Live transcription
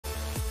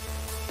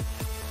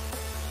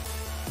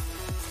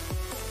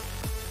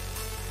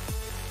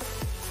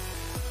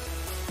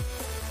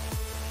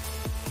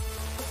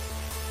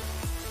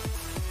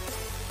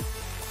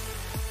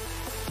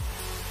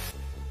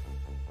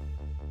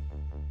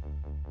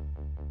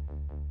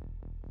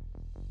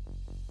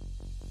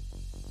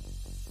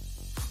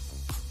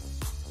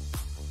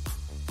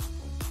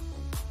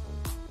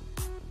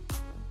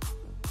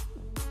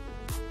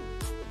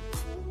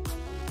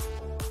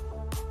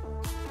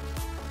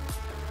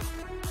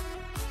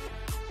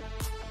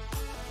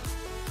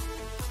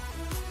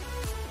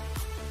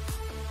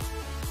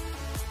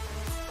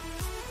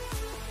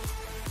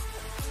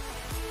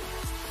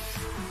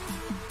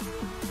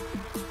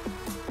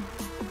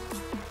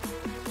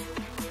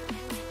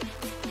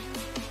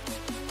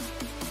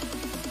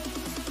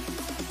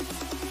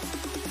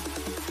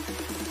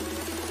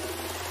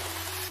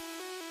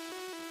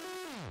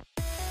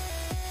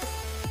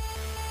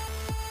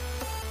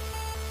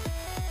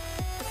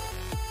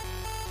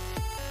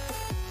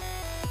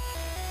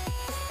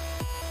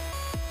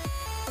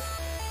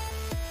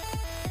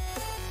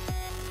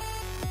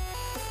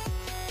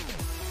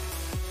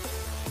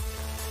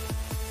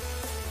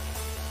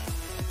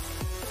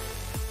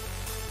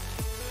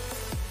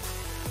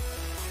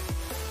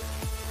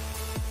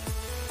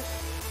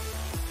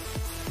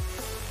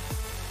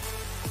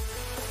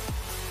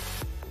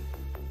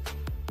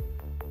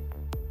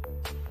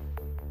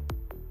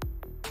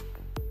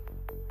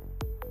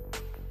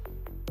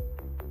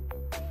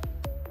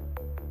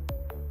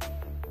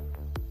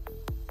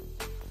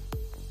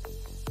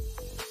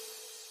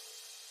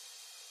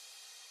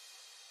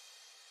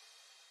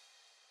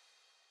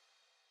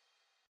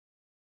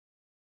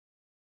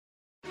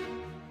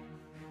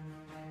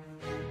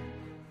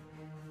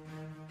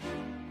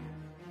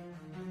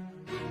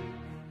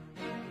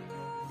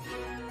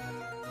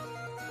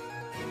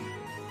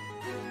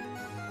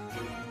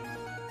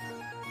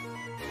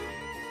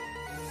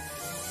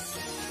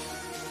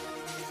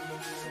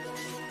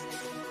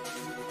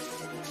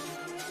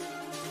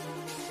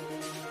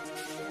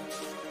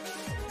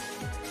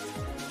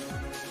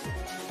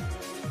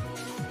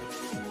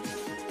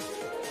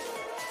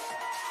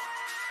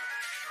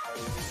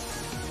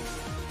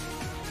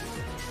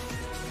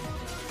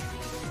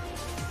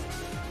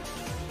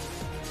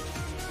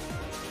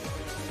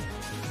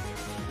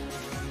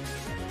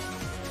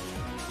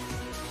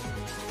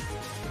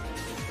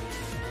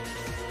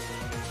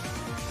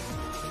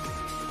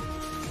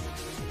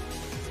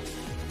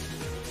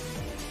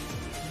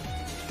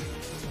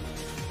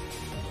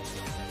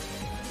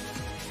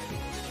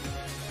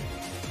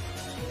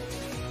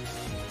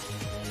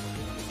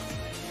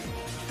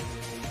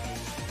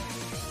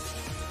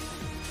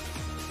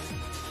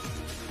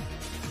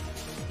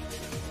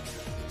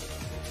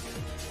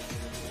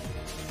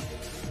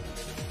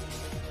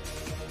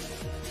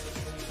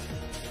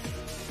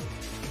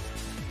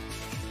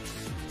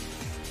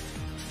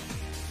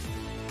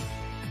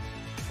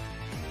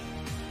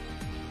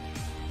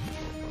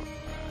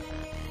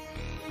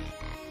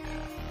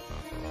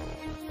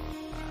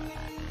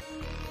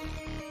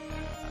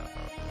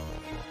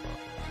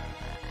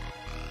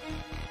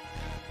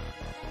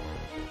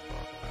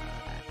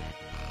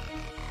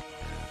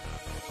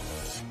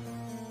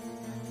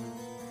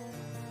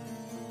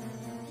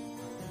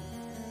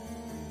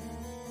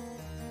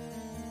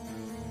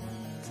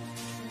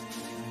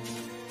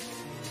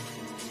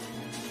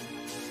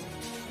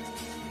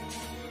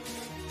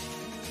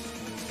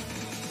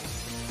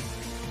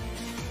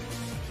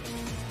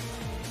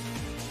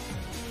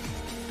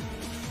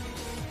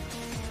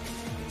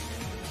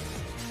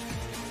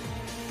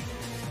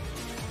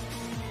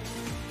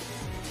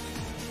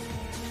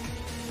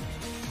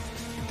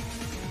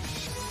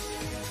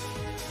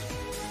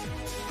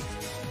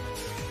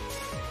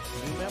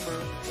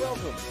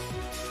welcome.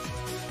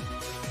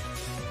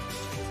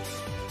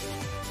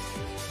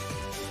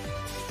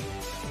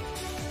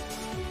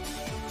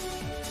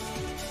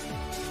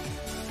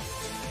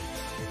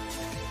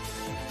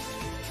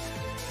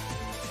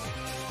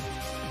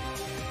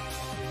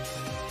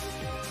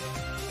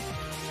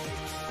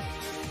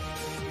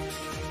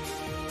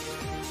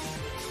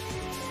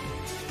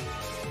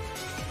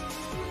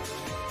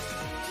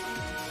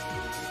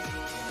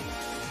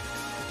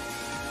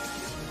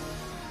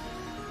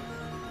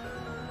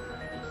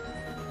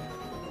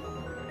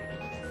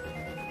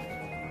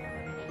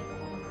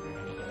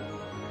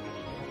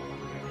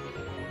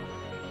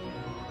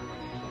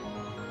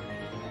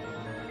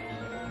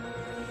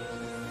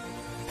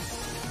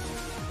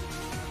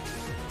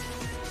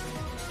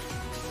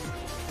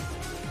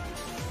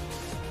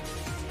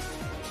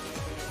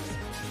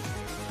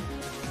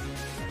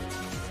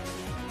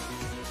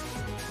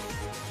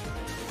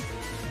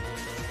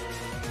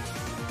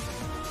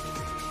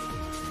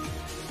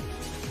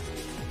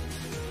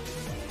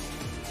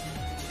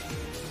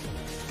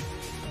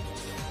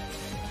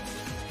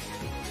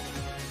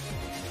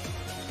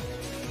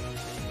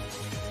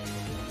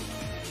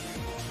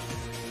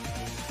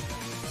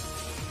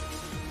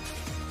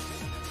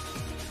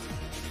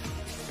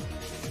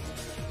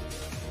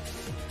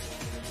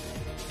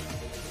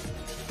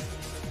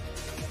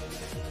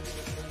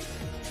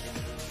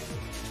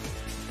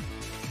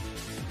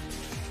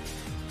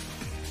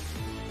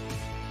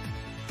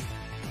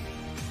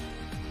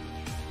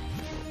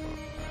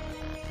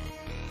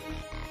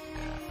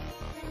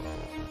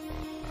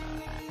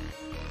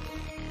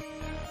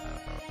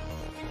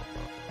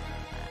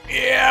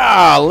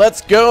 Yeah,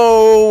 let's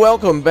go.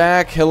 Welcome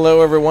back.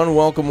 Hello, everyone.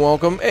 Welcome,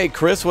 welcome. Hey,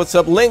 Chris, what's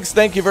up? Lynx,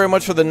 thank you very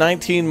much for the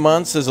 19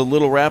 months as a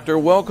little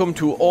raptor. Welcome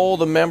to all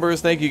the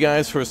members. Thank you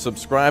guys for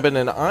subscribing.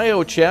 And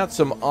IO chat,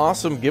 some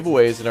awesome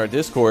giveaways in our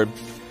Discord.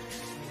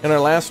 In our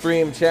last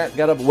stream, chat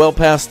got up well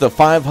past the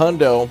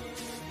 500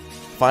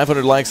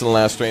 likes in the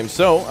last stream.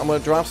 So I'm going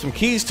to drop some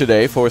keys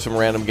today for some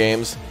random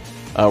games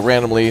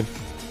randomly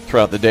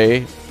throughout the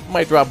day.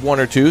 Might drop one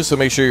or two, so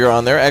make sure you're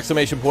on there.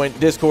 Exclamation point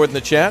Discord in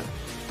the chat.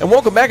 And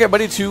welcome back,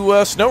 everybody, to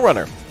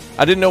SnowRunner.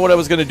 I didn't know what I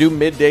was going to do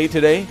midday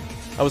today.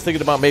 I was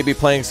thinking about maybe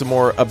playing some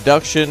more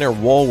Abduction or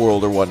Wall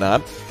World or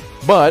whatnot.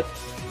 But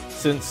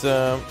since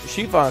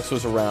SheFox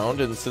was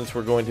around, and since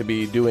we're going to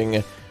be doing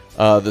the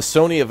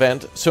Sony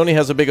event, Sony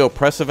has a big old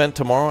press event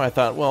tomorrow. I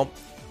thought, well,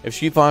 if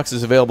SheFox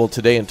is available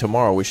today and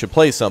tomorrow, we should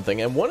play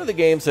something. And one of the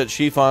games that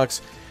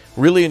SheFox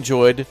really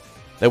enjoyed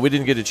that we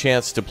didn't get a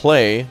chance to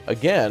play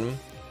again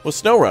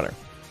was SnowRunner.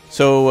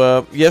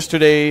 So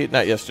yesterday,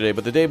 not yesterday,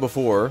 but the day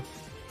before,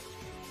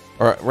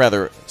 or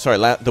rather, sorry,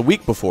 the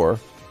week before,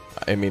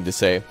 I mean to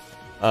say,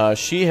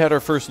 she had her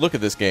first look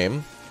at this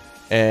game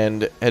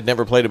and had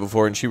never played it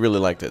before, and she really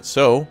liked it.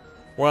 So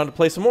we're on to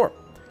play some more.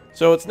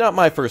 So it's not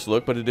my first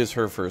look, but it is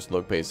her first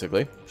look,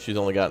 basically. She's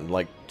only gotten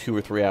like 2 or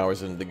 3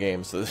 hours into the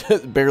game, so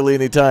there's barely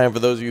any time for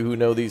those of you who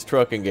know these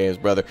trucking games,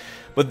 brother.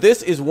 But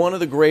this is one of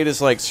the greatest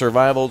like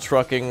survival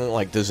trucking,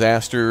 like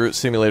disaster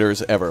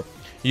simulators ever.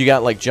 You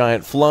got like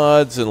giant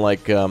floods and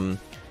like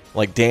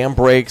dam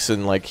breaks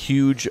and like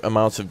huge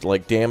amounts of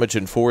like damage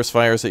and forest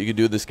fires that you can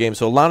do in this game.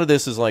 So a lot of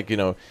this is like, you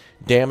know,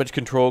 damage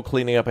control,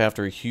 cleaning up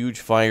after a huge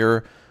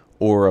fire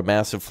or a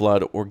massive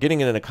flood, or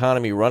getting an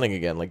economy running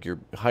again. Like you're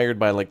hired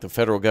by like the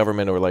federal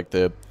government or like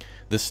the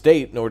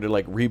state in order to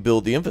like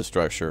rebuild the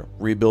infrastructure,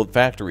 rebuild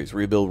factories,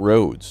 rebuild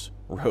roads.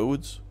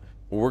 Roads?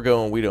 Where we're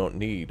going, we don't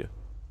need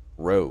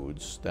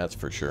roads, that's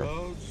for sure.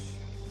 Roads?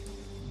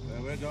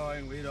 Where we're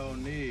going, we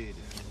don't need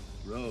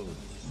roads.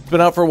 It's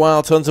been out for a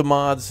while, tons of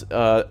mods,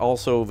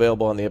 also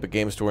available on the Epic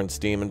Games Store and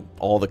Steam and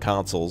all the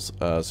consoles,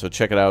 so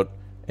check it out.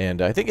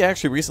 And I think it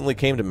actually recently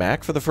came to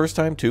Mac for the first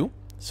time too,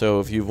 so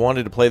if you've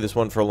wanted to play this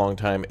one for a long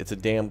time, it's a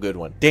damn good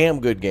one. Damn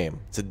good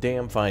game. It's a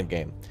damn fine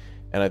game.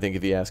 And I think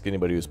if you ask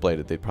anybody who's played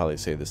it, they'd probably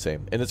say the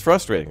same. And it's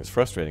frustrating. It's a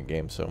frustrating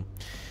game, so...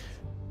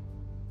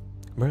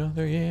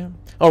 Brother, yeah.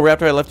 Oh,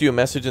 Raptor, I left you a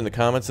message in the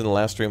comments in the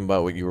last stream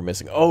about what you were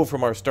missing. Oh,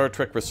 from our Star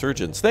Trek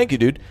Resurgence. Thank you,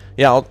 dude.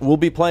 Yeah, we'll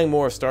be playing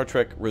more Star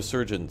Trek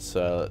Resurgence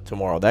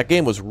tomorrow. That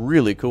game was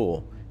really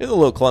cool. It's a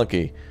little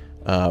clunky,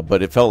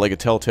 but it felt like a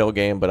Telltale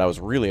game, but I was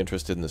really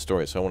interested in the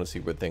story, so I want to see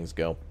where things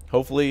go.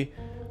 Hopefully,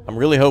 I'm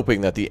really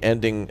hoping that the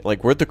ending,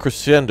 like, we're at the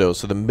crescendo,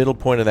 so the middle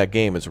point of that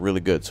game is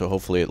really good, so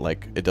hopefully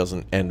it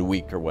doesn't end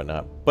weak or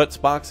whatnot. But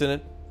Spock's in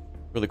it.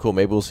 Really cool.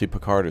 Maybe we'll see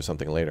Picard or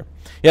something later.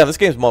 Yeah, this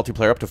game's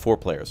multiplayer, up to 4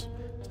 players.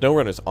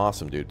 SnowRunner's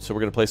awesome, dude. So we're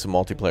going to play some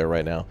multiplayer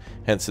right now.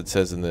 Hence, it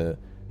says in the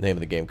name of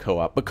the game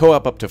co-op. But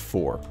co-op up to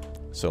 4.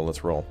 So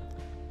let's roll.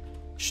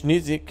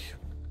 Schneezik.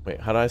 Wait,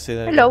 how do I say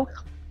that? Hello. Again?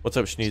 What's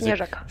up, Schneezik?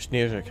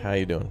 Schneezik, how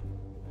you doing?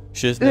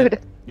 Shiznik? Good.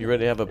 You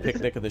ready to have a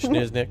picnic in the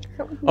Schneezik?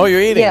 Oh,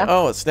 you're eating? Yeah.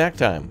 Oh, it's snack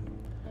time.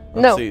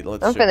 Let's see.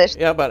 I'm finished.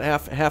 Yeah, about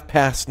half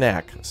past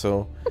snack.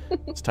 So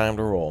it's time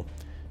to roll.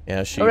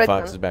 Yeah,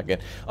 SheFox is back in.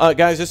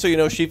 Guys, just so you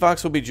know,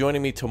 SheFox will be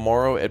joining me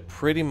tomorrow at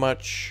pretty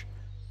much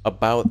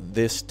about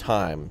this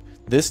time.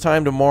 This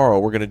time tomorrow,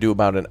 we're going to do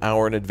about an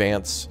hour in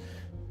advance,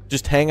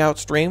 just hangout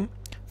stream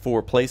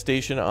for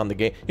PlayStation on the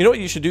game. You know what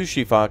you should do,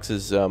 She-Fox,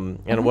 is,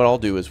 and what I'll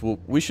do is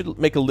we should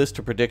make a list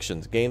of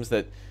predictions, games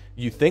that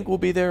you think will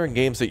be there and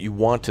games that you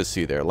want to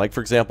see there. Like,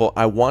 for example,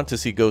 I want to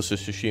see Ghost of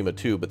Tsushima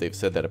 2, but they've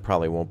said that it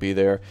probably won't be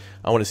there.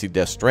 I want to see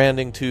Death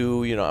Stranding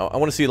 2. You know, I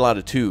want to see a lot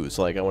of 2s.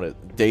 Like, I want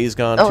to Days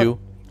Gone 2.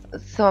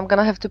 So I'm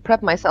gonna have to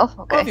prep myself.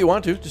 Okay. Well, if you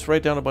want to, just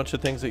write down a bunch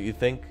of things that you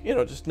think, you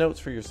know, just notes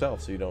for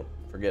yourself so you don't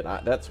forget.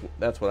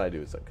 That's what I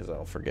do, is because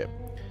I'll forget.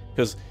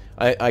 Because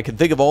I can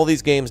think of all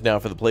these games now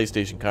for the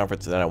PlayStation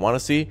conference that I want to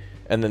see,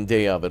 and then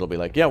day of it'll be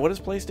like, yeah, what does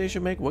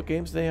PlayStation make? What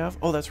games do they have?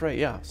 Oh, that's right,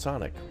 yeah,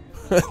 Sonic.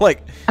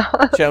 Like,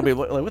 Chad will be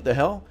like, what the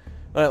hell?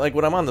 Like,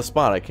 when I'm on the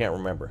spot, I can't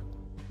remember.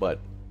 But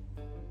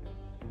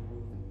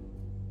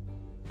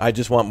I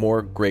just want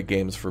more great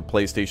games for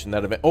PlayStation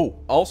that event. Oh,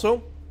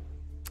 also,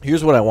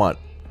 here's what I want.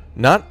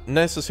 Not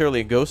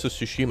necessarily a Ghost of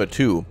Tsushima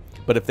 2,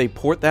 but if they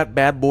port that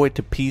bad boy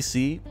to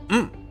PC,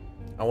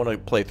 I want to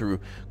play through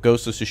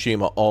Ghost of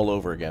Tsushima all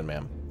over again,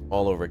 man.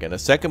 All over again. A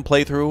second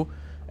playthrough,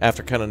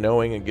 after kind of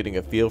knowing and getting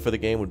a feel for the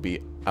game, would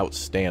be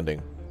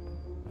outstanding.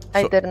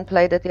 I didn't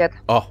play that yet.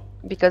 Oh.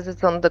 Because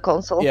it's on the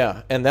console.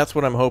 Yeah, and that's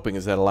what I'm hoping,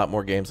 is that a lot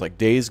more games like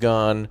Days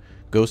Gone,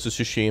 Ghost of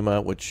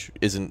Tsushima, which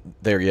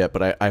isn't there yet,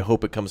 but I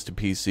hope it comes to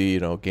PC. You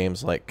know,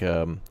 games like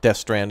Death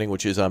Stranding,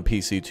 which is on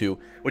PC too.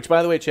 Which,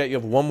 by the way, chat, you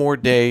have one more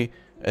day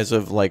as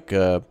of like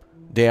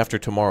day after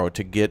tomorrow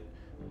to get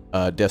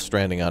Death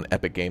Stranding on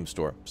Epic Game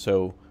Store.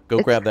 So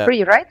go grab that. It's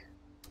free, right?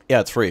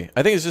 Yeah, it's free.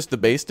 I think it's just the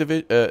base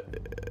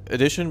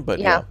edition, but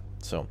yeah.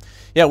 So,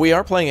 yeah, we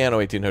are playing Anno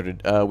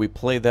 1800. We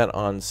played that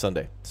on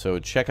Sunday. So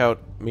check out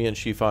me and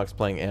She-Fox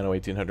playing Anno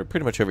 1800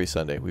 pretty much every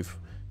Sunday. We've,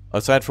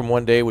 aside from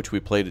one day, which we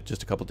played it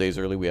just a couple days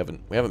early, we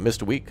haven't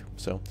missed a week.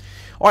 So,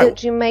 all right.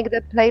 Did you make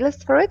the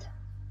playlist for it?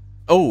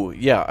 Oh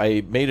yeah,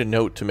 I made a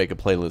note to make a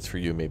playlist for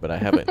you, me, but I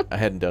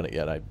hadn't done it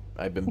yet.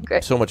 I've been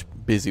so much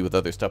busy with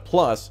other stuff.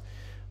 Plus,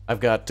 I've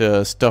got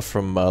stuff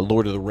from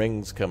Lord of the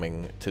Rings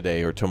coming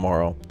today or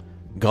tomorrow.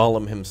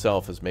 Gollum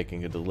himself is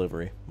making a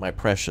delivery. My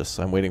precious.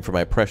 I'm waiting for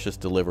my precious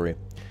delivery.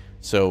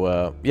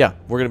 So, yeah,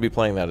 we're going to be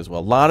playing that as well.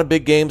 A lot of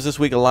big games this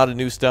week, a lot of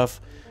new stuff,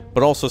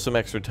 but also some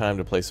extra time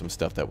to play some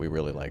stuff that we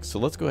really like. So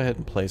let's go ahead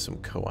and play some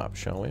co-op,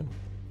 shall we?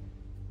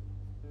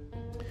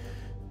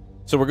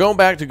 So we're going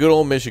back to good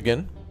old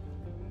Michigan.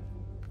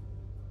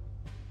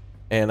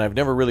 And I've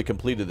never really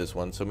completed this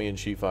one, so me and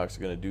She-Fox are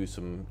going to do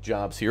some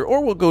jobs here.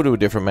 Or we'll go to a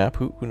different map,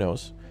 who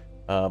knows.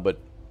 But,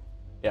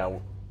 yeah...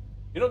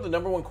 You know, the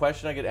number one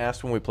question I get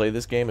asked when we play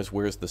this game is,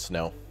 where's the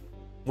snow?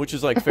 Which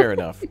is, like, fair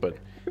enough, but...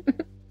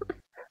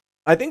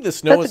 I think the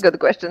snow That's a good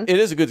question. It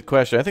is a good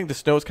question. I think the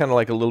snow is kind of,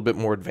 like, a little bit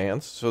more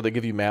advanced, so they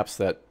give you maps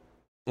that,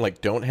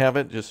 like, don't have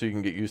it, just so you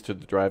can get used to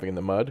the driving in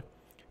the mud.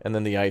 And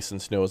then the ice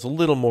and snow is a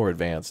little more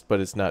advanced, but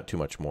it's not too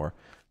much more.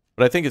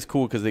 But I think it's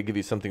cool because they give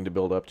you something to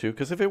build up to,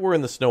 because if it were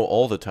in the snow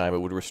all the time, it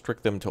would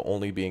restrict them to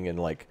only being in,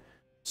 like,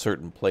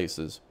 certain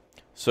places.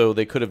 So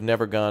they could have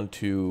never gone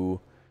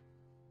to...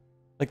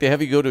 Like, they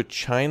have you go to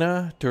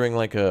China during,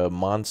 like, a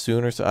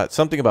monsoon or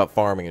something about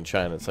farming in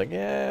China. It's like,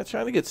 yeah,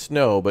 China gets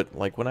snow, but,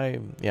 like, when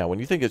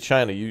you think of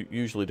China, you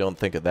usually don't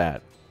think of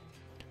that.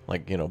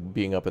 Like, you know,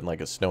 being up in, like,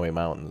 a snowy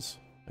mountains.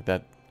 Like,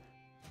 that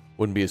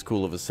wouldn't be as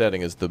cool of a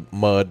setting as the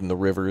mud and the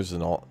rivers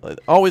and all.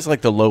 Always like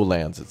the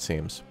lowlands, it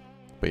seems.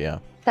 But, yeah.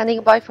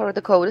 Standing by for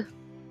the code.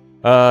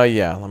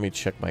 Yeah, let me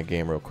check my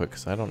game real quick,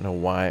 because I don't know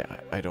why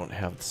I don't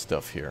have the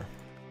stuff here.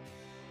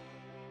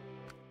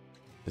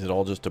 Is it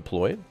all just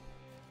deployed?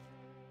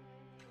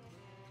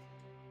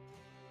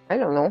 I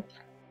don't know.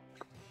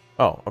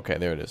 Oh, okay,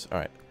 there it is. All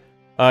right.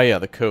 Yeah,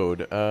 the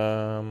code.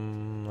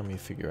 Let me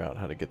figure out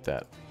how to get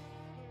that.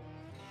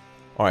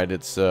 All right,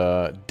 it's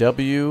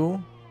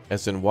W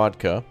as in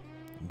vodka,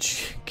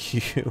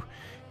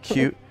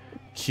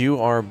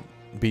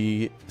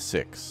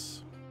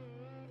 QRB6.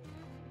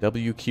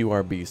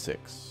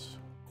 WQRB6.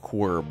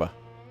 Quirb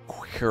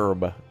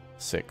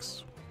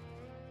 6.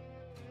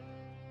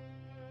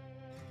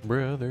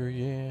 Brother,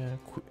 yeah.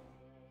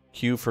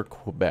 Q for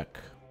Quebec.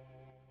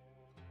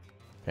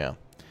 Yeah.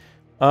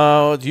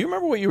 Do you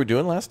remember what you were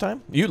doing last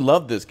time? You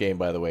loved this game,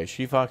 by the way.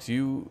 She-Fox,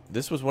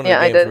 this was one of the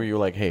games where you were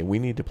like, hey, we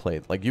need to play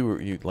it. Like,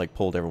 you like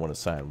pulled everyone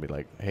aside and be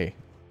like, hey,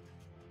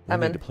 we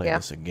need to play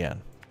this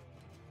again.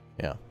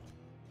 Yeah.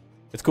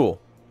 It's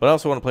cool. But I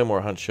also want to play more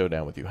Hunt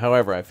Showdown with you.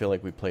 However, I feel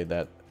like we played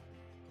that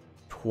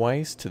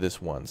twice to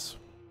this once.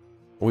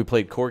 We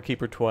played Core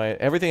Keeper twice.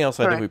 Everything else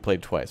I think we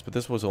played twice, but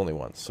this was only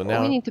once. So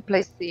now we need to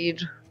play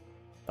Siege.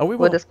 Oh, we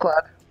will. With the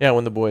squad. Yeah,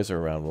 when the boys are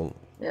around, we'll...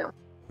 Yeah.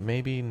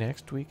 Maybe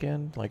next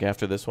weekend, like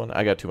after this one.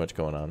 I got too much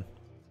going on.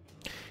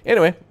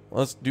 Anyway,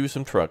 let's do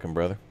some trucking,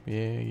 brother.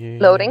 Yeah.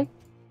 Loading.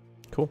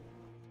 Cool.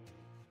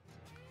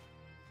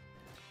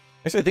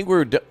 Actually, I think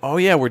we're oh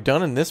yeah, we're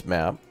done in this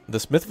map. The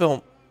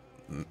Smithville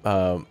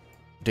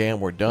dam,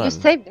 we're done. You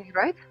saved me,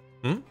 right?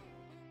 Hmm?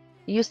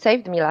 You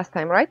saved me last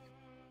time, right?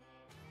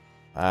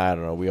 I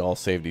don't know. We all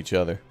saved each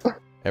other.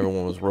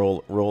 Everyone was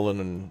rolling,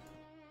 and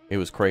it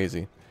was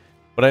crazy.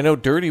 But I know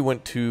Dirty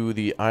went to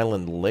the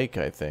island lake,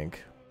 I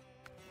think.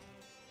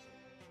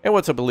 Hey,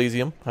 what's up,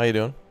 Elysium? How you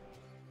doing?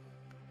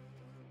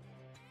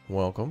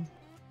 Welcome.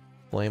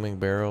 Flaming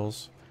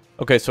barrels.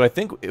 Okay, so I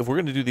think if we're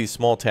going to do these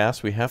small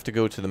tasks, we have to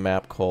go to the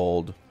map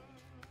called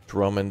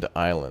Drummond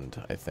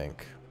Island, I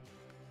think.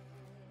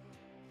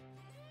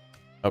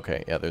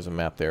 Okay, yeah, there's a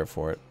map there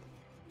for it.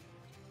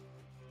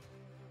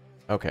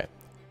 Okay.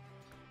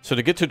 So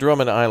to get to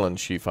Drummond Island,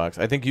 She-Fox,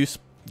 I think you...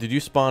 Did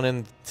you spawn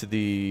into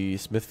the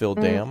Smithville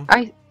Dam?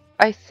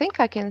 I think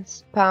I can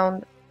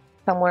spawn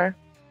somewhere.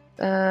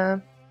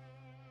 There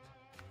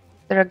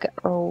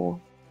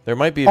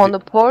might be... On the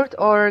port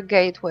or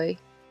gateway?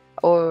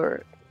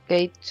 Or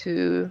gate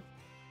to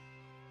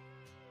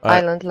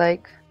Island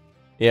Lake?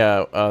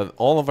 Yeah,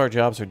 all of our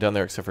jobs are done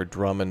there except for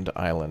Drummond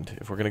Island.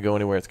 If we're going to go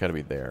anywhere, it's got to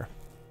be there.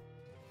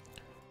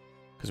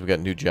 Because we got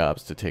new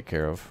jobs to take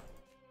care of.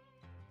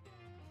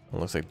 It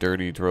looks like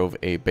Dirty drove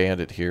a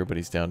bandit here, but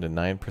he's down to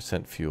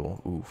 9%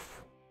 fuel.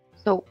 Oof.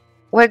 So,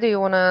 where do you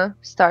want to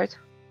start?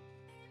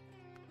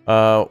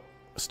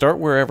 Start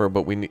wherever,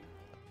 but we need...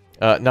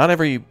 not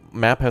every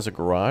map has a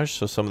garage,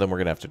 so some of them we're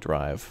going to have to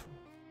drive.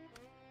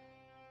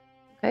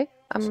 Okay,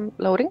 I'm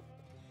loading.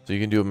 So you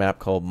can do a map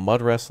called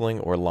Mud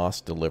Wrestling or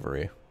Lost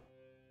Delivery.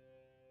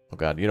 Oh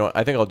god, you know what?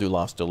 I think I'll do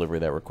Lost Delivery.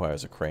 That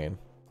requires a crane.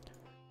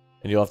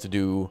 And you'll have to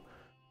do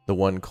the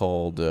one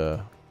called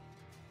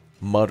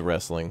Mud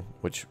Wrestling,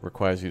 which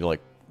requires you to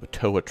like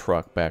tow a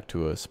truck back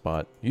to a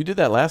spot. You did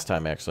that last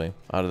time, actually,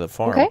 out of the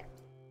farm. Okay.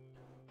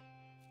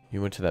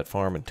 You went to that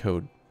farm and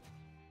towed.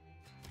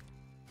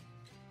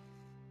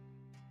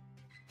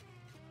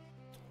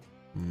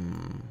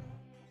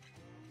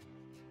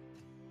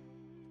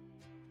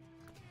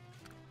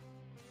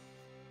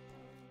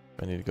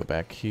 I need to go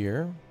back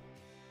here.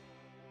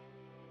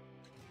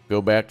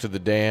 Go back to the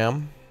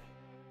dam.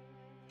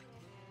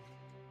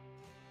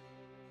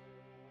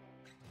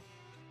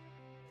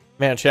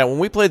 Man, chat, when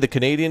we played the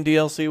Canadian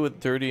DLC with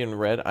Dirty and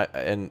Red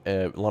and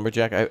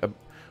Lumberjack,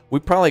 we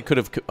probably could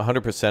have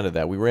 100%ed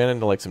that. We ran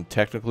into like some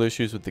technical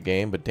issues with the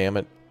game, but damn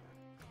it.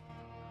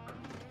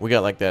 We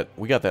got like that.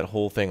 We got that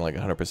whole thing like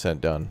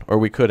 100% done. Or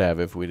we could have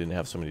if we didn't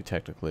have so many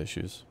technical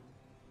issues.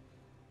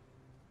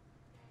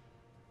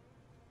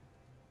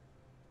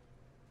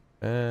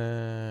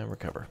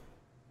 Recover.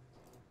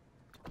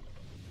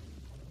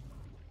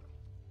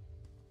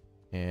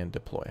 And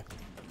deploy.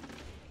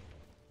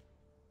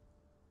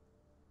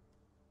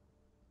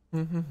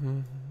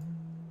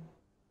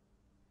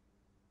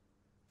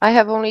 I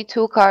have only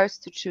 2 cars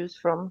to choose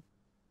from.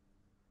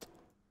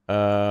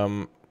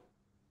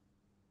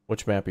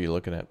 Which map are you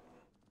looking at?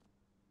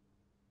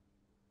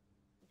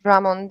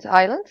 Drummond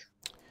Island?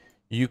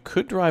 You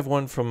could drive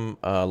one from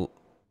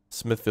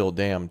Smithville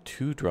Dam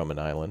to Drummond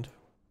Island.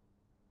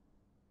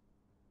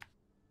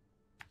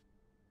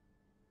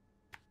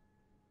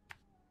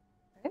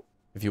 Okay.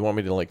 If you want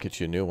me to like get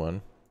you a new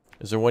one.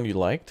 Is there one you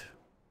liked?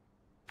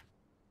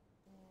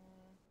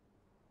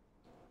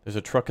 There's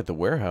a truck at the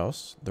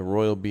warehouse, the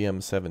Royal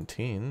BM-17.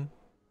 Do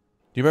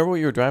you remember what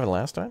you were driving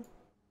last time?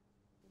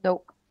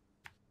 Nope.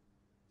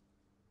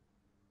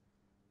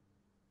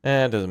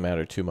 It doesn't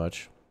matter too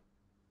much.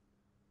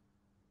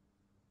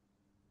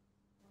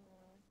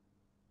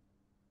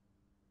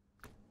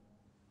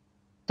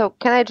 So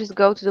can I just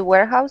go to the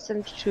warehouse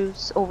and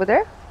choose over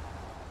there?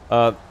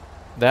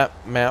 That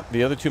map,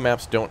 the other 2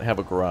 maps don't have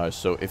a garage,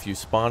 so if you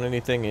spawn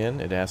anything in,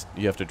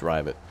 you have to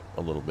drive it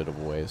a little bit of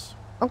a ways.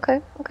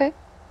 Okay, okay.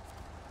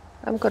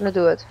 I'm gonna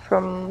do it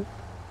from...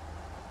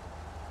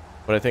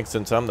 But I think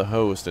since I'm the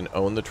host and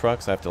own the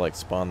trucks, I have to like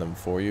spawn them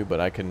for you, but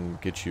I can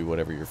get you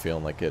whatever you're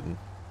feeling like getting.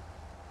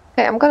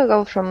 Okay, I'm gonna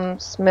go from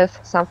Smith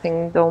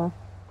something Dome.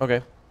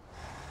 Okay.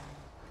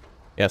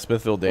 Yeah,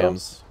 Smithville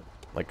Dam's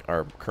like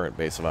our current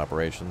base of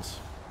operations.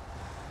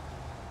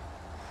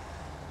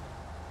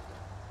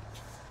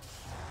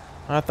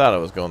 I thought I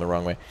was going the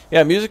wrong way.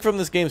 Yeah, music from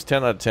this game's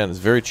 10 out of 10. It's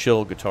very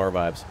chill guitar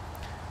vibes.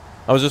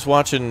 I was just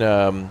watching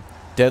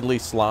Deadly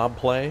Slob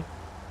play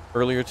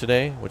earlier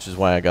today, which is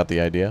why I got the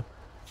idea.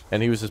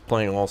 And he was just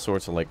playing all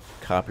sorts of like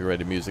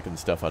copyrighted music and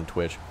stuff on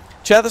Twitch.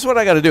 Chat, this is what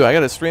I got to do. I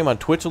got to stream on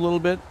Twitch a little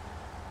bit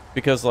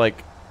because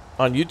like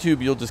on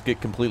YouTube you'll just get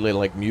completely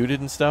like muted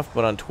and stuff,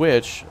 but on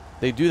Twitch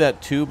they do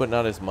that too, but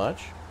not as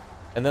much.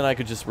 And then I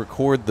could just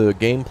record the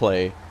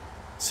gameplay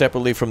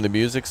separately from the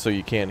music so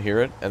you can't hear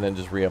it, and then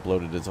just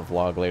re-upload it as a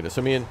vlog later.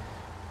 So me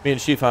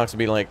and She-Fox will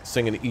be like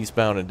singing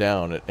Eastbound and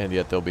Down, and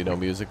yet there'll be no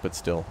music, but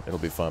still it'll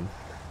be fun.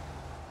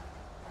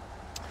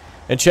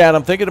 And chat,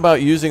 I'm thinking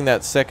about using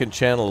that second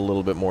channel a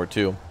little bit more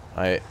too.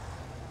 I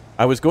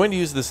was going to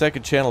use the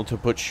second channel to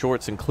put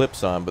shorts and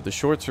clips on, but the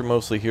shorts are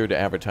mostly here to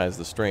advertise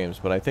the streams.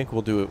 But I think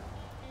we'll do it.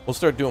 We'll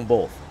start doing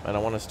both, and I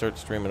want to start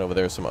streaming over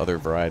there some other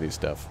variety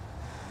stuff.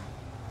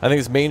 I think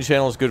this main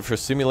channel is good for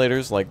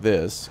simulators like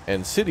this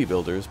and city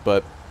builders,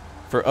 but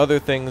for other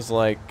things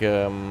like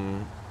I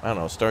don't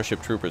know,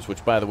 Starship Troopers.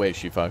 Which, by the way,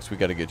 She-Fox, we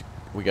gotta get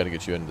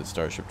you into the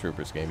Starship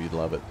Troopers game. You'd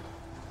love it.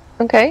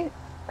 Okay.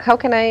 How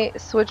can I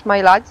switch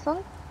my lights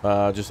on?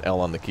 Just L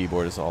on the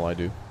keyboard is all I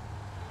do.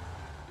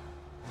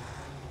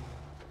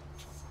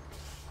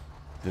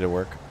 Did it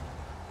work?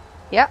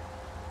 Yeah.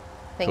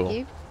 Thank Cool.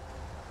 you.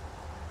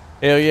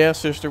 Hell yeah,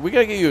 sister. We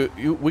gotta get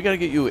we gotta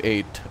get you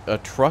a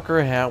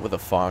trucker hat with a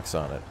fox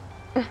on it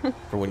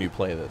for when you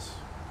play this.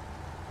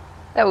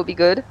 That would be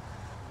good.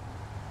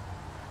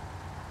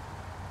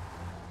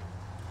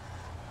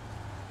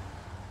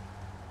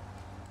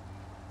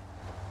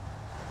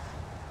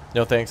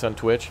 No thanks on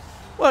Twitch.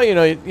 Well,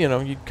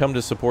 you'd come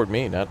to support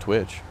me, not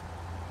Twitch.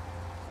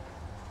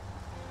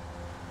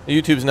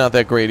 YouTube's not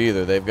that great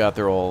either. They've got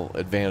their all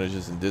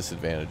advantages and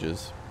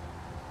disadvantages.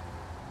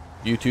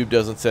 YouTube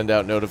doesn't send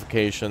out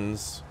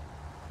notifications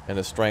and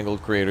has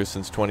strangled creators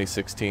since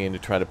 2016 to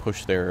try to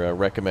push their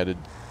recommended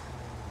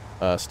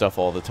stuff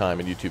all the time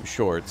in YouTube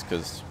Shorts,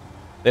 because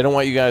they don't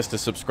want you guys to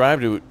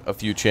subscribe to a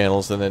few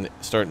channels and then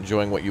start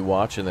enjoying what you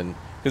watch, and then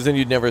because then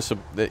you'd never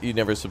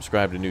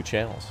subscribe to new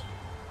channels.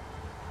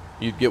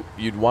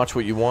 You'd watch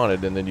what you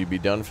wanted, and then you'd be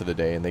done for the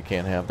day, and they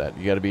can't have that.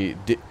 You got to be.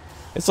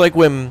 It's like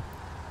when,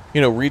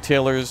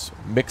 retailers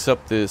mix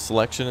up the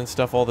selection and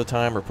stuff all the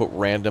time, or put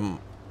random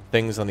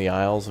things on the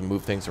aisles and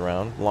move things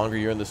around. The longer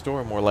you're in the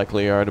store, more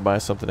likely you are to buy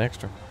something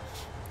extra.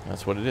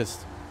 That's what it is.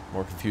 The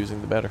more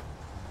confusing, the better.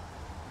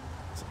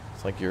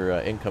 It's like your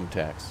income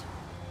tax.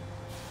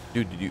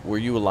 Dude, were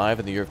you alive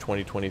in the year of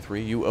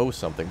 2023? You owe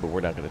something, but we're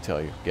not going to tell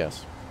you.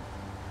 Guess.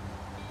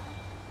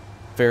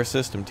 Fair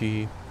system,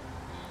 T.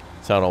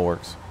 That's how it all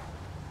works.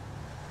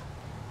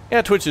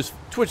 Yeah, Twitch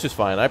is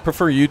fine. I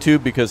prefer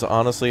YouTube because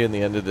honestly, in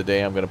the end of the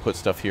day, I'm going to put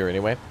stuff here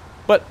anyway.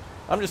 But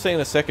I'm just saying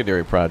a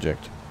secondary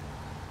project.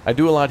 I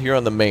do a lot here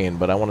on the main,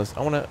 but I want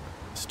to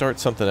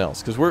start something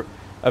else, because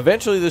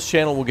eventually this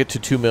channel will get to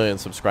 2 million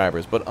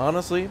subscribers. But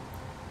honestly,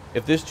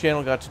 if this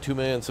channel got to 2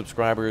 million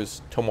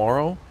subscribers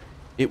tomorrow,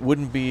 it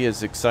wouldn't be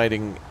as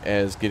exciting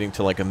as getting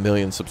to like 1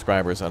 million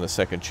subscribers on a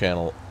second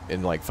channel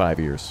in like 5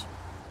 years,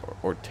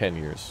 or 10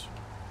 years,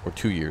 or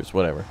 2 years,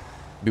 whatever.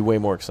 It'd be way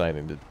more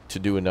exciting to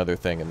do another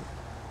thing and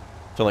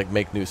to like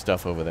make new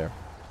stuff over there.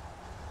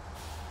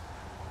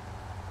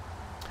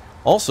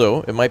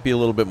 Also, it might be a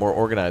little bit more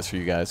organized for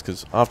you guys,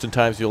 because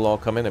oftentimes you'll all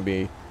come in and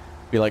be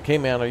like, hey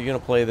man, are you going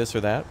to play this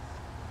or that?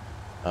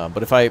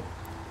 But if I,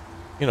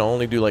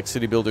 only do like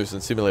city builders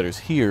and simulators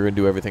here and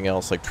do everything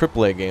else like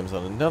AAA games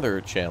on another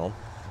channel,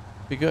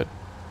 it'd be good.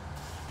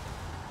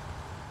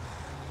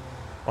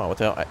 Wow, what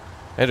the hell? I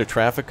had a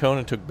traffic cone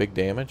and took big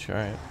damage?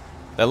 Alright.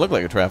 That looked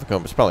like a traffic cone,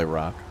 but it's probably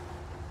rock.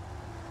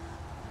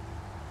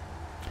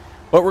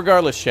 But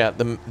regardless, chat,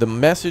 the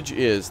message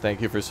is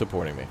thank you for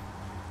supporting me.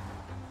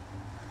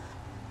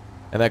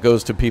 And that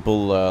goes to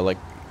people like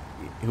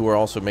who are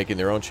also making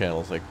their own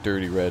channels, like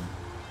Dirty Red,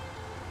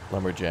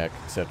 Lumberjack,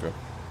 etc.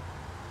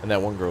 And that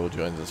one girl who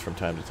joins us from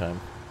time to time.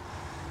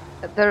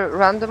 The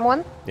random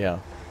one? Yeah.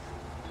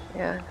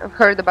 Yeah, I've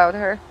heard about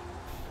her.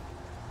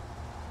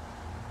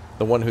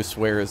 The one who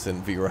swears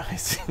in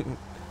V-Rising.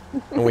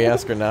 And we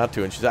ask her not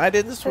to, and she's, I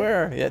didn't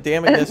swear. Yeah,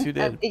 damn it, yes you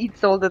did. And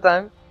eats all the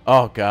time.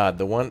 Oh God,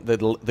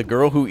 the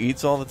girl who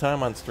eats all the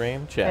time on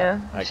stream,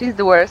 chat. Yeah, she's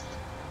the worst.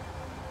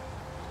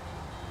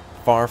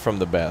 Far from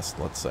the best,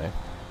 let's say.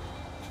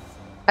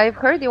 I've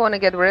heard you want to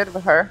get rid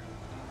of her.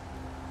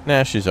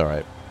 Nah, she's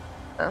alright.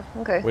 Oh,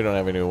 okay. We don't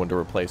have anyone to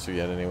replace her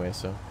yet anyway,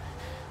 so.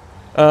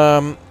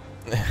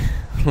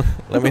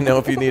 Let me know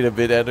if you need a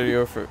vid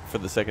editor for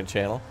the second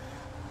channel.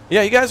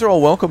 Yeah, you guys are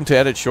all welcome to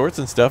edit shorts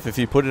and stuff. If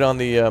you put it on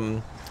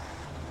the,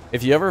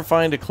 if you ever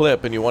find a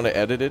clip and you want to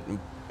edit it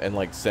and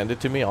like send it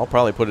to me, I'll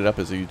probably put it up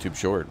as a YouTube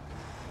short.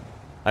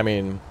 I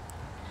mean,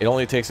 it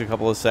only takes a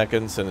couple of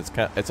seconds, and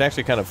it's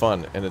actually kind of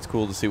fun, and it's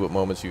cool to see what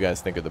moments you guys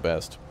think are the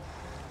best.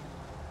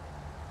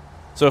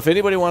 So if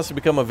anybody wants to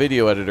become a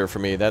video editor for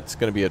me, that's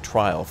going to be a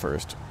trial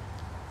first.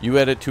 You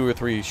edit 2 or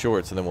 3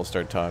 shorts, and then we'll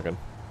start talking.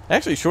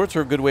 Actually, shorts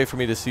are a good way for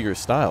me to see your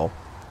style.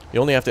 You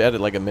only have to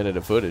edit like a minute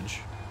of footage,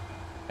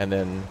 and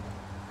then,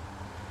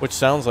 which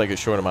sounds like a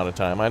short amount of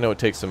time. I know it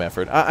takes some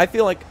effort. I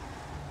feel like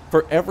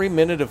for every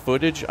minute of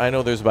footage, I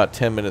know there's about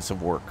 10 minutes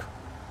of work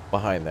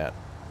behind that.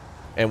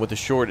 And with the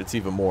short, it's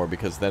even more,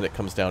 because then it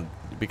comes down,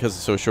 because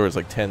it's so short, it's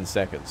like 10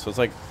 seconds. So it's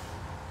like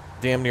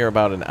damn near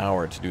about an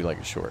hour to do like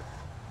a short.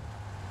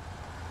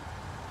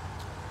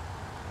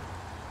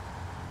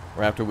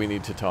 Or after we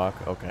need to talk?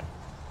 Okay.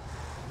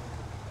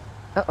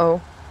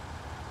 Uh-oh.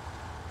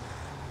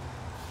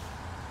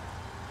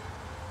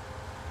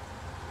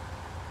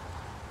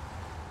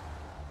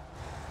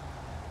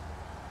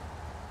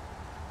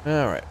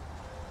 Alright.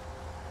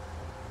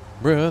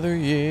 Brother,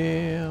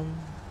 yeah.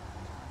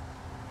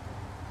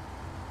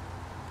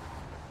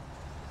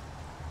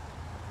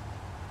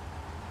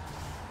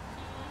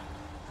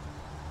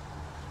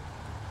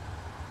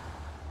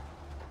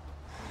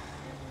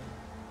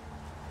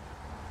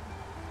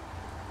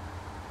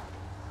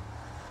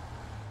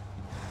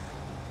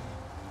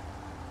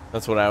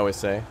 That's what I always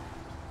say.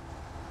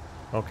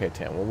 Okay,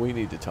 Tam, well, we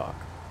need to talk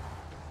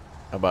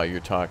about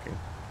your talking.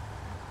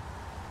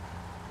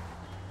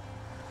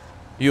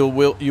 You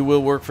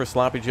will work for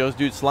Sloppy Joe's?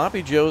 Dude,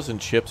 Sloppy Joe's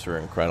and chips are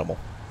incredible.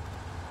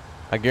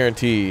 I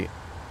guarantee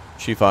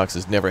Chief Fox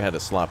has never had a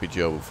Sloppy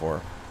Joe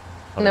before.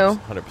 100%, No.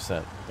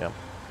 100%, yeah.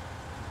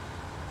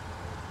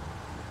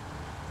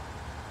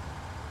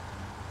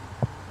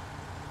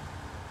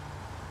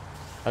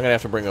 I'm gonna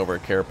have to bring over a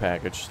care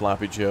package.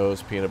 Sloppy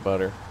Joe's, peanut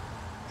butter.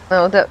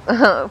 No, the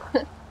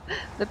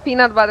the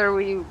peanut butter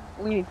we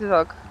need to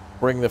talk.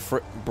 Bring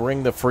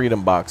the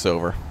freedom box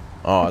over.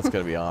 Oh, it's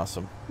gonna be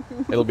awesome.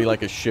 It'll be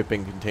like a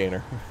shipping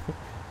container,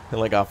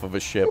 like off of a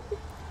ship.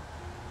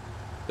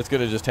 It's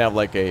gonna just have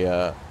like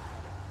a.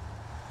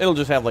 It'll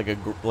just have like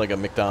a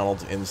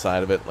McDonald's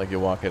inside of it. Like you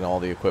walk in, all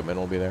the equipment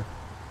will be there.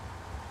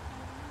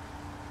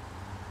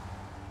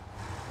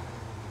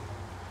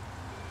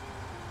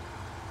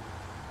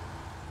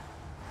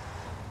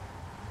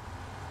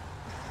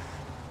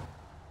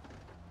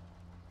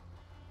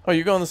 Oh,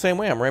 you're going the same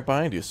way. I'm right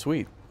behind you.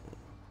 Sweet.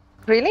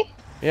 Really?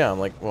 Yeah, I'm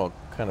like, well,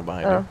 kind of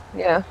behind you.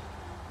 Yeah.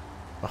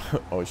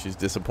 Oh, she's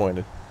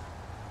disappointed.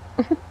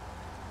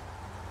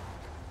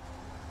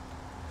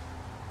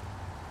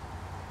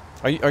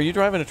 Are you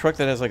driving a truck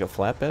that has like a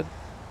flatbed?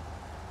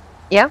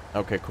 Yeah.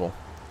 Okay, cool.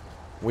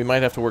 We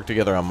might have to work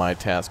together on my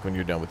task when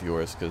you're done with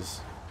yours,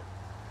 because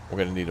we're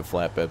going to need a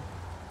flatbed.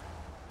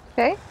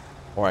 Okay.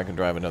 Or I can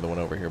drive another one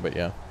over here, but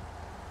yeah.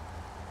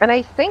 And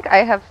I think I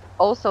have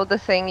also the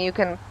thing you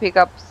can pick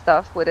up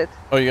stuff with it.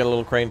 Oh, you got a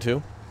little crane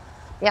too?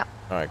 Yeah.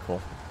 All right, cool.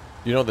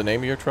 You know the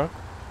name of your truck?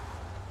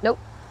 Nope.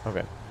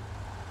 Okay.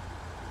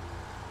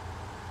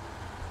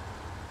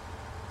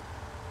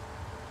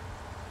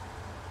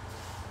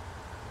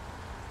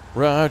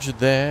 Roger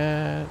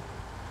that.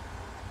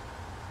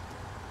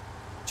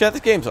 Chat,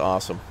 this game's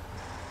awesome.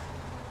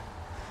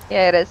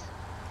 Yeah, it is.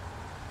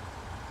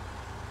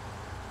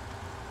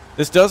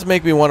 This does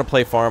make me want to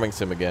play Farming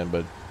Sim again,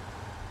 but...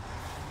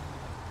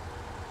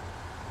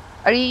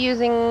 Are you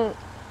using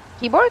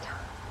keyboard?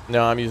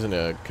 No, I'm using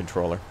a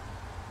controller.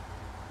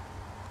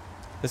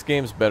 This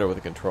game's better with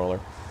a controller.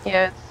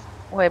 Yeah,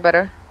 it's way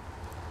better.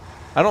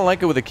 I don't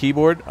like it with a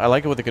keyboard. I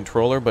like it with a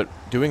controller, but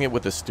doing it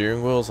with the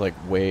steering wheel is like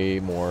way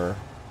more...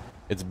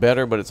 It's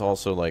better, but it's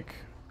also like...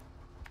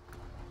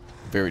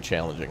 very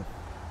challenging.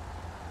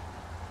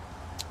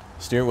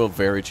 Steering wheel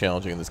very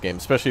challenging in this game,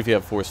 especially if you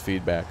have force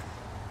feedback.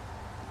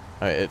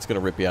 It's going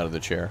to rip you out of the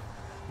chair.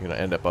 You're going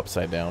to end up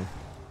upside down.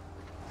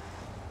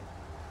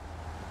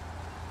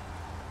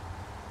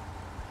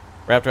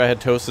 Raptor, I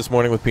had toast this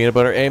morning with peanut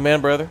butter.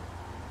 Amen, brother.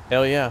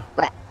 Hell yeah.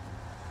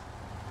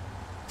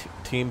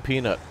 Team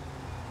Peanut.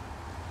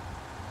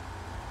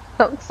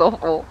 Sounds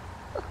awful.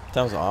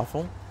 Sounds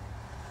awful.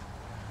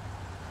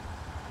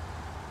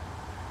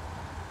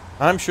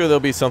 I'm sure there'll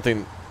be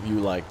something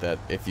you like that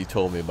if you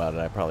told me about it,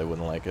 I probably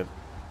wouldn't like it.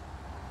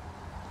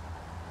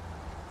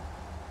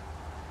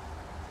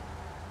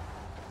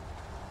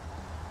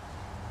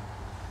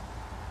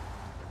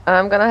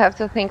 I'm gonna have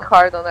to think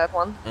hard on that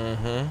one.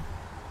 Mm-hmm.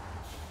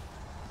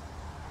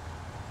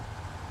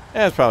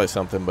 Yeah, it's probably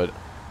something, but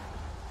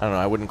I don't know.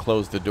 I wouldn't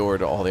close the door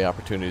to all the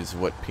opportunities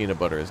of what peanut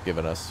butter has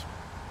given us.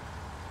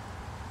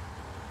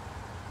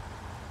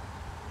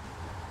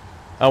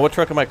 What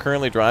truck am I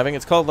currently driving?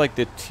 It's called like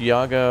the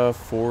Tiaga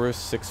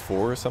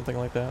 464 or something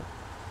like that.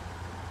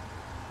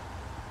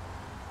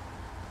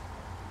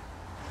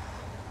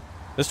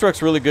 This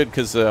truck's really good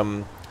because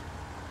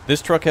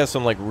this truck has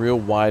some like real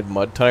wide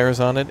mud tires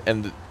on it,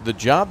 and the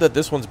job that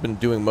this one's been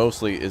doing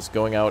mostly is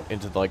going out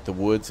into like the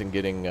woods and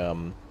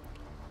getting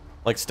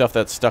like stuff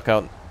that's stuck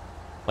out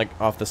like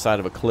off the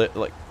side of a cliff,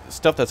 like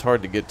stuff that's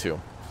hard to get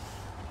to.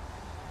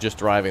 Just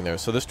driving there.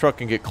 So this truck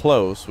can get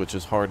close, which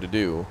is hard to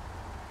do.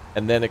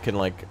 And then it can,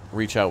 like,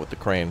 reach out with the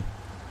crane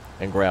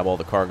and grab all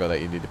the cargo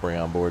that you need to bring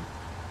on board.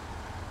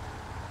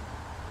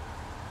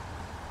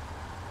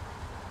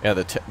 Yeah,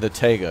 the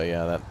Tega,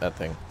 yeah, that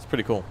thing. It's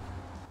pretty cool.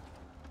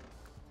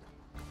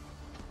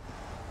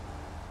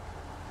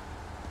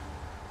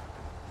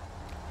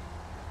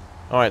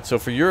 Alright, so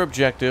for your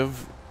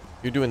objective,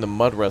 you're doing the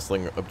mud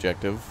wrestling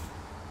objective.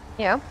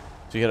 Yeah.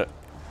 So you gotta...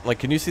 Like,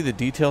 can you see the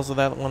details of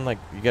that one? Like,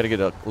 you gotta get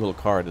a little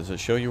car. Does it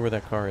show you where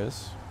that car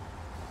is?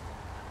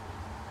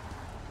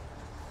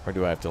 Or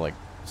do I have to, like,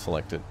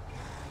 select it?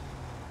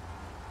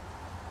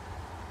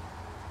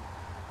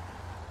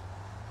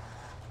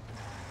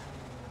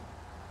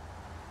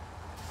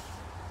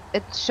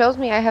 It shows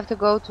me I have to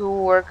go to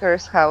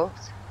worker's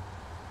house.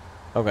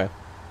 Okay.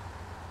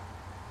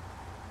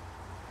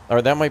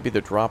 Or that might be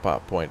the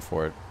drop-off point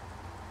for it.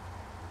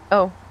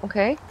 Oh,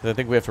 okay. Because I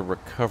think we have to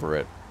recover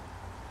it.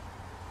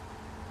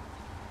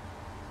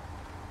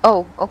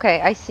 Oh,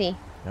 okay, I see.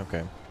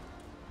 Okay.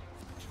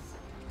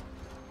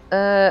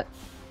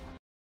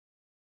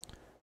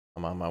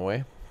 I'm on my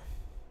way.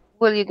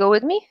 Will you go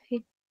with me?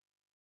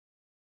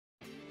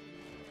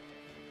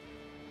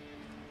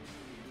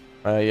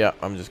 Yeah,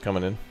 I'm just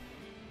coming in.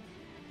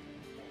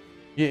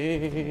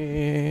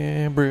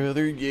 Yeah,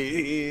 brother,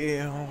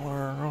 yeah.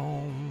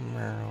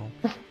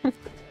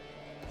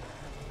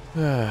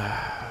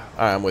 Alright,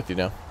 I'm with you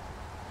now.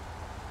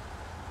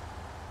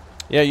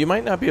 Yeah, you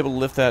might not be able to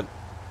lift that.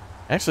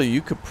 Actually,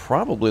 you could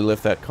probably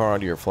lift that car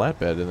onto your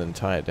flatbed and then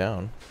tie it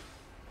down.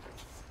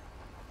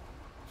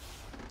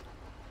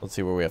 Let's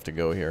see where we have to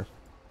go here.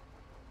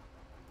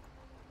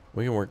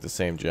 We can work the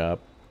same job.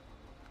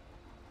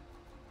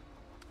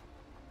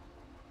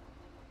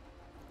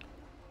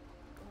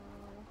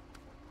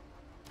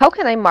 How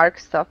can I mark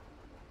stuff?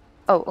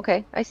 Oh,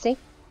 okay, I see.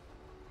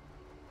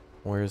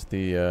 Where's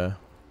the,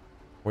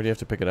 where do you have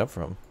to pick it up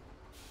from?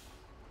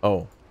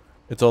 Oh,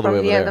 it's all the way From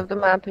over the end there. of the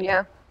map,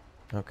 yeah.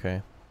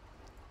 Okay.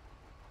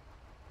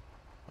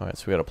 Alright,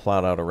 so we gotta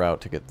plot out a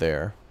route to get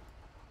there.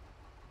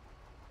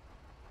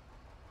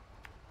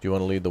 Do you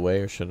want to lead the way,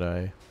 or should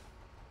I?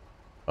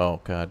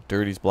 Oh, God.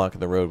 Dirty's blocking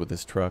the road with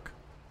his truck.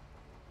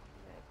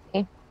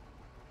 Okay.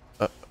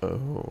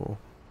 Uh-oh.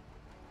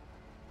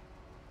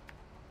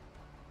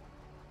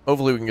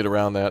 Hopefully we can get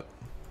around that.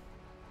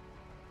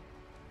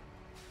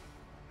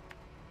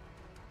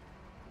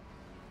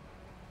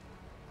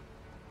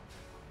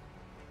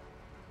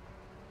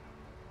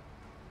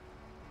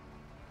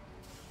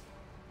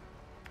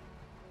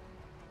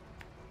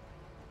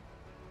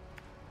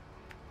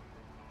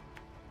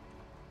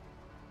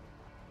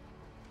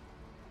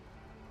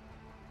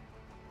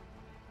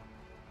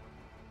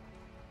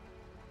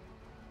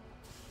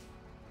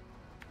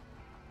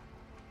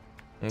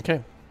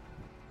 Okay.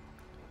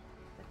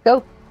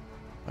 Go.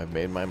 I've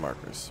made my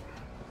markers.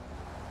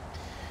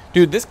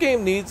 Dude, this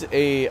game needs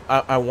a...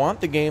 I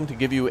want the game to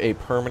give you a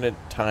permanent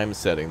time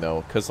setting,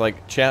 though. Because,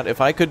 like, chat,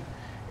 if I could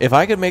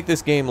make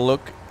this game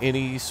look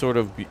any sort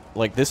of...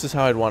 Like, this is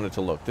how I'd want it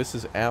to look. This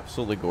is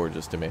absolutely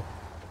gorgeous to me.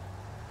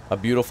 A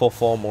beautiful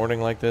fall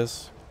morning like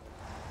this.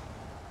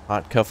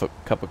 Hot cup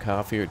of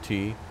coffee or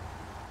tea.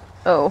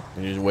 Oh.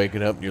 And you're just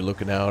waking up and you're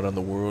looking out on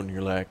the world and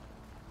you're like...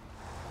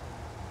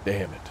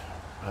 Damn it.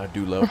 I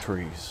do love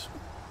trees.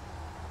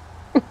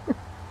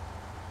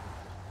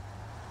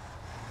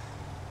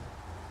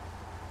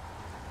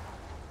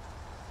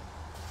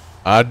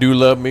 I do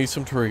love me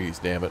some trees,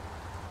 damn it.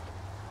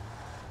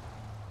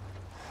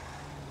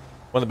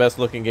 One of the best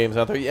looking games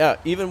out there. Yeah,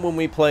 even when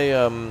we play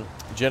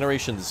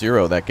Generation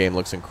Zero, that game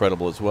looks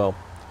incredible as well.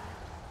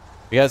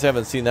 If you guys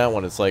haven't seen that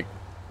one, it's like,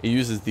 it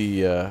uses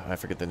the, I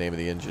forget the name of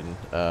the engine,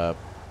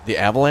 the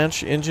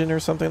Avalanche engine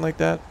or something like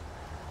that.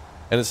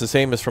 And it's the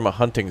same as from a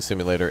hunting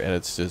simulator, and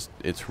it's just,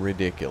 it's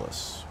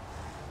ridiculous.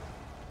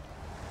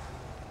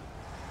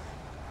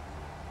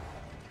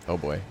 Oh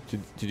boy.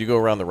 Did you go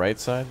around the right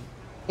side?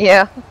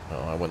 Yeah. Oh,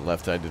 I went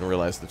left. I didn't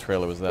realize the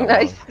trailer was that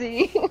I long.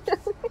 see.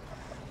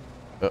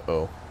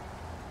 Uh-oh.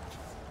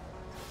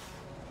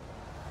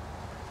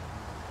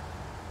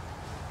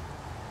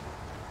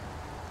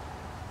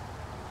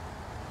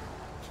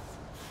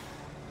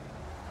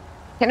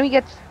 Can we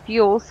get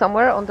fuel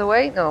somewhere on the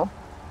way? No.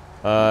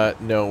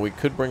 No, we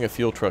could bring a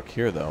fuel truck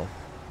here, though.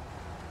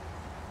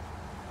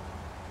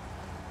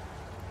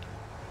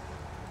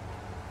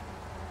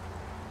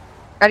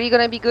 Are you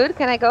gonna be good?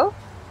 Can I go?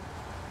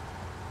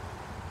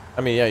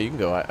 I mean, yeah, you can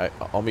go.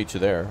 I'll meet you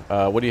there.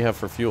 What do you have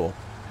for fuel?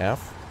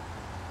 Half?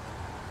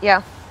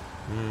 Yeah.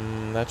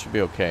 That should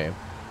be okay.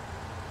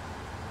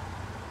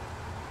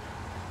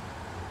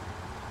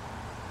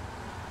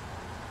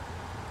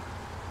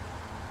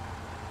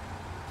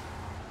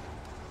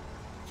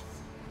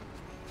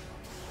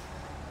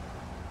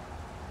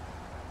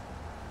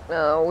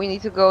 We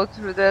need to go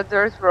through the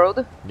dirt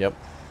road. Yep.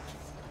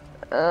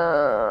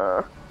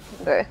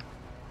 Okay.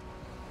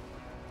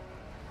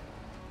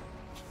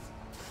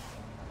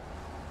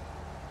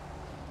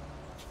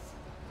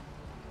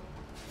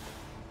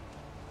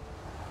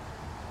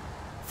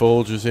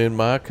 Folgers in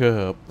my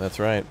cup. That's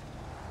right.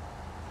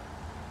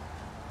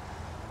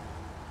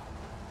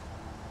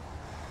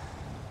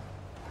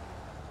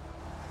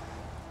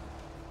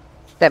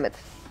 Damn it.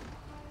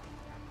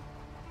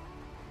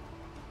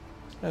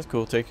 That's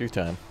cool. Take your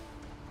time.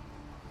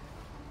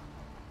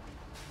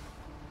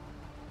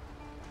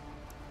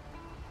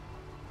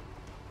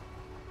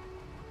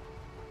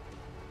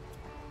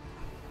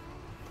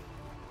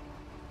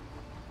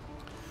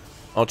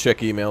 I'll check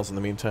emails in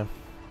the meantime.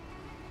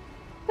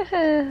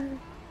 Okay.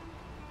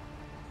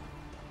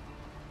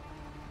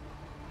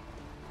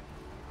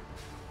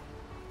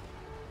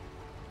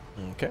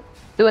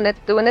 Doing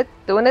it, doing it,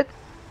 doing it.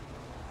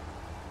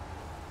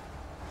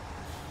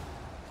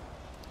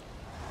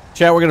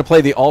 Chat, we're going to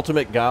play the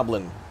Ultimate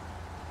Goblin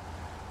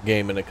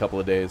game in a couple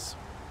of days.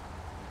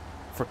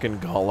 Frickin'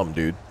 Gollum,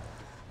 dude.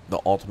 The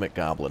Ultimate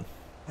Goblin.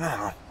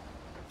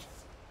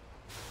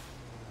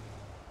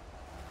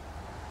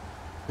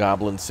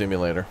 Goblin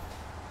Simulator.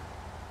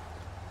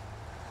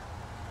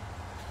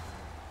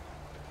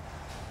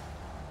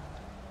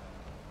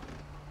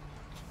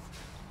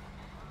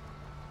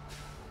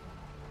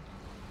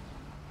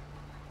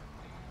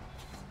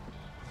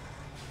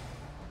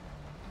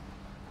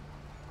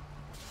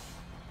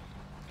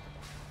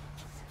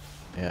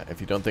 Yeah,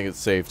 if you don't think it's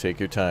safe, take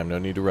your time. No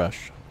need to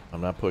rush. I'm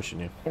not pushing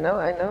you. I know,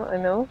 I know, I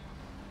know.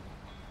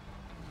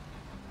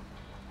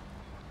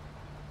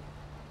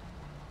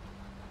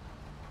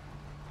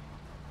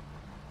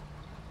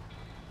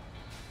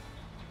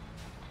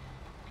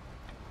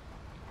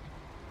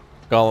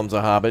 Gollum's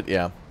a hobbit,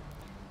 yeah.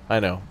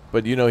 I know.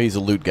 But you know he's a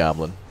loot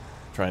goblin.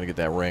 Trying to get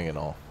that ring and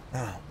all.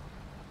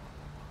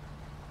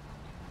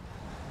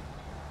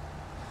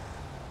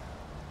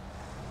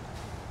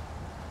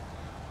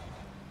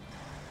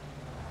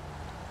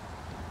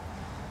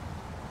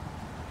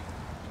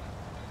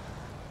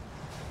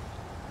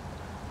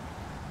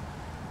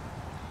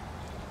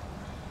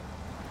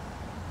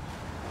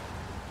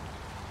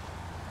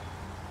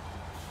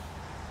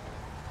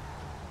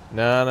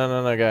 No, no,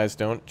 no, no, guys.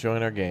 Don't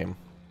join our game.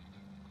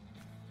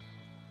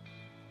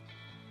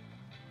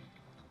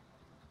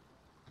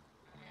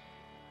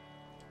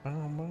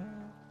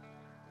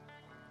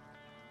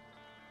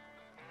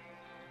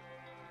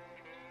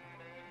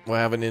 We'll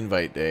have an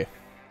invite day.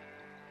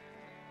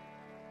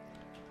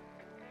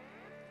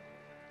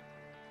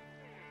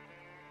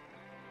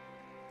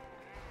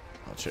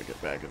 I'll check it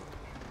back.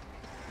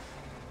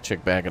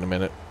 Check back in a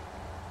minute.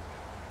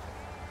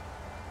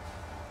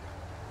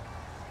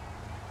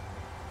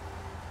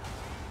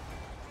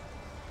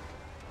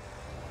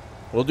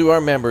 We'll do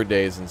our member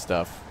days and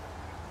stuff.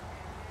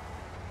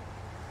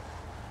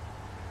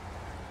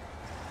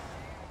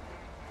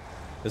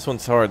 This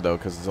one's hard though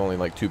because it's only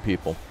like 2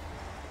 people.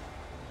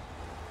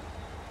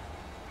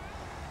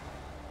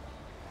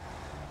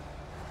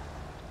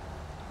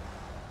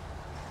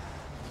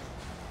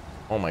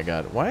 Oh my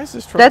god, why is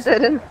this truck... That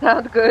didn't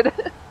sound good.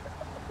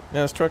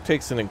 Yeah, this truck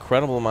takes an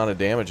incredible amount of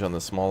damage on the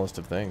smallest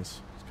of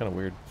things. It's kind of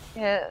weird.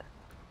 Yeah,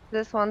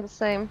 this one the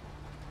same.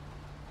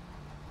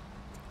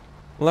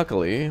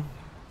 Luckily...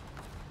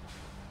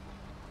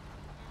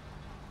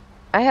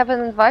 I have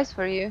an advice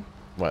for you.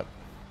 What?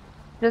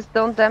 Just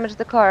don't damage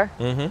the car.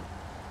 Mm-hmm.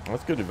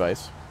 That's good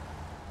advice.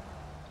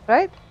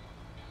 Right?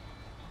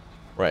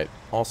 Right.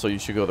 Also, you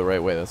should go the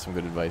right way. That's some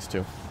good advice,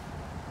 too.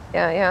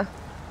 Yeah, yeah.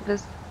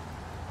 Just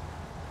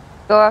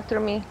go after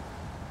me.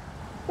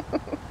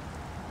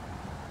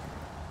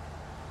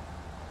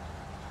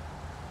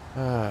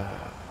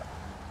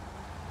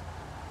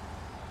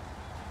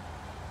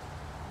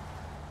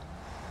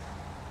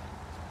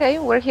 Okay,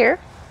 we're here.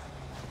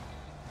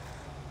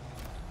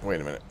 Wait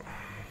a minute.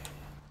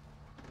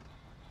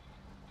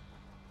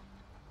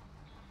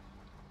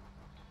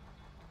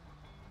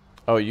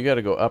 Oh, you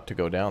gotta go up to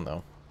go down,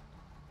 though.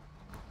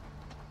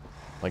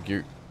 Like,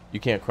 you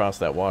can't cross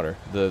that water.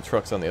 The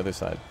truck's on the other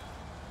side.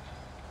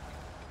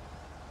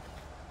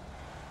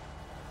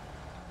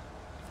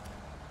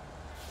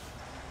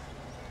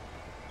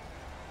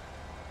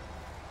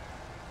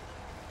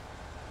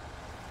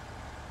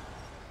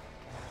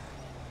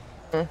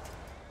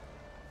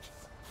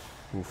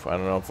 Oof, I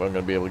don't know if I'm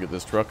gonna be able to get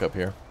this truck up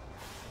here.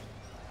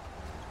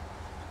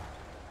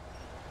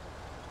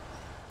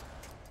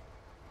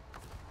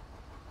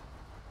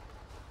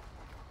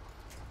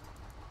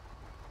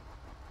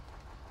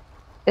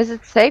 Is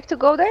it safe to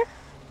go there?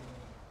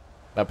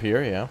 Up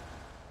here, yeah.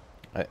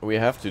 We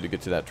have to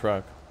get to that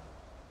truck.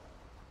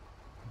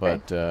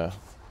 But, I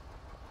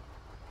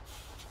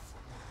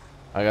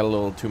got a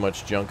little too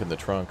much junk in the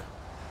trunk.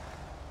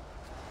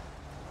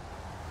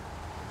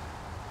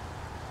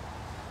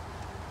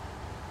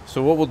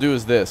 So what we'll do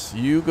is this.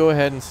 You go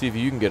ahead and see if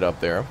you can get up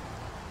there.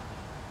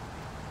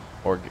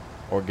 Or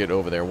get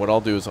over there. What I'll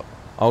do is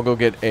I'll go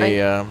get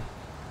a...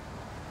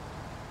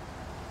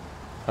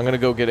 I'm going to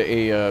go get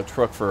a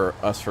truck for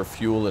us for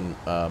fuel and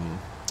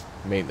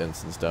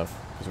maintenance and stuff.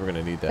 Because we're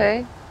going to need that.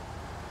 Okay.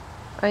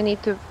 I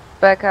need to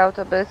back out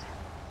a bit.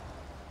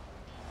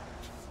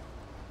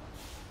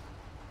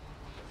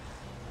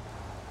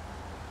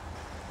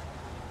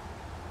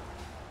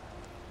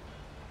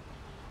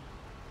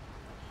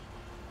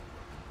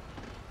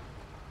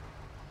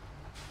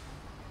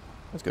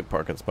 That's a good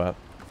parking spot.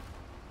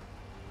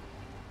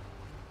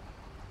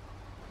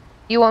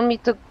 You want me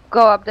to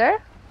go up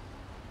there?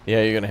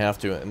 Yeah, you're going to have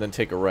to. And then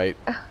take a right.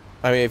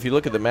 I mean, if you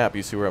look at the map,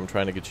 you see where I'm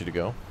trying to get you to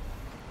go.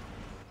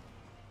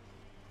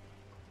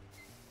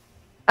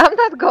 I'm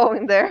not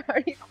going there.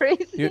 Are you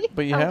crazy?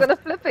 But you I'm have gonna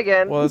flip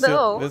again. Well,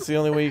 no. that's the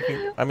only way you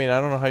can... I mean,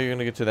 I don't know how you're going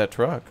to get to that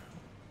truck.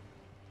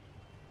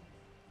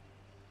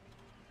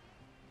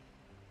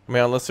 I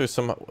mean, unless there's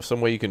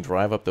some way you can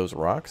drive up those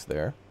rocks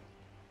there.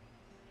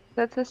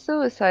 That's a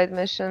suicide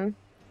mission.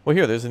 Well,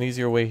 here, there's an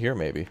easier way here,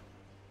 maybe.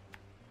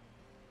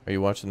 Are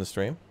you watching the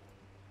stream?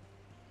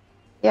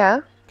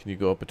 Yeah. Can you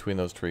go up between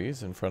those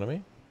trees in front of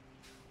me?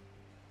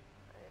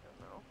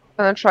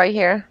 I'm gonna try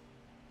here.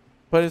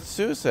 But it's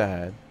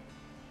suicide.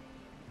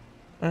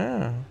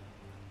 Ah.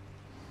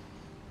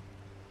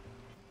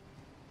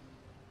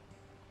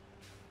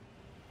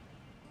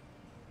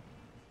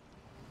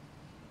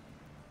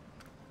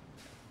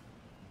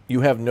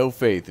 You have no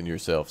faith in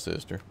yourself,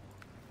 sister.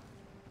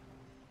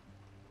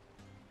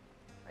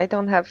 I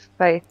don't have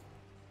faith.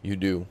 You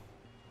do.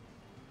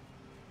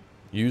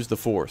 Use the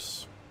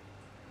force.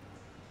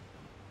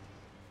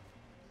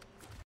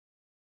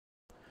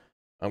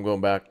 I'm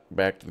going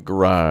back to the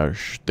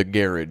garage, the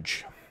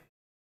garage.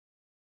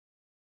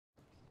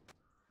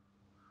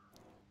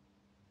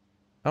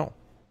 Oh,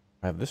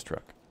 I have this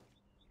truck.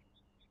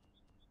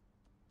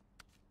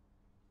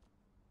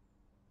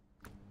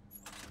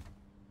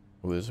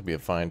 Ooh, this would be a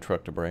fine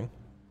truck to bring.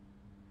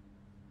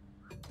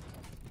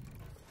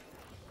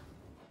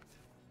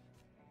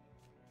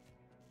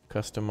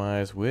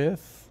 Customize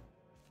with...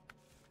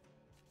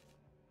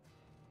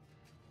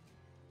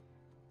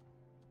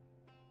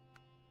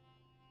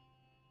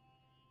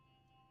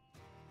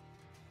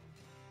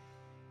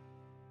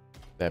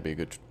 That'd be a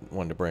good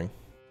one to bring.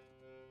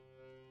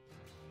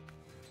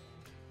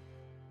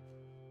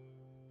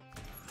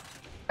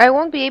 I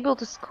won't be able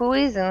to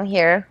squeeze in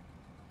here.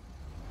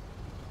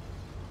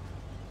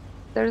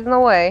 There's no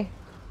way.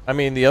 I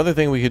mean, the other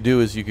thing we could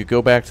do is you could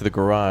go back to the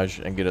garage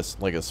and get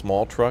like a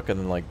small truck and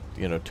then, like,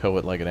 you know, tow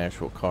it like an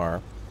actual car.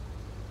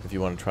 If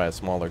you want to try a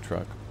smaller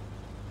truck.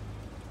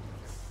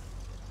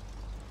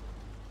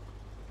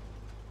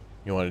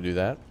 You want to do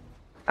that?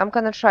 I'm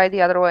gonna try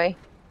the other way.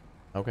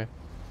 Okay.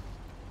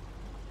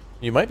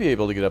 You might be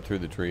able to get up through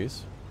the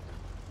trees.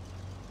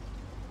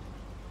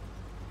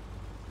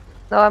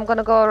 No, I'm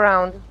gonna go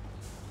around.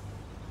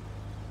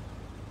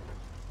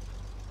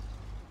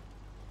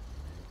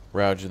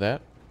 Roger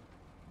that.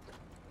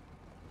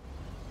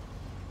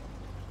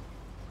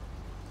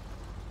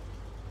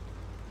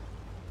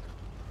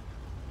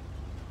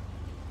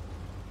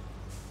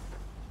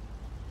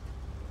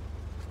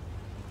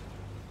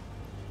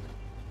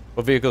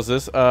 What vehicle is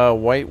this?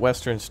 White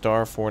Western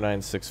Star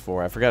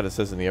 4964. I forgot it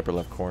says in the upper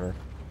left corner.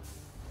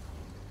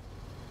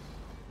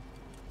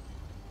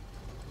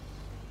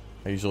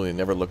 I usually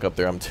never look up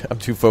there. I'm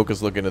too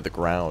focused looking at the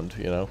ground,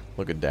 you know,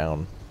 looking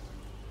down.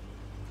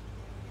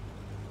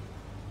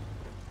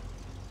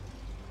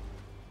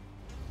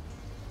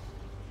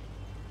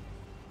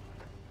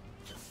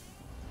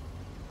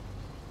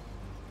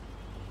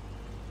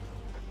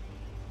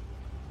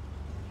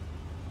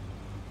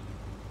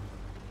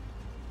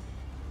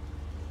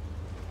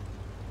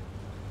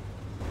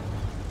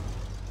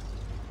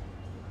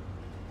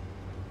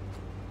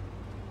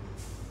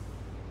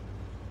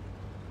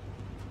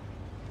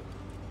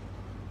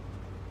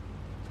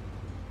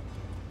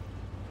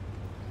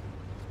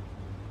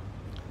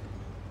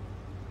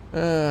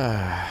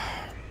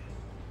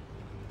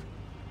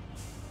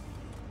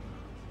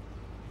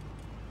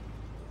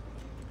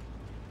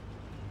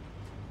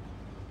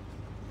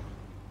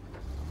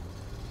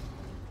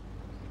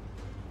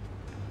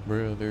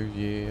 Brother,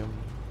 yeah.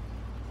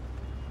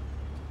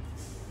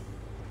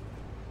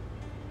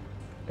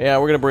 Yeah,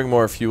 we're gonna bring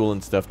more fuel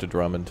and stuff to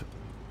Drummond.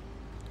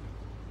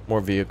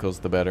 More vehicles,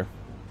 the better.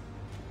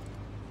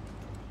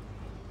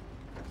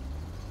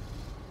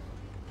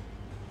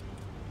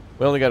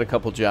 We only got a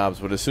couple jobs,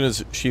 but as soon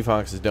as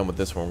She-Fox is done with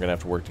this one, we're gonna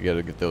have to work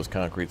together to get those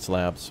concrete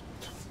slabs.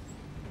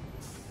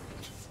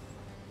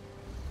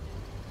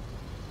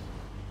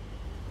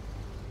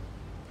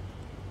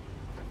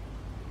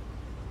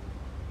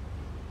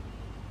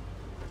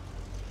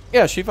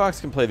 Yeah, She-Fox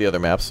can play the other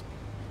maps.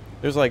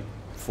 There's like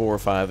 4 or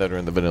 5 that are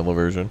in the vanilla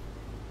version.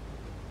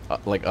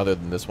 Like, other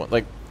than this one.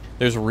 Like,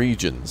 there's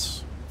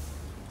regions.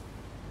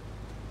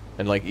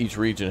 And, like, each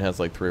region has,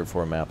 like, 3 or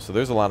 4 maps. So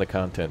there's a lot of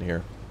content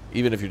here.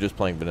 Even if you're just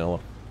playing vanilla.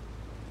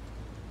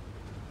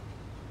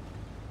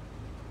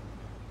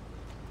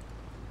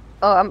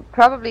 Oh, I'm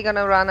probably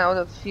gonna run out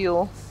of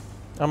fuel.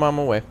 I'm on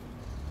my way.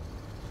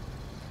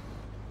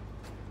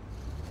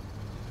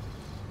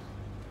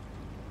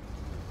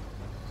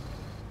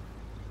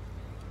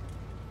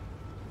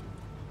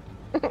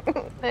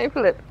 I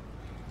flip.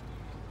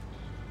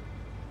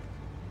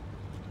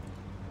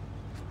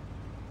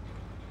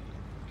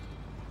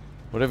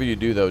 Whatever you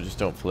do, though, just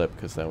don't flip,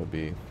 because that would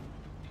be...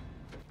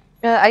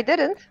 I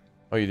didn't.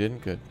 Oh, you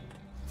didn't? Good.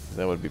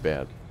 That would be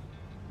bad.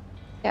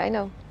 Yeah, I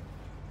know.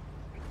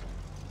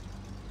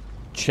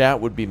 Chat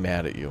would be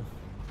mad at you.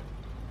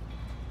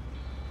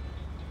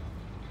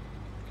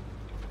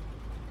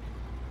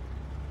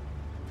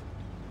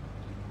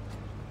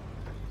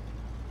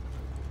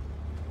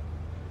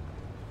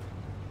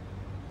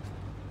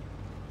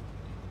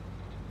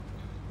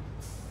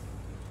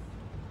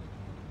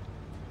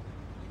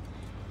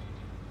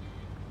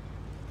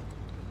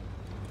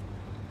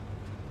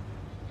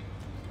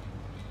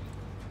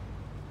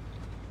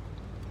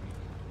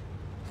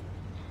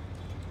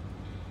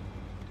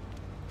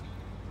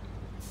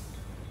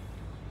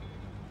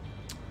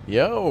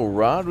 Yo,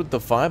 Rod with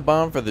the 5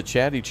 bomb for the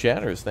chatty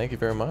chatters. Thank you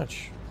very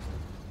much.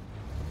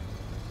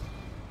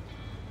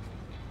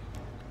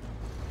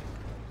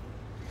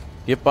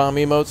 Gift bomb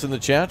emotes in the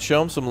chat. Show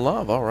them some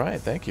love. All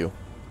right, thank you.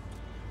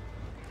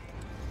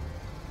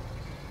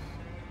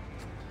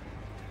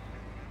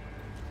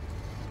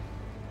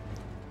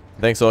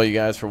 Thanks all you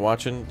guys for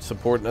watching,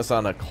 supporting us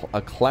on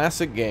a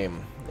classic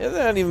game. It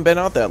hasn't even been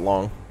out that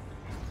long.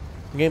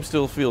 The game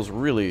still feels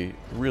really,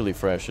 really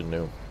fresh and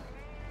new.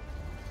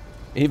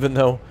 Even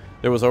though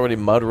there was already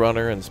Mud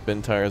Runner and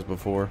Spin Tires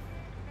before.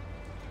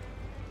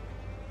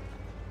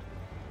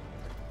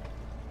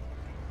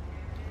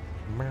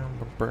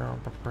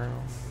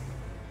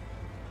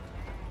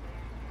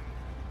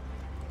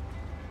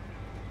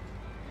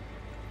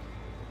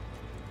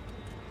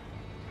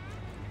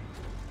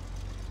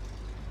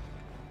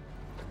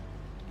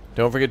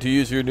 Don't forget to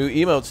use your new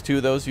emotes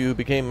too, those of you who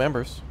became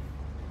members.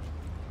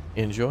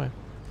 Enjoy.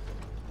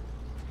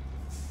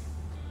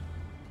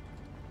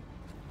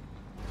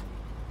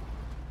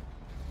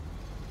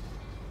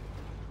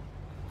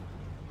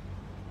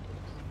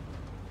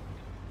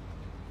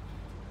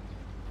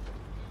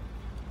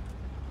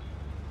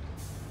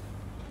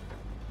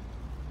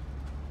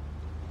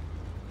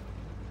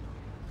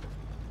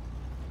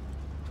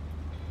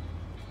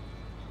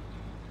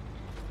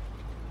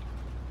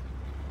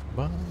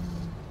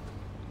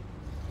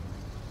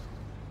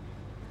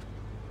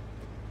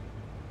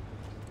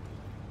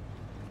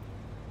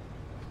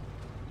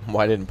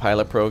 Why didn't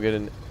Pilot Pro get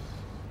a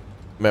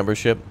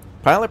membership?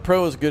 Pilot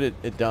Pro is good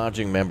at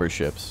dodging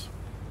memberships.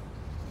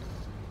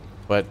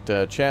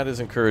 But Chad is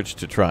encouraged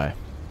to try.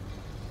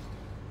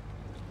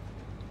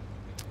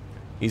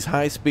 He's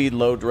high speed,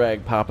 low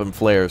drag, popping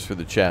flares for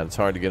the chat. It's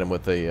hard to get him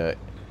with a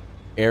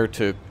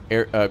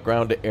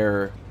ground to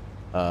air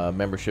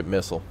membership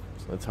missile.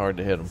 So it's hard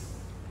to hit him.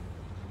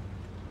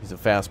 He's a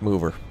fast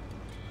mover.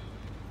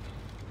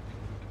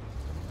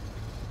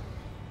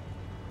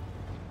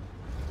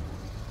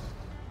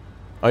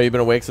 Oh, you've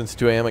been awake since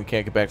 2 a.m. and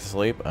can't get back to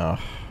sleep? Oh.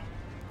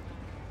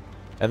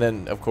 And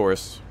then, of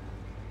course,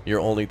 you're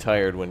only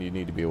tired when you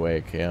need to be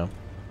awake. Yeah,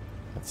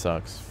 that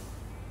sucks.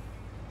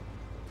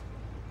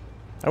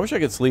 I wish I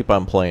could sleep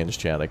on planes,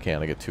 Chad. I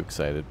can't. I get too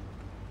excited.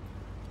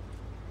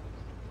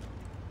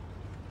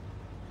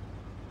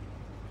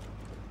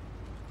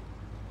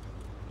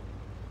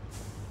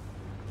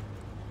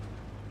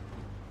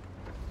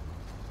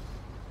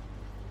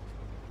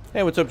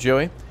 Hey, what's up,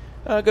 Joey?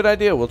 Good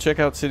idea. We'll check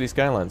out City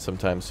Skylines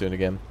sometime soon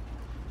again.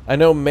 I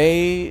know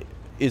May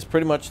is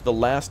pretty much the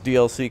last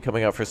DLC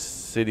coming out for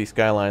City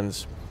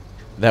Skylines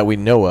that we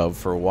know of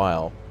for a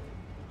while.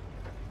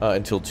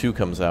 Until 2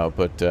 comes out,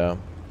 but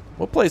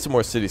we'll play some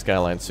more City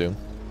Skylines soon.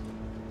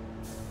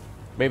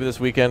 Maybe this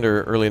weekend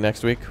or early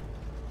next week.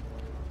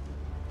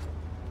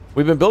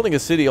 We've been building a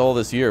city all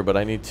this year, but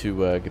I need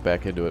to get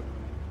back into it.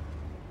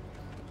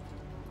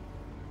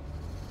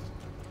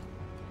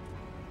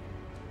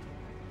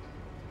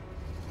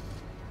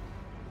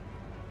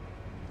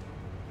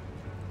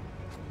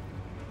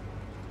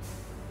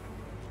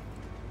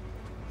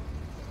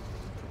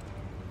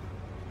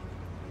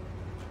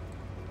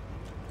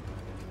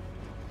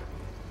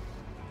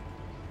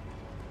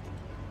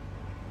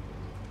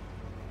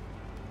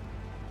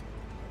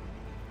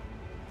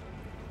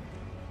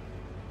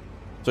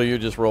 So you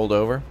just rolled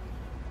over?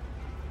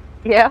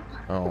 Yeah.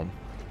 Oh.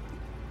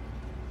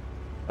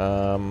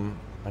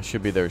 I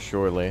should be there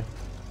shortly.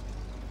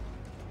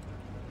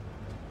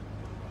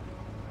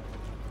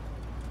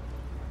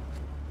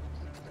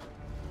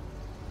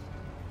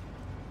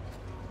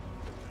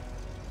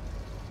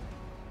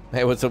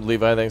 Hey, what's up,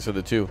 Levi? Thanks for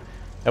the 2.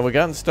 Have we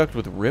gotten stuck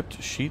with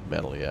ripped sheet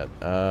metal yet?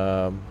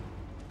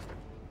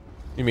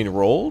 You mean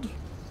rolled?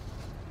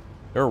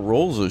 There are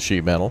rolls of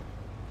sheet metal.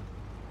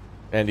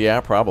 And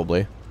yeah,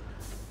 probably.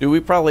 Dude, we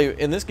probably,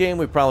 in this game,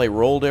 we probably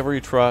rolled every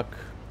truck,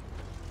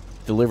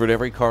 delivered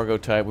every cargo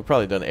type. We've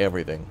probably done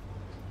everything.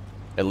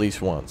 At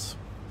least once.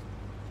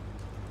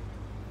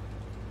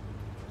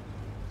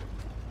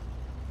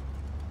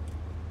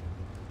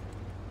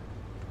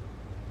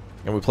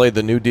 And we played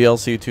the new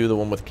DLC too, the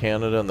one with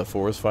Canada and the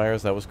forest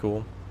fires. That was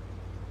cool.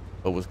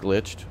 But was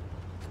glitched.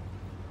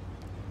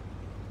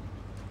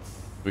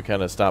 We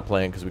kind of stopped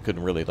playing because we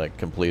couldn't really, like,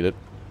 complete it.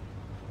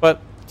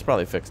 But it's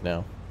probably fixed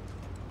now.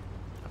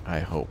 I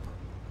hope.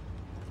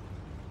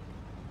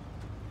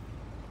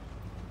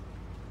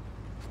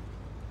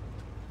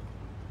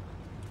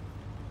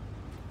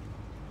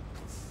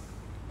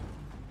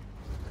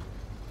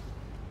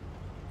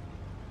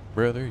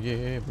 Brother,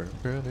 yeah,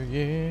 brother,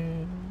 yeah.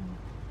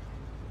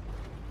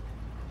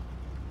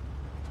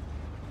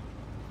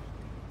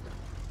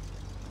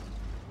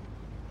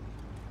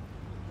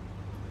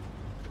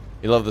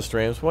 You love the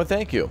streams? Well,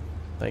 thank you.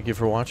 Thank you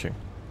for watching.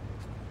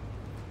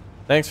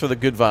 Thanks for the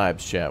good vibes,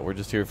 chat. We're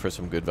just here for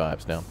some good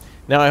vibes now.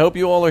 Now, I hope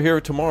you all are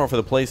here tomorrow for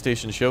the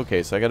PlayStation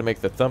Showcase. I got to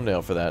make the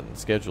thumbnail for that and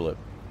schedule it.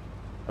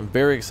 I'm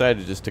very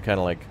excited just to kind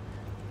of like...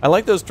 I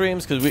like those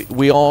streams because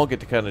we all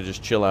get to kind of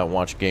just chill out and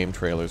watch game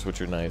trailers,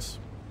 which are nice.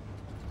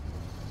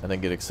 And then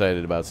get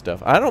excited about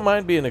stuff. I don't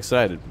mind being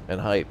excited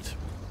and hyped.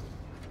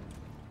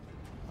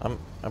 I'm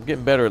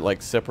getting better at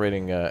like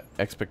separating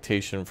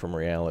expectation from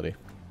reality.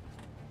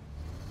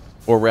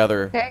 Or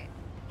rather,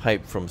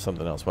 hype from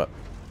something else. What?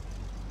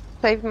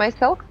 Save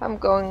myself. I'm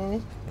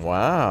going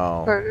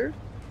further.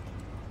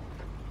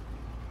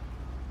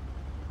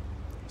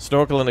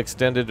 Snorkel and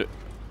extended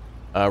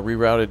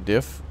rerouted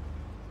diff.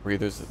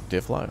 Breathers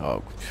diff lock.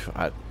 Oh,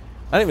 I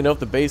don't even know if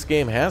the base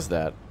game has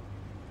that.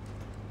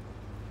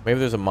 Maybe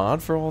there's a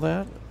mod for all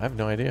that? I have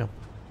no idea.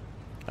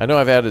 I know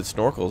I've added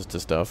snorkels to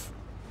stuff.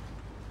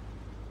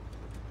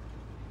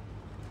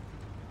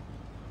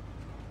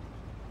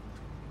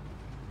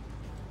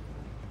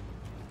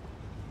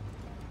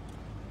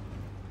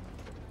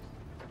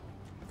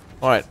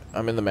 Alright,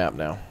 I'm in the map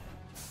now.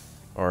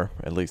 Or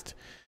at least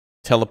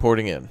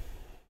teleporting in.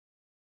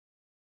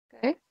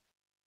 Okay.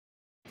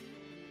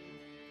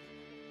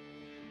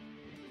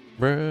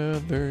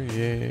 Brother,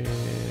 yeah.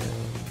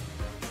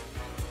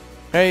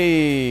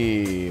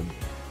 Hey!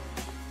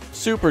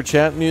 Super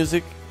chat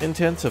music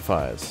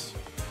intensifies.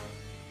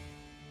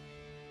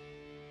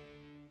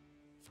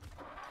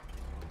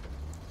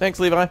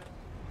 Thanks, Levi.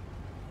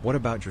 What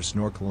about your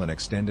snorkel and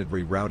extended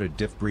rerouted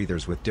diff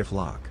breathers with diff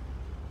lock?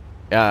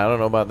 Yeah, I don't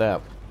know about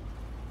that.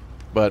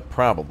 But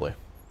probably.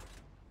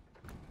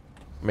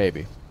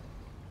 Maybe.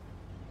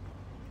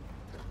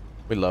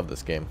 We love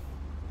this game.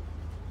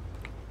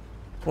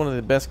 It's one of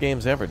the best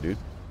games ever, dude.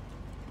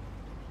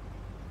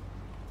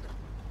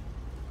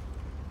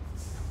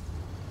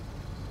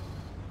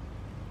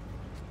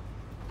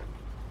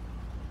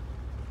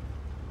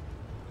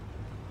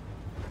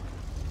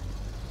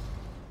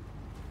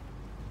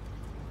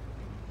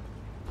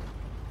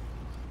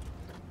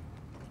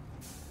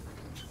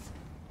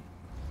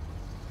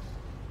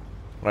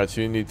 Alright,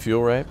 so you need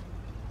fuel, right?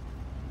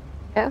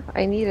 Yeah,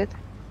 I need it.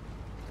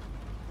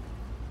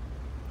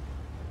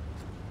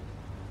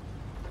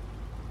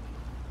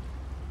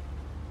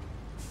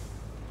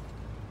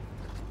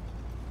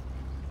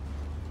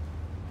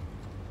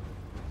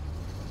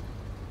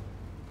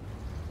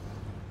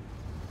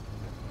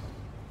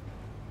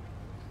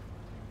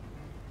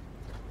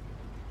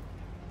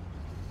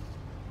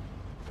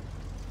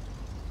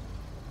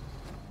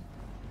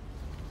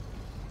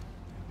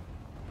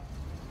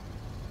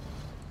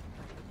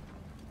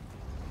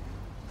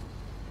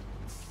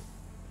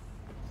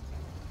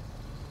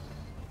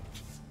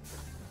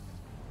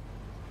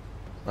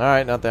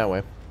 Alright, not that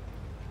way.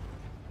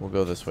 We'll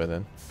go this way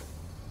then.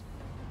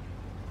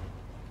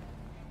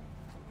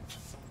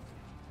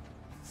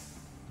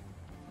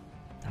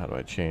 How do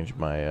I change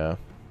my, Oh,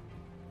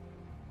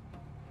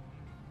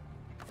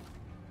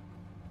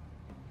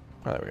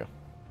 there we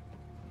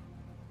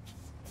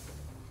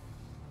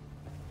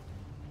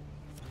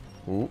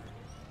go. Ooh.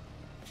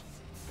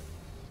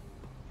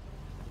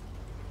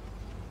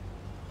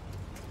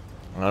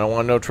 I don't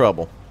want no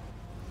trouble.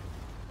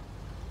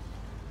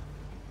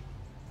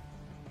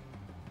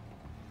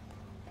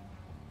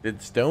 Did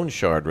Stone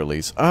Shard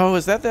release? Oh,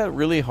 is that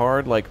really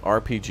hard, like,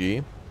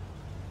 RPG?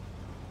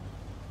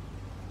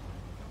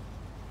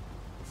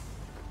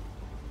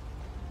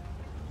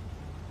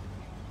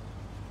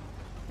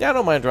 Yeah, I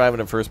don't mind driving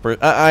in first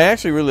person. I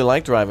actually really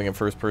liked driving in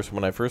first person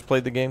when I first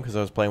played the game because I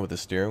was playing with the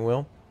steering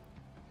wheel.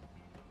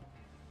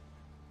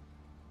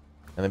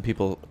 And then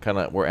people kind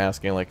of were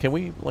asking, like, can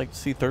we, like,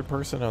 see third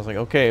person? I was like,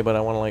 okay, but I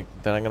want to, like,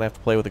 then I'm going to have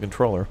to play with the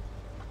controller.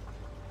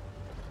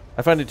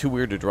 I find it too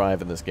weird to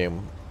drive in this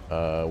game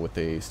with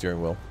the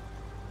steering wheel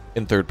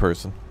in third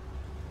person.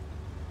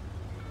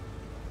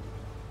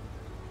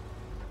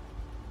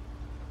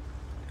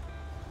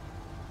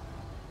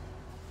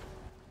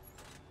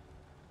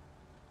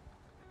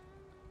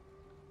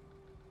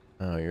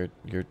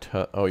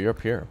 Oh, you're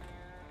up here.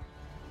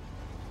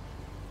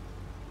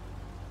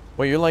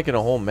 Wait, you're like in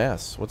a whole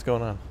mess. What's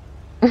going on?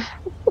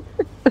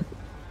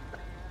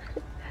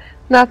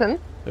 Nothing.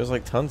 There's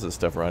like tons of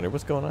stuff around here.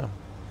 What's going on?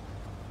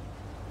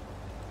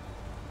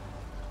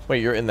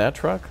 Wait, you're in that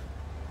truck?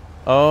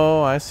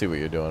 Oh, I see what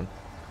you're doing.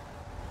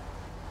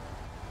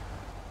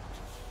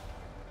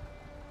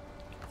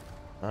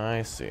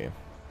 I see.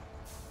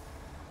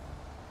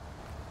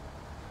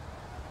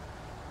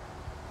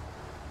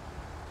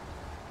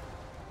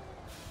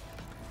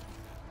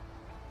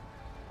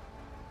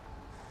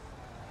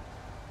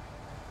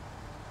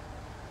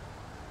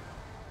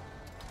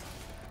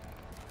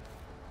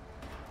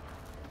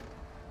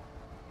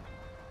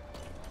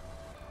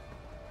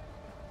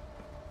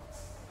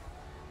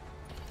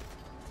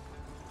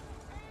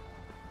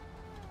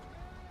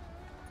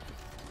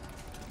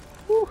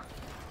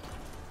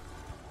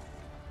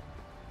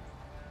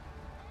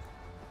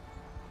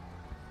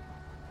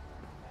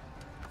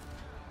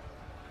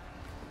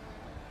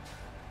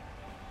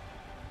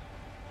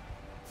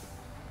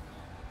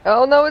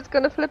 Oh no, it's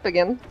gonna flip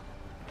again.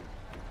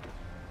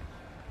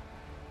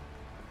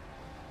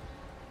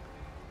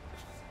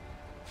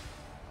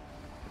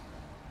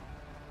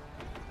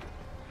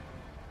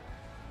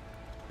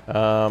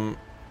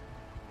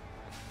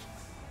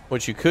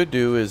 What you could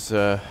do is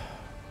try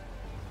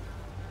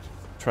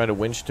to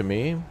winch to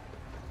me.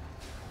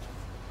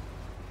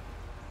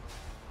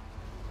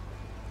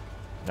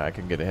 I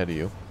can get ahead of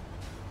you.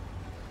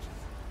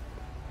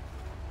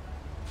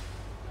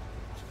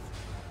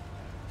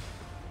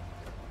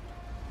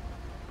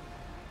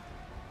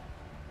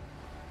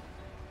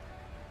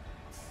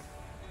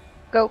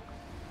 Go.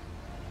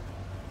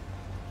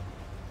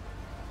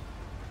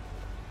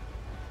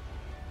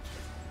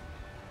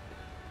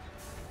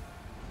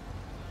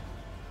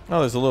 Oh,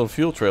 there's a little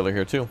fuel trailer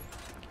here too.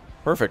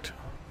 Perfect.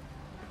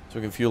 So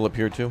we can fuel up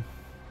here too.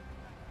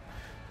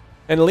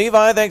 And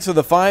Levi, thanks for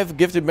the 5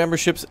 gifted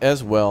memberships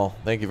as well.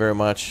 Thank you very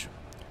much.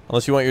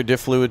 Unless you want your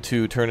diff fluid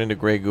to turn into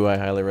gray goo, I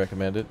highly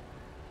recommend it.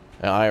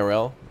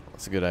 IRL,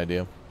 that's a good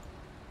idea.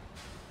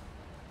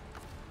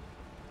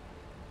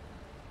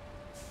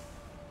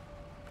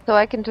 So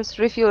I can just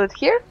refuel it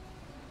here?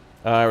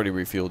 I already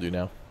refueled you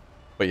now.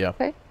 But yeah.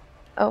 Okay.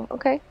 Oh,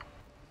 okay.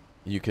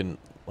 You can,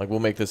 like, we'll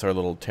make this our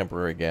little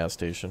temporary gas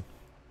station.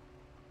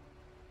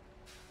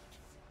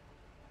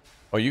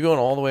 Are you going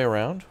all the way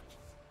around?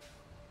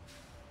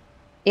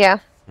 Yeah.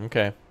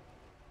 Okay.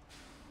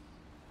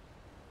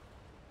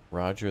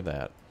 Roger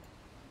that.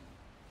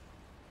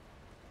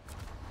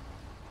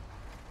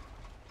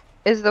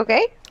 Is it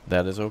okay?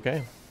 That is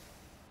okay.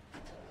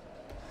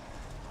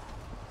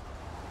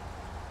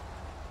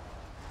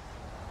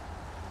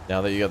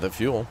 Now that you got the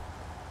fuel.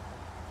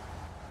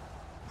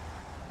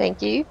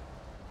 Thank you.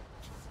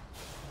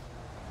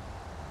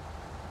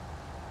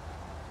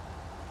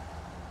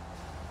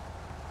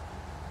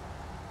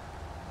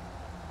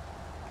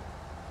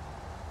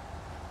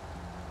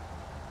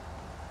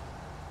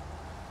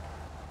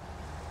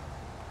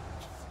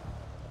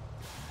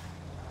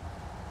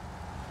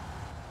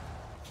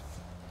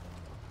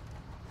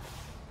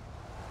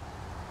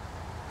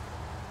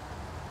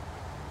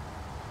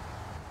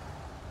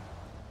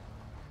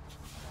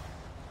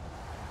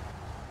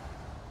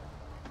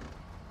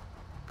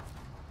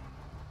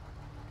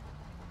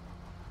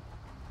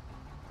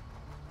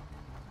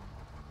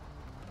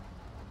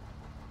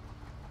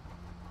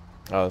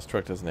 Oh, this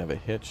truck doesn't have a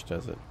hitch,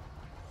 does it?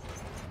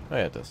 Oh,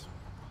 yeah, it does.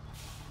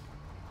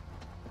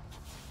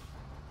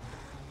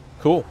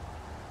 Cool.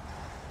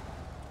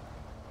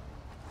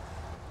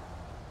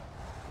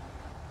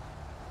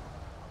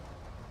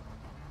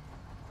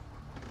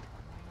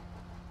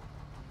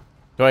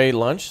 Do I eat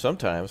lunch?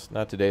 Sometimes.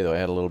 Not today, though. I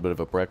had a little bit of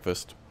a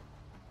breakfast.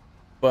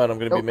 But I'm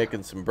going to be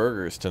making some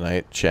burgers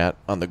tonight, chat,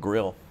 on the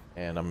grill.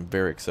 And I'm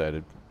very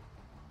excited.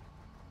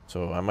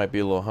 So I might be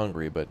a little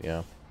hungry, but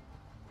yeah.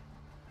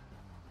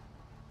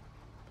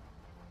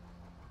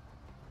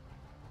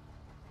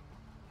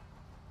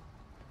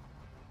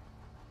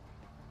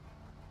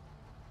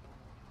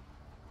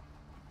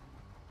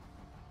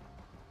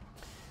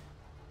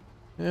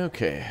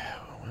 Okay.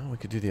 Well, we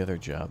could do the other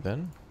job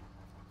then.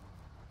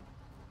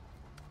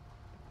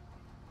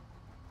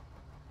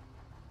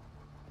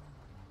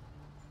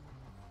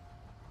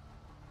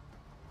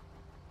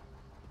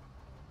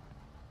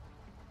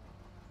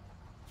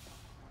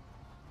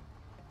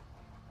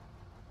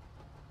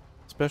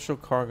 Special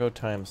cargo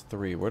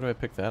 ×3. Where do I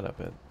pick that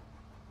up at?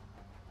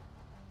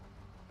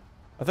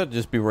 I thought it'd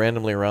just be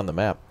randomly around the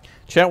map.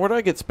 Chat, where do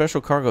I get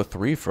special cargo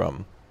 3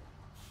 from?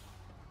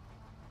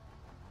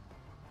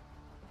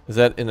 Is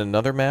that in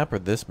another map or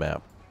this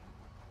map?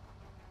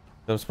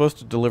 I'm supposed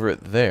to deliver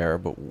it there,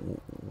 but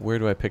where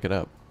do I pick it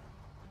up?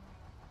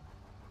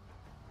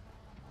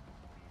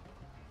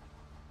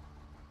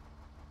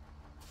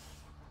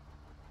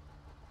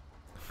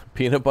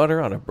 Peanut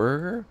butter on a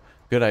burger?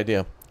 Good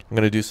idea. I'm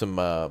going to do some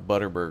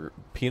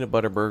peanut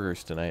butter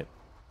burgers tonight.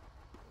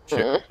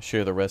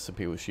 Share the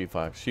recipe with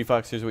She-Fox.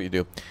 She-Fox, here's what you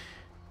do.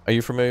 Are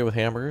you familiar with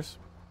hamburgers?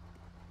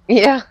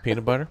 Yeah.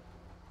 Peanut butter?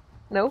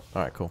 No.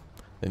 All right, cool.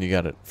 Then you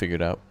got it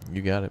figured out.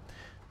 You got it.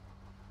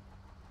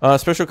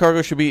 Special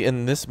cargo should be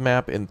in this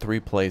map in 3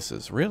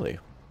 places. Really?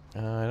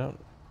 I don't...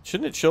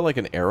 Shouldn't it show like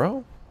an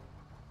arrow?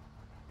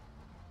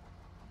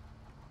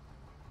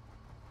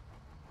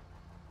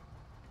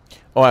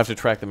 Oh, I have to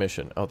track the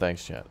mission. Oh,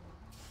 thanks, chat.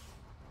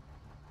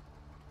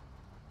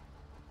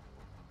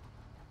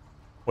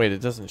 Wait,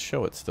 it doesn't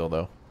show it still,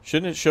 though.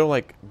 Shouldn't it show,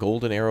 like,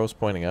 golden arrows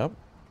pointing up?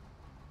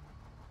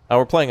 Oh,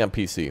 we're playing on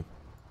PC.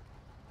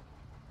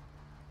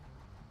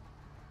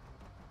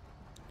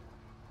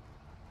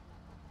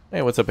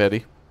 Hey, what's up,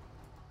 Eddie?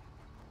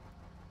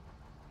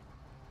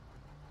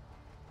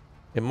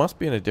 It must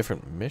be in a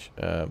different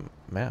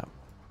map.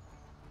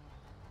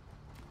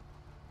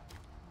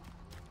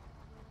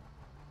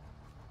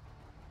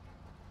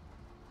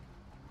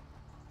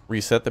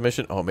 Reset the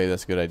mission? Oh, maybe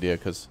that's a good idea,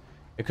 because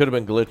it could have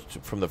been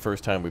glitched from the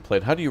first time we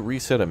played. How do you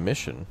reset a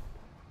mission?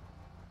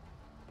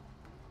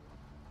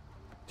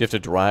 Do you have to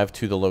drive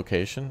to the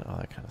location? Oh,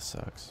 that kind of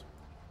sucks.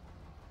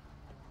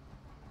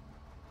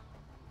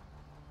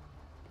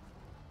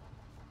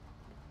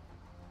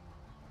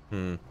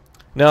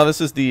 No,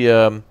 this is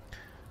the...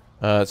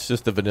 it's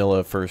just the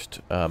vanilla first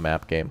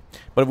map game.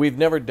 But we've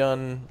never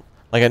done...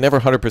 Like, I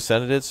never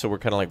 100%ed it, so we're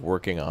kind of like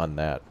working on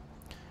that.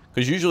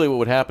 Because usually what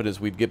would happen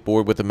is we'd get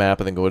bored with the map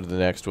and then go to the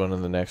next one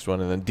and the next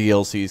one, and then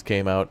DLCs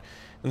came out.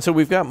 And so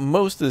we've got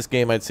most of this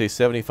game, I'd say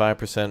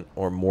 75%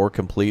 or more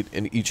complete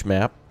in each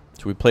map.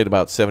 So we played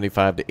about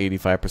 75 to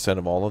 85%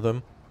 of all of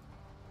them.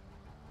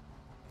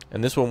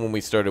 And this one, when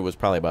we started, was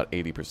probably about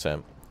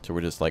 80%. So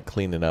we're just like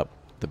cleaning up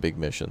the big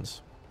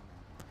missions.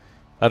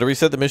 To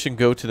reset the mission,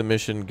 go to the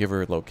mission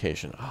giver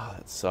location. Oh,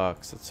 that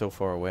sucks. It's so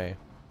far away.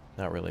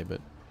 Not really,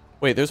 but...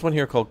 Wait, there's one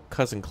here called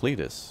Cousin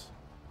Cletus.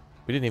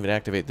 We didn't even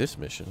activate this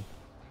mission.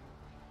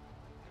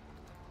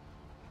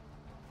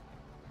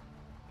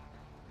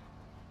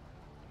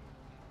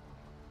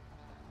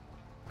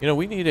 You know,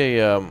 we need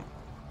a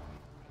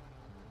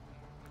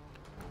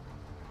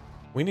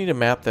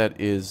map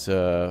that is,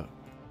 or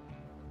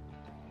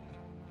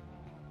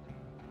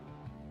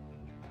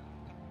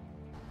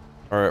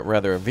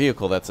rather a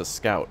vehicle that's a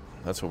scout.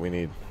 That's what we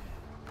need.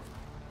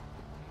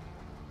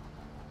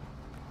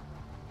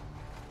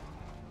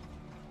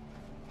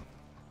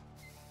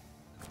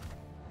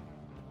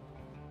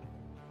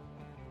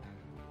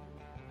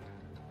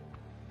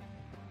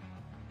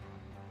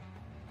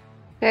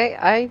 Okay,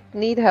 I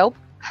need help.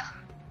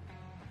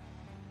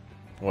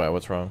 What?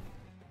 What's wrong?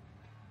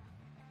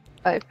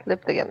 I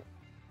flipped again.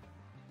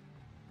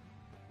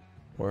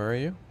 Where are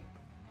you?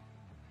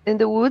 In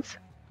the woods.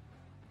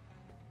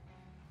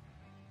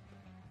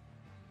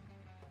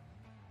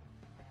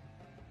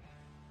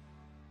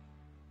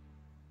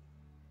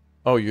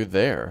 Oh, you're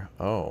there.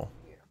 Oh.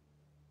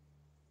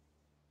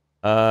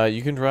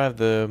 You can drive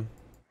the...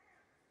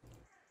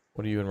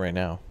 What are you in right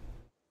now?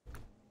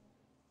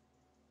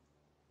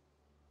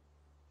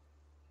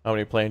 How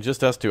many playing?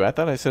 Just us two. I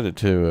thought I said it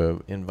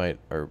to invite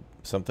or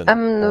something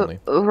only.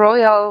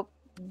 Royal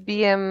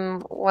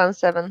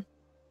BM17.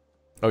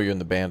 Oh, you're in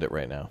the Bandit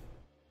right now.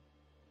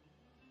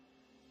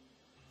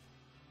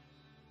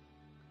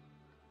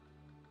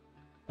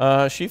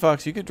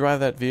 She-Fox, you could drive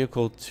that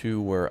vehicle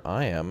to where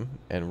I am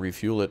and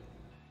refuel it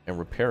and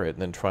repair it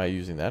and then try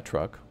using that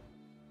truck.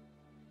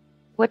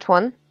 Which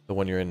one? The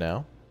one you're in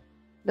now.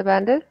 The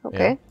Bandit?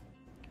 Okay. Yeah.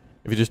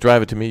 If you just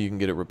drive it to me, you can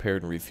get it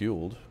repaired and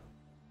refueled.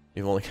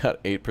 You've only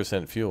got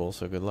 8% fuel,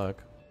 so good luck.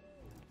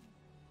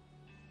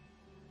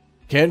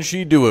 Can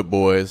she do it,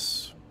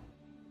 boys?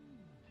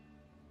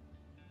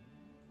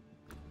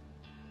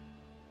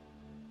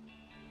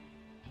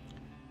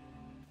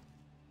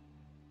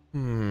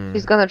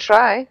 She's gonna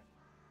try.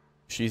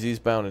 She's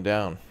eastbound and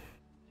down.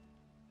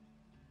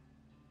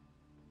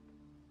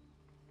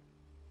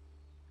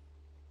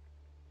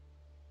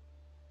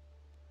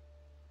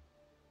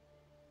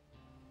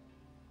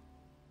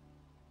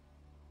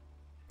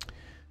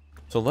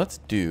 So let's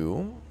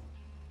do...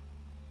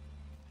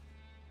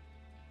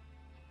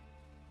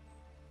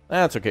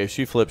 That's okay. If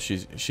she flips,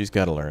 she's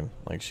got to learn.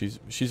 Like she's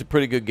a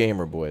pretty good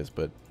gamer, boys,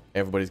 but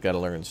everybody's got to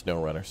learn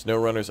SnowRunner.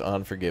 SnowRunner's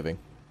unforgiving.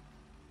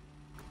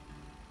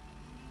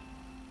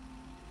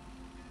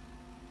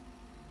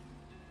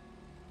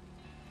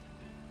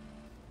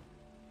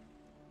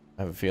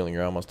 I have a feeling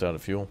you're almost out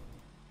of fuel.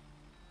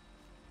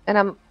 And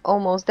I'm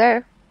almost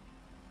there.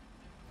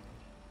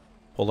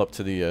 Pull up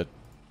to the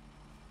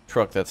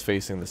truck that's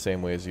facing the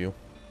same way as you.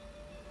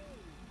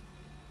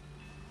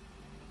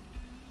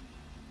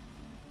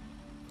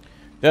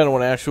 Down to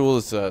one actual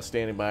is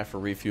standing by for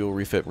refuel,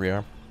 refit,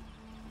 rearm.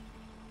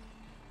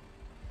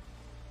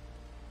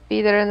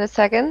 Be there in a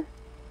second.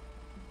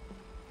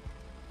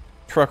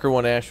 Trucker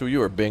one actual,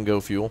 you are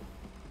bingo fuel.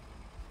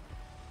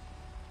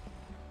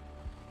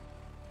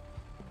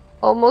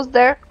 Almost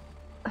there.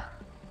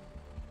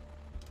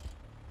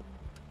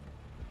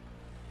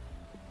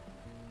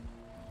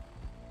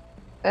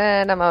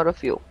 And I'm out of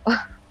fuel.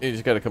 You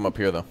just got to come up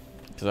here though,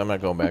 because I'm not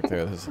going back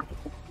there. This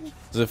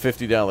is a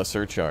 $50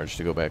 surcharge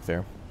to go back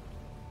there.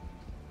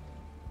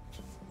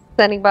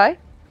 Standing by.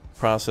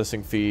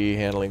 Processing fee,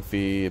 handling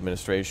fee,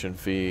 administration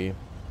fee,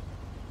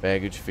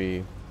 baggage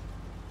fee,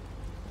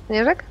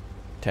 Music?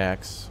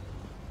 tax.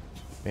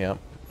 Yep.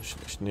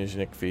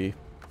 Sniznik fee.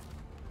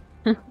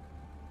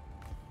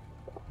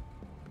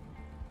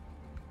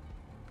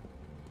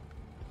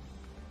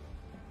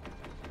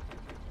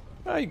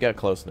 Oh, you got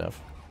close enough.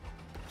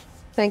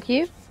 Thank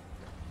you.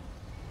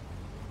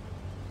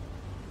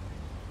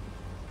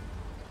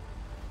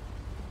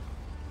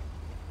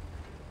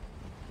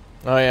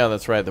 Oh yeah,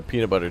 that's right. The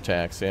peanut butter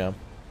tax. Yeah.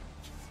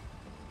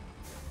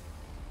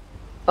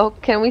 Oh,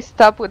 can we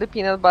stop with the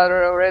peanut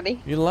butter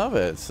already? You love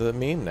it. It's a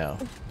meme now.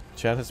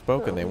 Chat has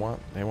spoken. They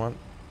want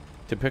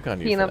to pick on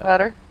you. Peanut for that.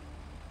 butter.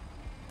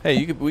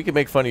 Hey, we could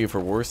make fun of you for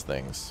worse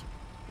things.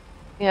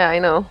 Yeah, I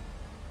know.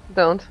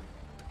 Don't.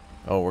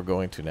 Oh, we're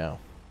going to now.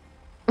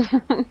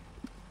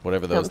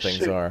 Whatever those things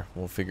sure. are,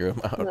 we'll figure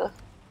them out. No.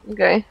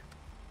 Okay.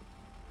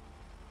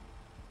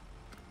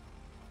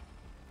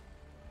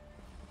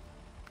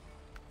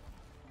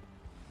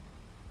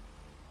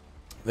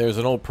 There's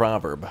an old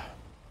proverb.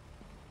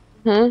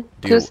 Hmm?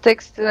 Two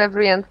sticks to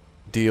every end.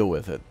 Deal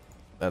with it.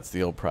 That's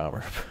the old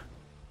proverb.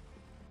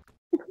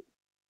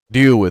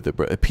 Deal with it,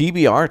 bro. A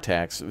PBR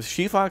tax.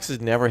 She-Fox has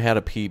never had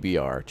a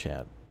PBR,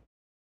 Chad.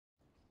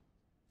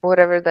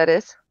 Whatever that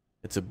is.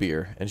 It's a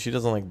beer, and she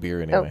doesn't like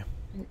beer anyway.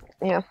 Oh.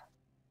 Yeah.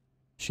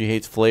 She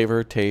hates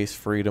flavor, taste,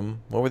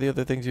 freedom. What were the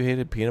other things you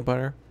hated? Peanut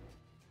butter?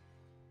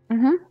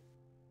 Mm-hmm.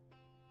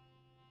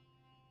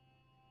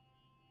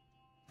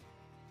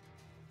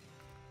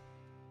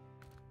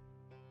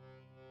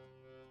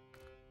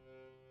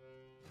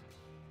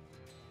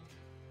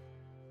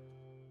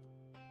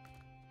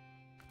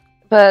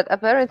 But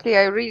apparently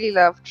I really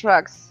love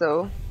trucks,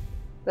 so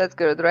that's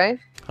good, right?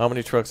 How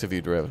many trucks have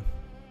you driven?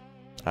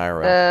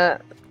 IRL.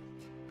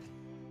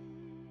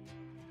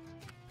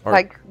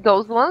 Like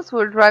those ones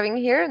we're driving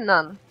here?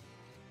 None. Have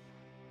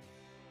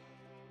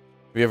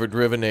you ever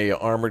driven a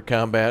armored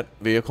combat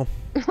vehicle?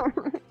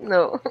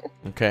 No.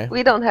 Okay.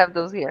 We don't have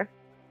those here.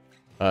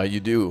 You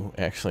do,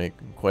 actually.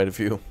 Quite a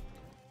few.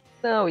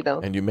 No, we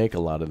don't. And you make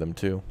a lot of them,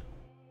 too.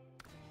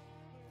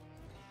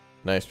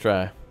 Nice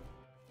try.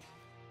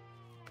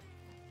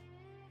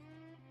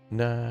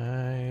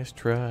 Nice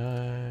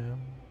try.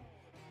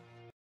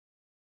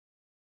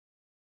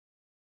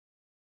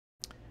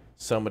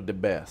 Some of the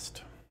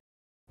best.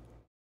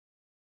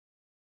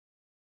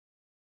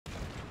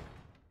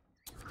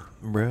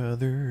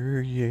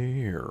 Brother,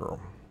 yeah.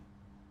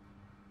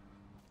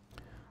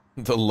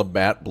 The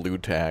Labatt Blue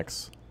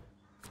tax.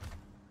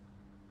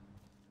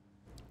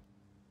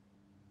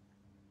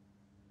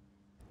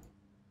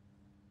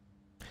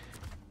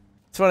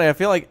 It's funny, I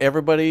feel like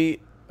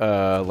everybody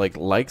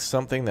likes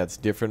something that's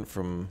different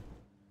from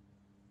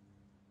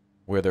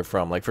where they're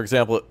from. Like, for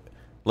example,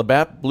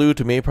 Labatt Blue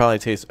to me probably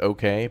tastes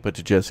okay, but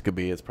to Jessica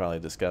B it's probably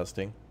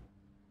disgusting.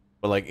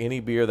 But like any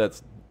beer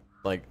that's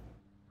like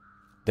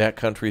that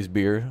country's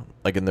beer,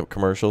 like in the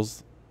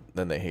commercials,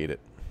 then they hate it.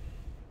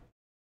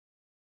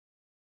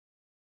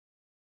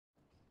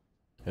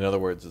 In other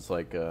words, it's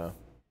like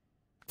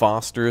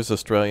Foster's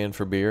Australian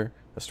for beer.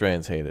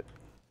 Australians hate it.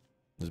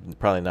 There's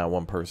probably not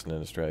one person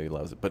in Australia who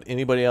loves it. But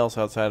anybody else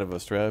outside of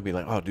Australia would be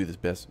like, oh, dude,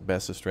 this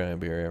best Australian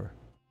beer ever.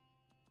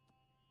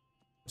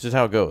 It's just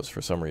how it goes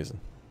for some reason.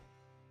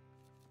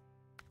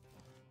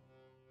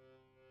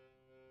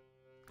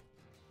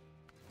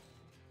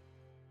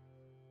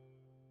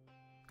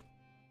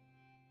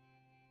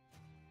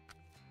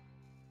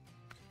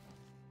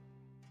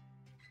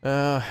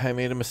 I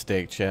made a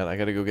mistake, chat. I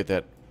gotta go get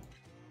that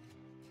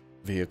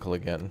vehicle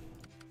again.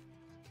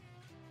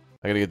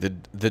 I gotta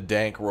get the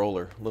dank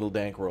roller, little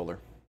dank roller.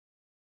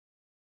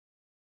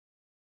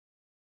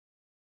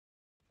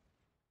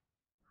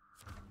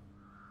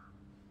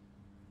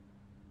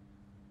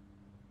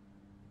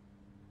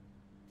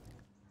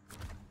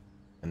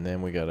 And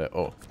then we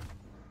gotta,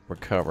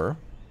 recover.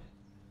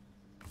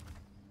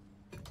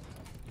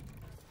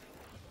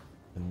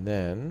 And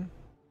then...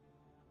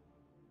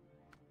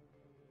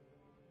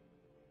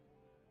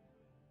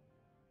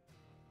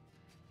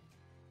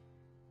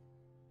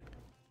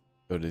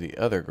 go to the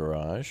other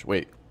garage.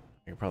 Wait,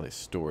 I can probably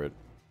store it.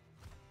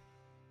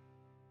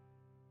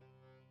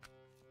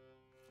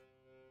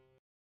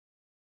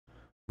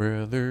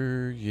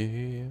 Brother,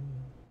 yeah.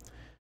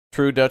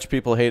 True Dutch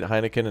people hate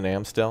Heineken and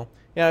Amstel.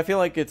 Yeah, I feel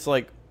like it's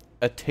like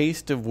a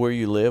taste of where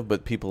you live,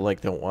 but people like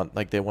don't want,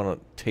 like they want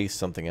to taste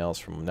something else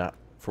from not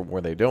from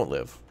where they don't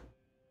live,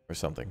 or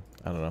something.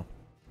 I don't know.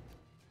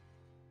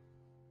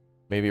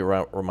 Maybe it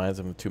reminds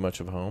them too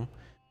much of home.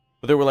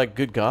 But there were like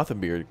good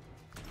Gotham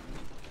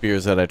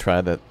beers that I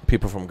tried that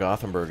people from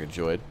Gothenburg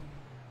enjoyed.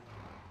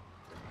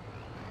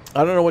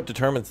 I don't know what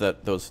determines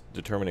that, those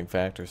determining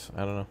factors.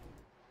 I don't know.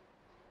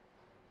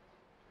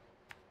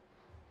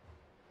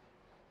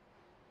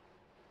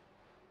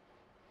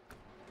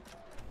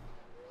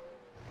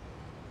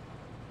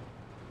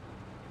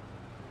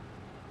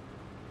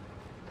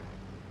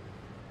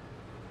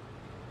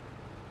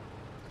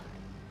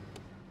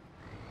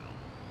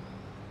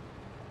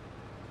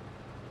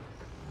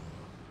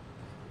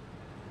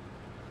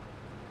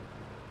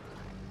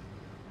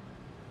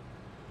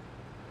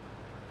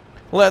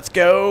 Let's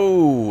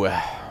go!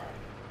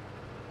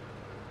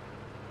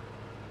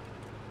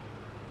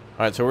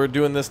 Alright, so we're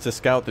doing this to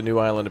scout the new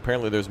island.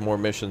 Apparently there's more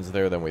missions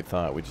there than we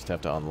thought. We just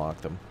have to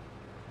unlock them.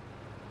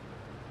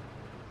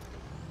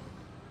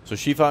 So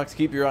She-Fox,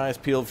 keep your eyes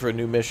peeled for a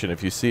new mission.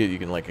 If you see it, you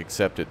can, like,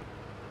 accept it.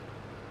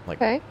 Like,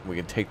 okay. We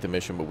can take the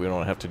mission, but we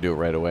don't have to do it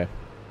right away.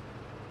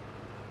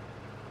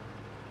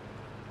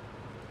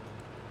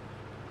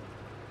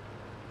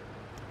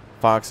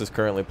 Fox is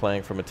currently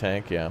playing from a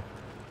tank, yeah.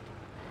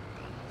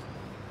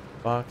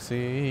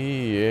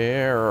 Foxy,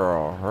 yeah,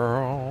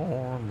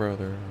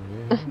 brother.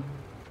 Yeah.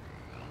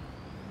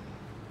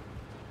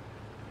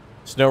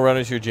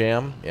 SnowRunner's your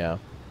jam? Yeah.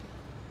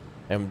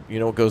 And you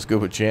know what goes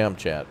good with jam,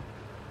 chat?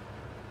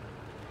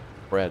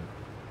 Bread.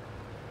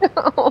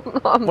 Oh,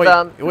 no, I'm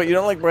done. Wait, you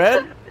don't like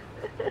bread?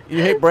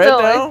 You hate bread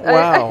now?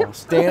 Wow.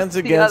 Stands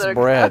against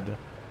bread.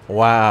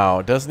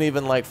 Wow. Doesn't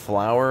even like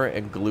flour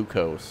and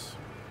glucose.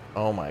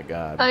 Oh my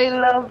god. I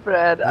love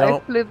bread.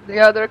 Nope. I flipped the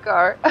other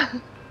car.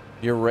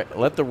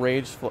 Let the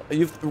rage flow.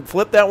 You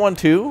flipped that one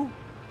too?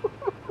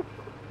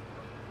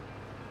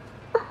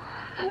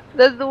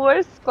 That's the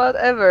worst spot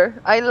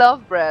ever. I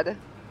love bread.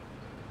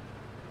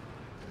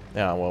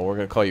 Yeah, well, we're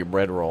going to call you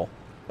Bread Roll.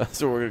 That's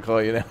what we're going to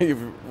call you now.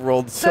 You've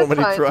rolled so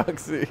many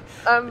trucks.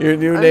 Your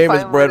new name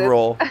is Bread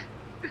Roll.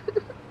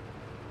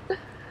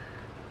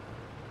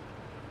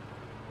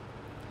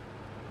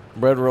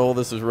 Bread Roll,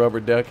 this is Rubber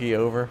Ducky,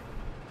 over.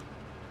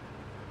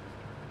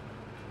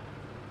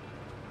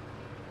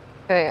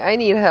 Okay, I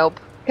need help.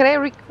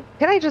 Can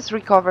I just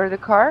recover the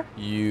car?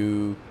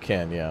 You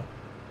can, yeah.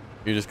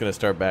 You're just going to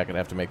start back and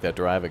have to make that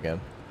drive again.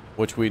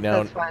 Which we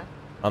now, That's fine.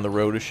 on the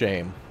road of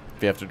shame.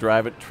 If you have to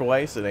drive it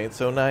twice, it ain't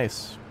so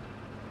nice.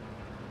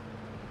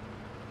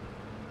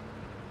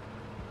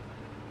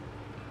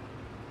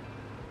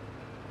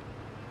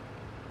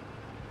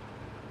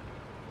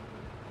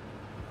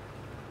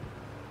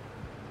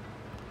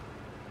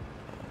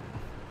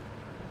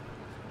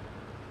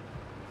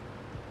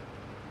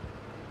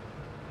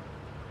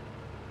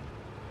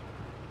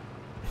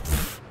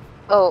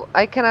 Oh,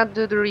 I cannot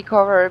do the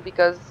recover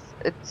because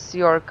it's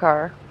your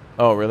car.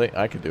 Oh, really?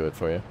 I could do it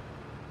for you.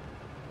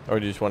 Or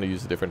do you just want to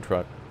use a different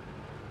truck?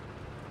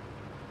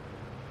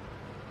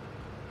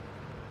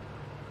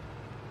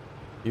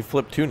 You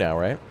flipped two now,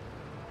 right?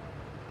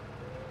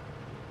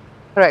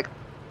 Correct.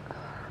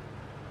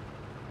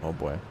 Oh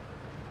boy.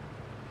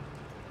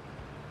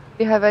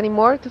 Do you have any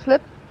more to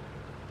flip?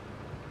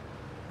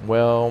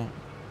 Well,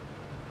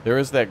 there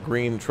is that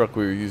green truck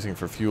we were using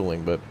for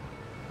fueling, but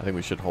I think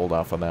we should hold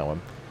off on that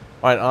one.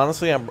 Alright,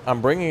 honestly,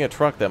 I'm bringing a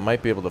truck that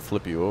might be able to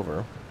flip you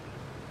over.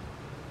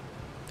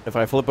 If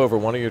I flip over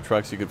one of your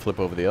trucks, you could flip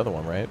over the other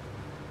one, right?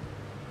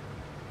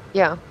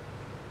 Yeah.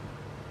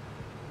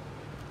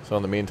 So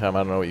in the meantime, I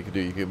don't know what you could do.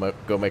 You could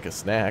go make a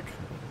snack.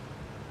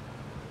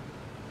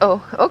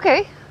 Oh,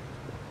 okay.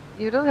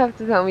 You don't have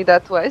to tell me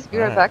that twice. Be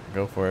right back.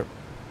 Go for it.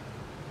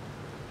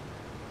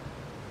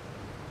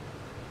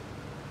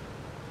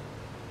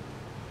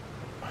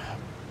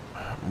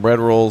 Bread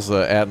rolls,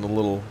 adding a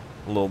little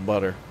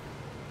butter.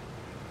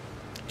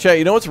 Chat,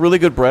 you know what's really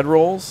good bread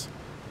rolls?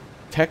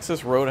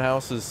 Texas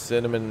Roadhouse's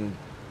cinnamon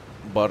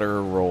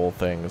butter roll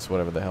things,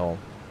 whatever the hell.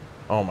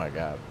 Oh my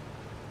god.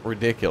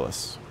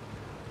 Ridiculous.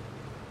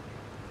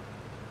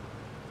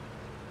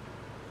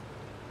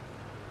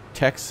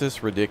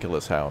 Texas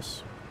Ridiculous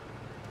House.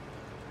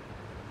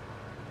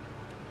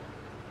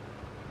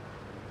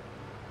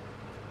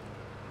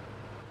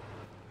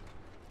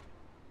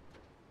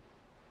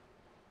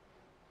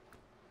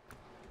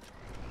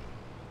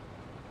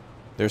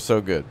 They're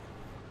so good.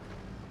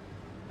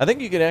 I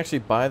think you can actually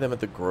buy them at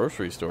the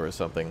grocery store or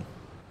something.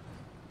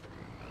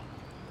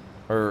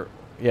 Or,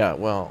 yeah,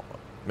 well,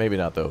 maybe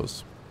not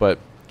those. But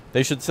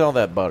they should sell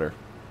that butter.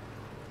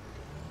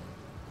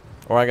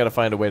 Or I gotta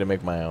find a way to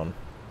make my own.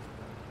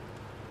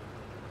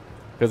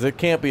 Because it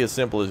can't be as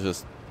simple as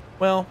just,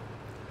 well,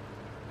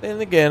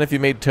 and again, if you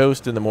made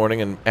toast in the morning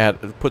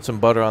and put some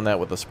butter on that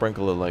with a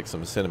sprinkle of like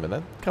some cinnamon,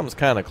 that comes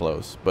kind of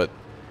close. But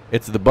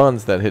it's the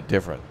buns that hit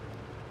different.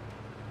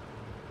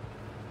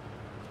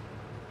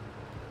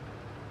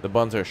 The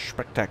buns are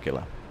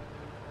spectacular.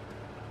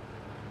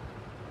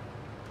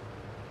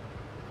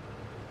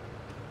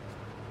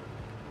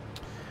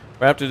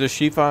 Raptor, does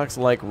She-Fox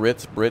like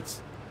Ritz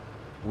Blitz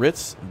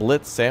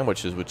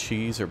sandwiches with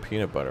cheese or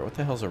peanut butter? What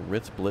the hell's a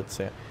Ritz Blitz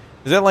sandwich?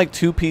 Is that like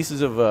 2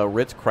 pieces of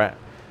Ritz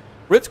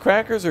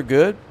crackers are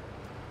good,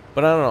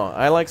 but I don't know.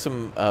 I like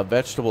some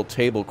vegetable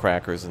table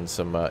crackers and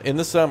some in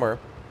the summer,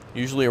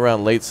 usually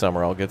around late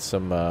summer, I'll get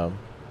some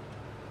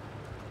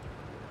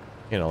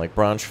you know, like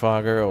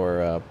Braunschweiger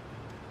or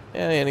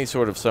any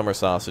sort of summer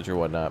sausage or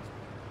whatnot,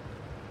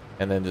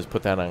 and then just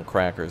put that on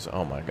crackers.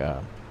 Oh my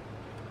god,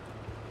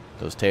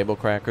 those table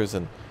crackers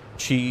and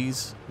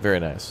cheese,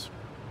 very nice.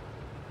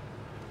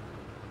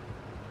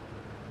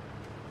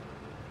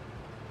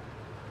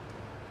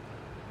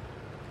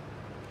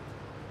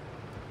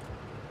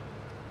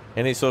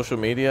 Any social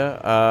media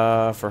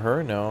for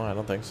her? No, I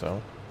don't think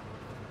so.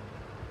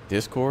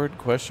 Discord?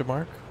 Question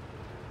mark?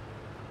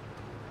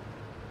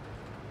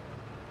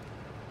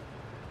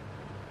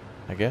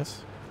 I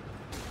guess.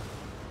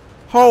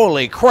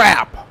 Holy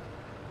crap!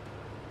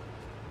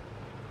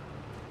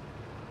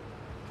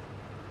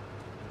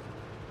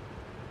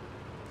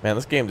 Man,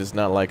 this game does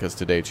not like us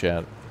today,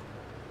 chat.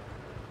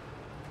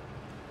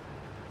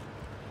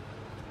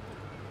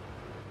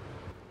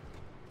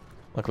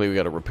 Luckily, we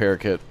got a repair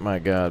kit. My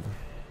god.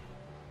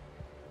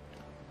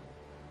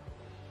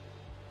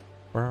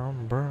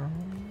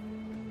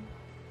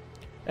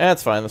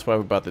 That's fine. That's why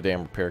we bought the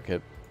damn repair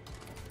kit.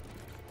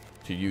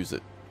 To use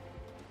it.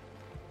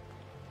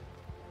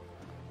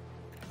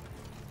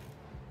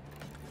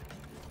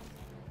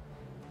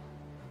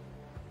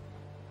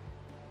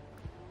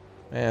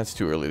 It's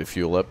too early to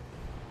fuel up.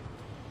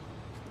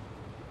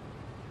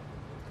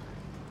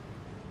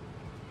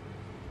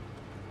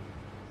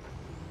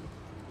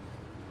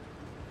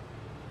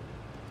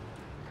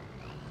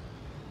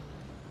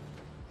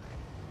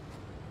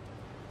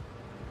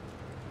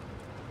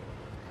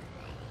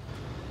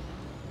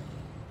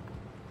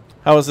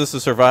 How is this a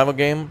survival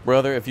game?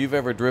 Brother, if you've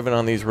ever driven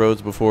on these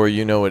roads before,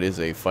 you know it is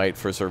a fight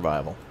for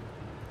survival.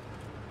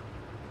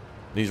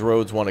 These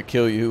roads want to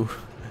kill you.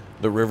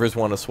 The rivers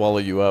want to swallow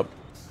you up.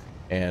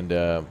 And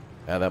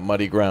that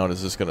muddy ground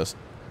is just going to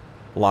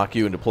lock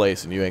you into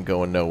place and you ain't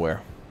going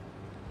nowhere.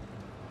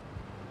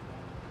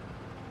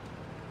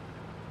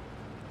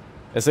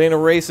 This ain't a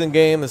racing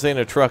game. This ain't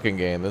a trucking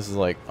game. This is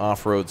like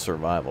off-road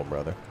survival,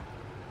 brother.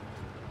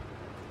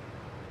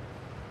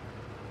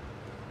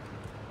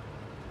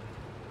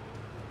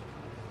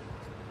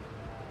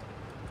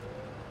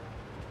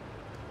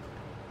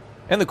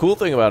 And the cool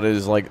thing about it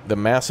is like the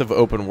massive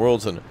open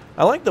worlds, and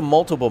I like the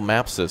multiple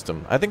map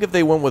system. I think if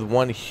they went with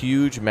one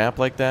huge map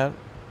like that,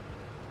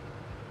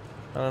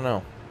 I don't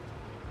know.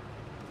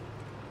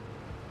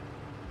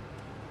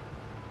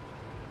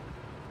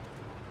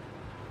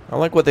 I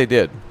like what they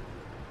did.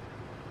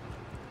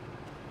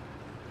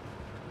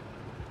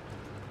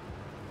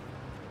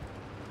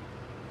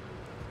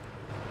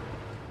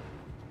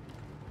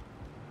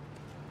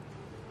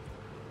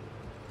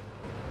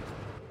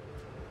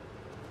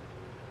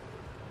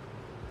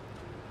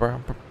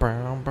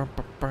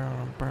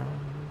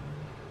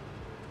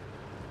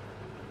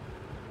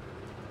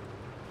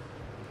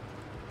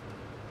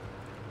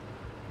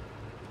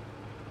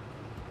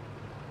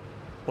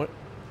 What?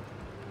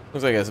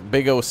 Looks like a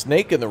big old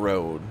snake in the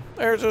road.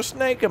 There's a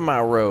snake in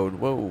my road.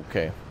 Whoa,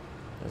 okay.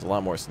 There's a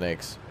lot more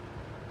snakes.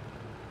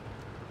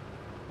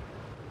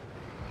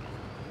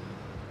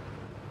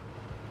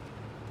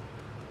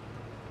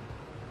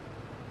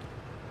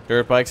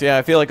 Dirt bikes, yeah,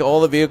 I feel like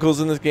all the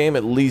vehicles in this game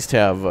at least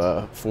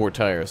have 4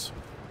 tires.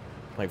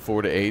 Like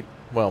 4 to 8.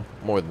 Well,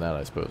 more than that,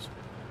 I suppose.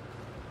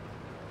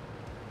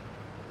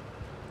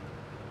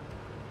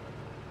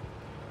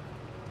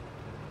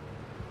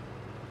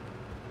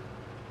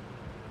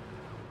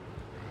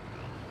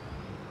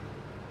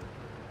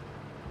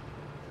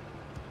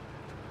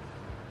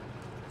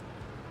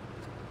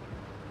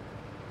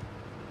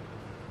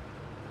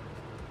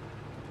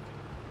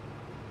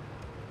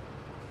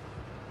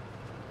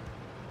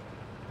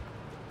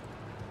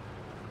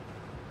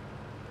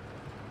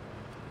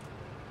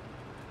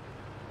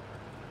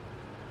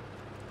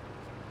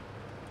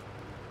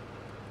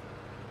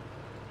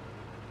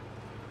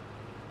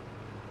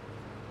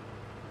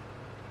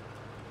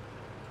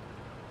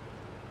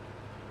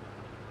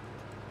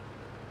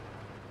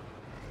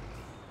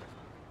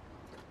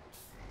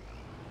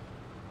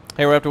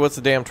 Hey Raptor, what's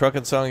the damn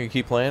trucking song you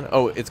keep playing?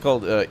 Oh, it's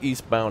called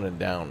Eastbound and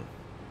Down.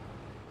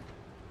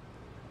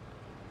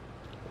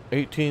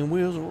 18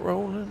 wheels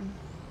rolling.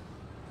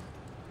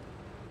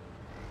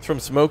 from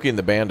Smokey and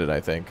the Bandit,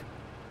 I think.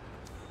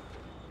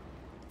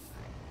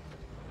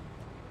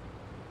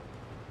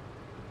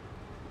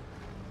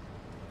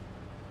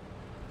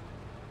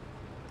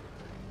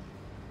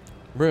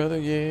 Brother,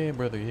 yeah,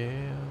 brother,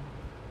 yeah.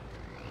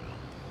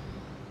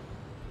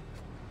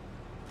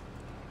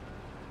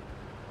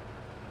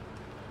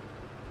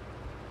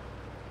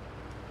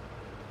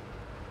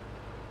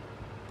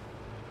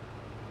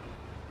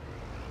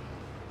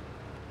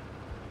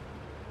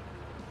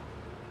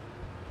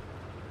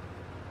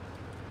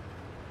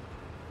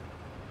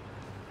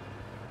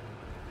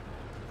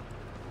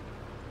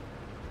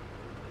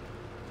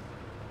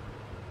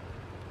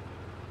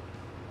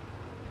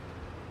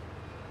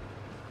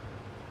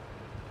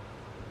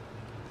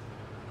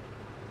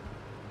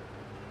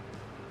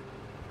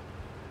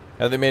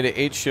 Have they made an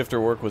 8-shifter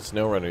work with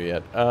SnowRunner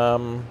yet?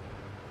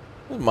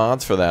 There's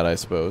mods for that, I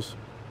suppose.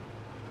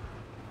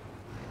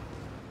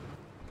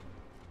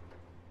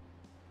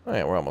 Oh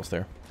yeah, we're almost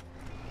there.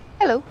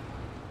 Hello.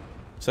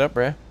 What's up,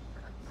 Brad?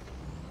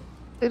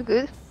 Good,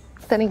 good.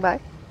 Standing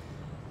by.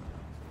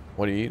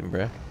 What are you eating,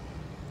 Brad?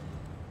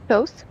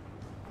 Toast.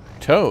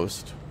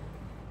 Toast?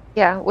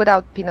 Yeah,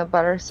 without peanut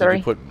butter.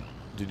 Sorry.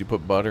 Did you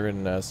put butter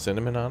and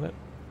cinnamon on it?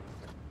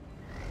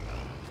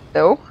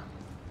 No.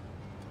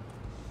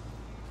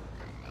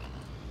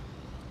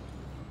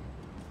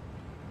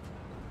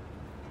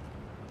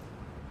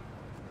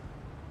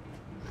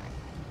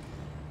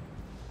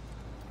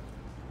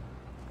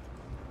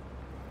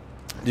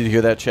 Did you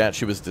hear that, chat?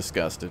 She was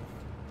disgusted.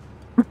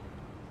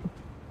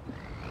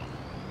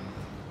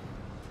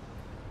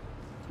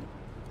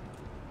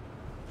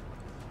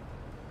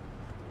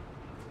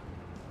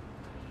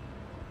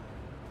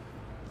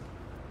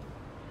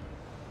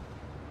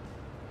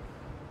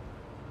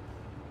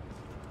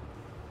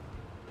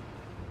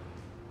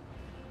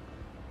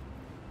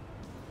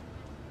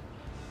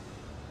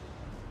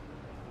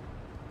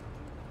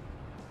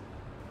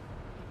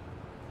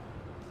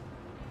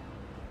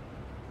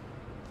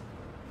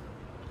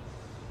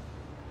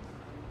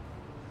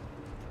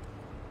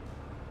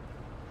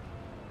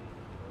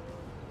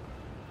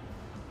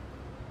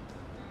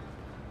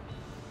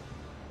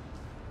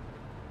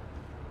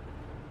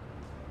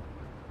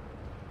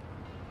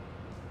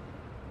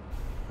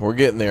 We're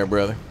getting there,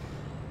 brother.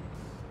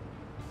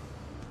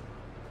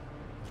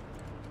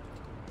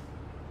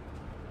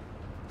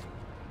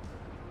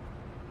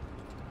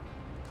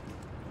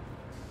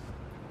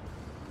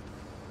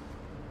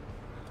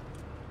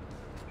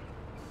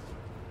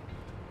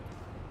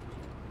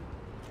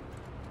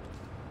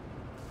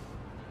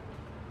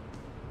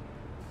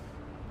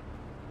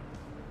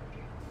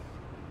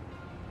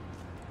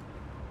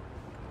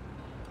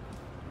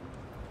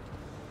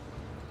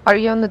 Are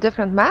you on a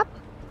different map?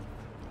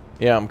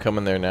 Yeah, I'm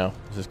coming there now.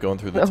 Just going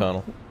through the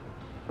tunnel.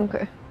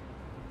 Okay.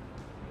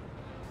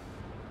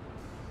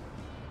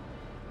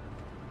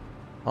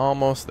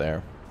 Almost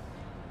there.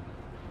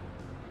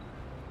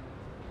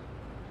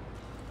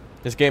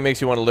 This game makes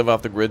you want to live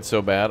off the grid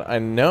so bad. I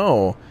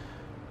know.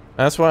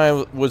 That's why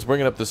I was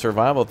bringing up the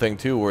survival thing,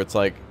 too, where it's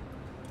like,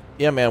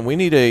 yeah, man, we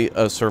need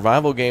a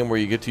survival game where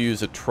you get to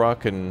use a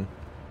truck, and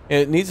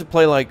it needs to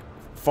play like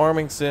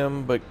farming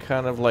sim, but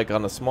kind of like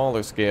on a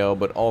smaller scale,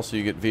 but also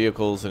you get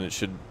vehicles, and it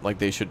should, like,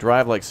 they should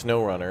drive like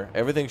SnowRunner.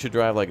 Everything should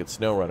drive like it's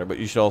SnowRunner, but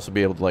you should also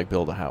be able to, like,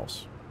 build a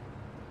house.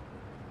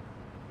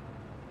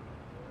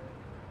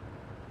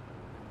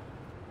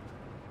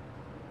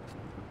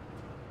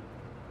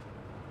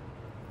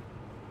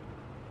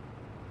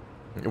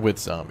 With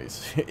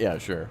zombies. Yeah,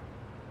 sure.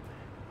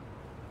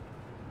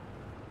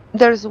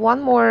 There's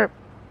one more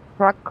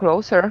truck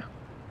closer.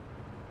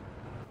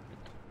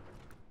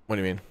 What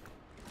do you mean?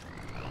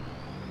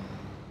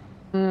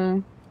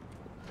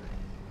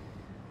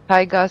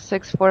 Taiga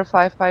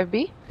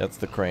 6455B. That's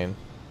the crane.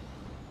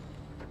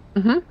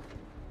 Mm-hmm.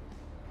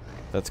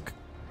 That's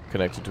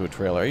connected to a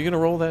trailer. Are you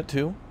gonna roll that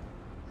too?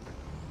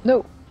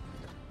 No.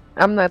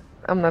 I'm not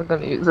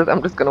gonna use it.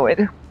 I'm just gonna wait.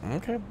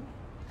 Okay.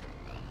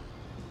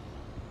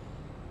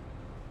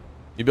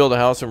 You build a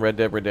house in Red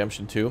Dead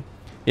Redemption 2?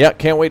 Yeah,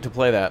 can't wait to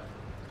play that.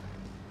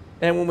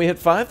 And when we hit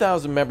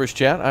 5,000 members,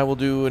 chat, I will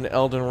do an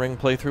Elden Ring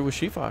playthrough with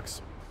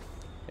She-Fox.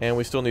 And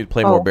we still need to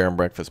play more Bear and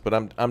Breakfast, but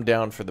I'm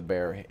down for the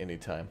bear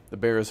anytime. The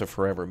bear is a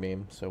forever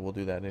meme, so we'll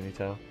do that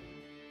anytime.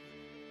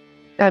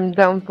 I'm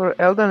down for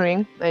Elden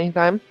Ring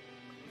anytime.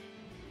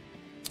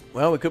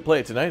 Well, we could play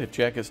it tonight if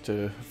Jack gets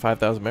to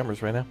 5,000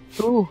 members right now.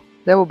 Ooh,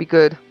 that would be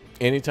good.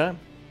 Anytime.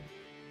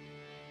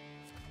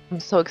 I'm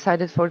so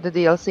excited for the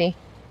DLC.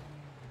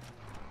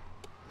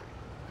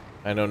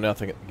 I know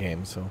nothing at the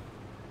game, so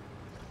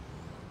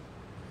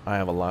I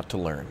have a lot to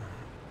learn.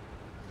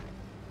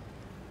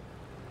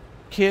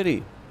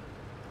 Kitty.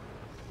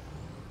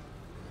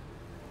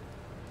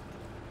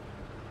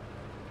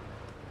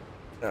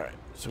 Alright,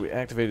 so we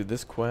activated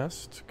this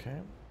quest. Okay.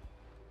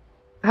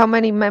 How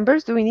many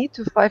members do we need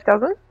to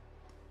 5,000?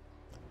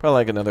 Probably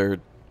like another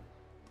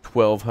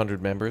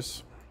 1,200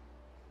 members.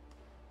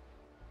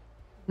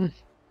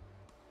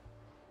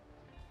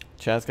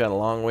 Chat's got a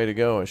long way to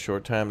go, a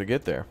short time to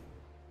get there.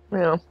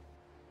 Yeah.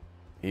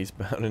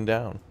 Eastbound and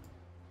down.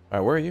 All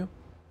right, where are you?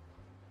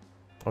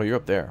 Oh, you're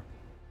up there.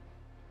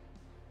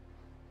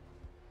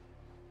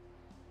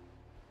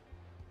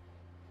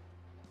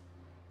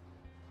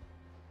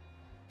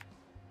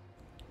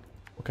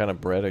 What kind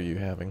of bread are you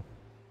having?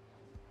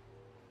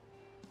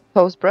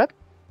 Toast bread?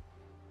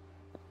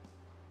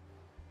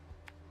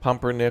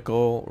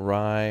 Pumpernickel,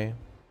 rye,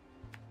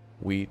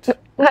 wheat.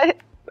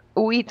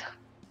 Wheat.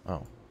 Oh.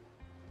 Well,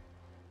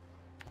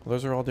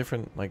 those are all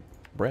different, like,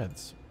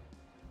 breads.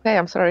 Okay,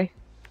 I'm sorry.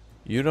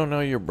 You don't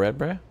know your bread,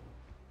 bread?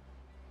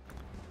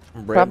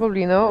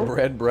 Probably no.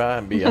 Bread, bra,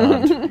 and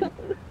beyond.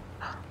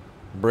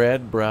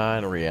 Bread, bra,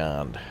 and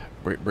beyond.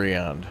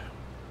 Beyond.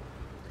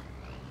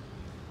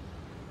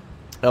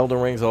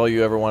 Elden Ring's all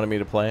you ever wanted me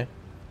to play?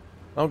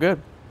 Oh,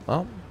 good.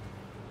 Well,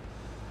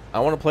 I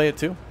want to play it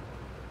too.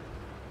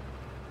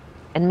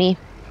 And me.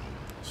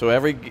 So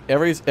every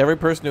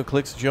person who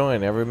clicks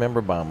join, every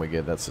member bomb we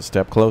get, that's a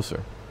step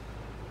closer.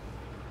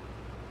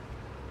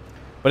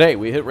 But hey,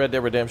 we hit Red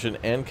Dead Redemption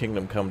and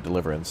Kingdom Come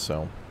Deliverance,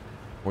 so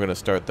we're gonna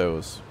start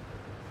those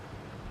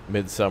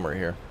midsummer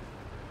here.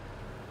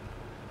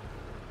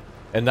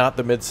 And not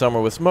the midsummer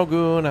with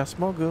Smoguna,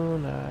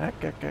 Smoguna,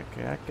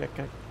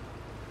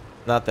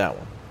 not that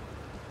one.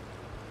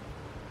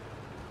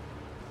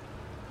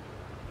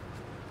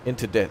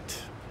 Into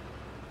debt.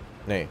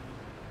 Nay.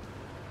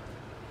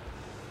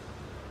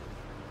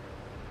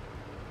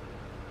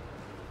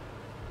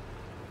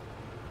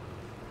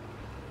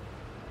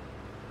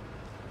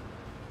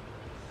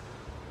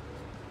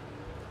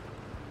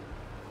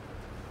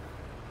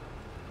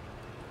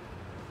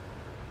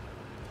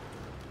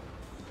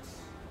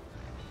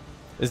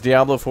 Is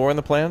Diablo 4 in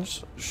the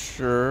plans?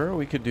 Sure,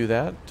 we could do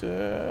that.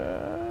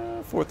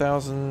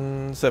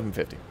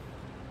 4,750.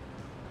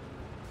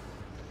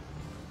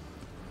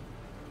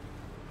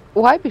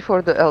 Why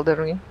before the Elden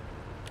Ring?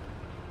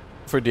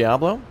 For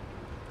Diablo?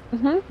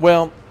 Mm-hmm.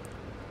 Well,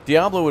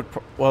 Diablo would...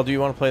 well, do you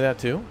want to play that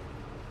too?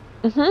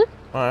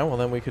 Mm-hmm. Alright, well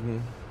then we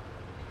can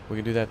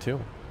do that too.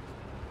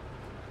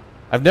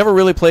 I've never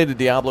really played a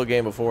Diablo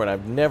game before, and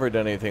I've never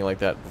done anything like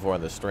that before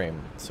on the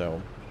stream,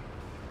 so...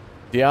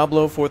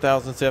 Diablo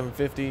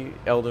 4,750,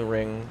 Elden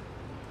Ring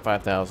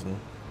 5,000,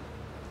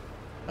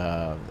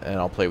 and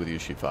I'll play with you,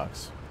 Sheet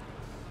Fox.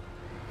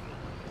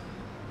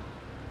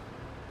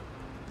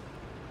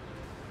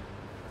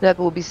 That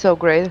will be so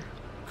great.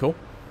 Cool.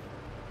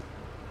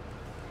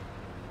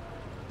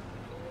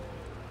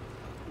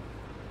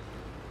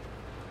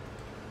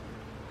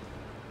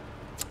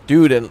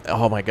 Dude, and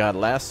oh my god,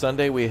 last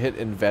Sunday we hit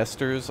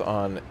investors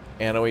on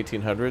Anno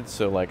 1800,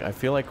 so like I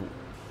feel like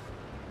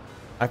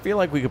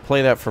we could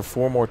play that for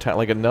 4 more times,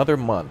 like another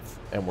month,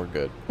 and we're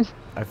good.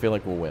 I feel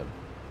like we'll win.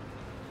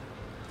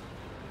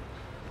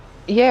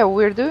 Yeah,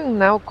 we're doing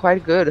now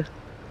quite good.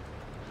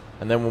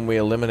 And then when we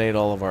eliminate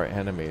all of our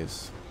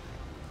enemies,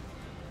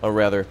 or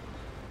rather,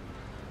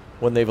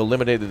 when they've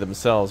eliminated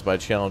themselves by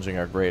challenging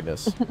our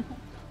greatness,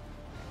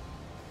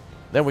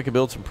 then we can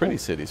build some pretty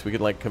cities. We could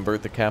like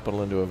convert the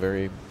capital into a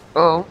very...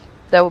 Oh,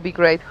 that would be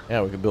great.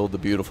 Yeah, we could build the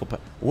beautiful...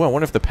 Ooh, I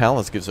wonder if the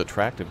palace gives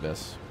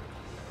attractiveness.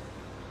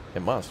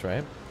 It must,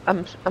 right?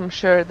 I'm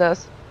sure it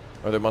does.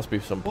 Or there must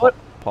be some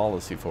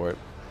policy for it.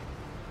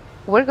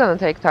 We're gonna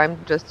take time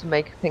just to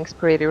make things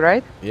pretty,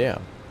 right? Yeah.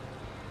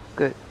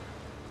 Good.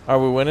 Are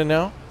we winning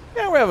now?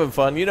 Yeah, we're having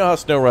fun. You know how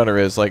SnowRunner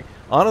is. Like,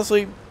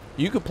 honestly,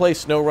 you could play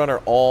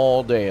SnowRunner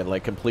all day and,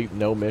 like, complete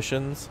no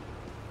missions,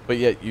 but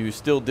yet you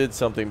still did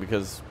something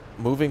because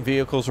moving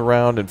vehicles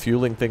around and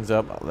fueling things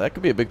up, that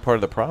could be a big part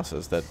of the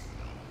process that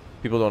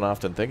people don't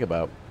often think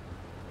about.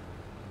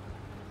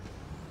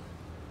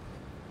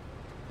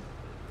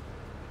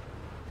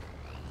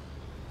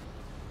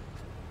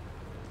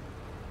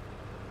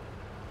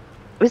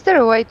 Is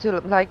there a way to,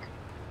 like,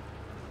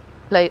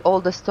 play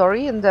all the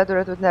story in Dead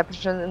Red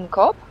Redemption in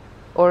co-op?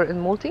 Or in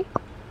multi?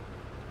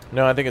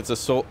 No, I think it's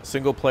a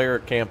single-player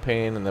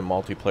campaign and then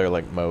multiplayer,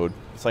 like, mode.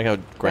 It's like how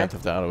Grand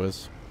Theft Auto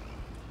is.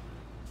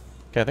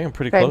 Okay, I think I'm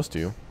pretty close to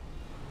you.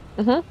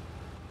 Mm-hmm.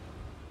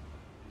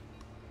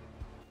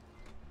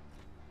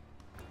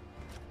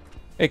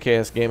 Hey,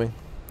 KS Gaming.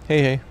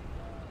 Hey, hey.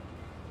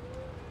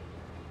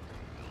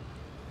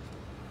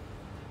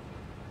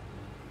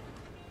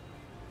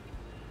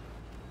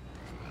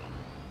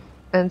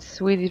 And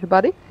Swedish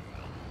buddy?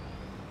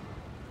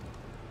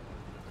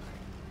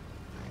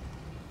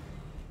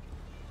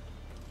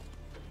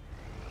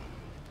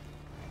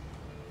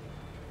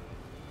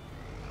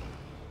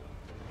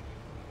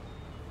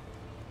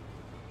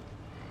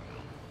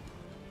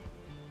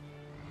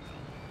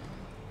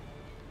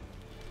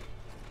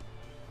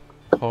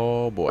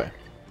 Oh, boy.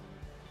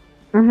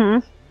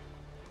 Mm-hmm.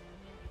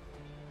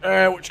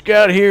 Alright, what you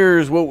got here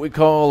is what we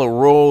call a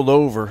rolled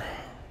over.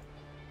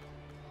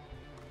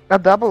 A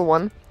double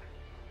one.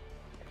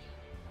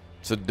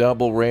 It's a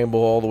double rainbow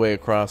all the way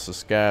across the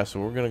sky, so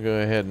we're going to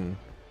go ahead and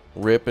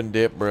rip and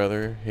dip,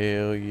 brother.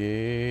 Hell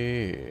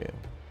yeah.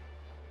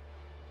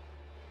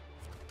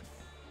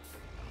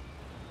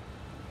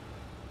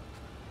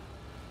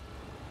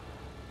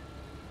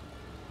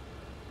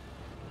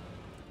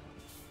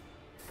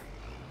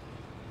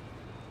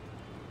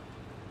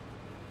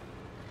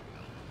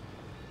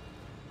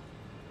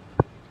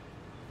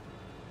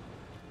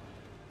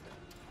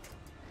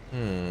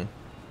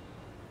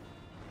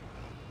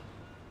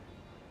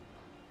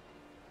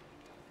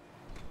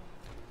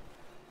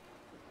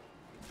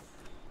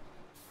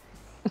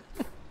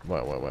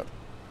 What?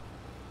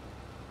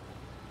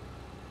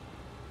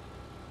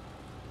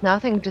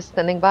 Nothing, just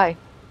standing by.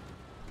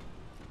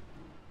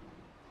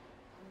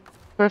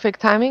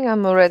 Perfect timing,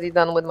 I'm already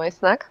done with my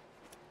snack.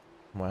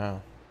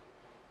 Wow.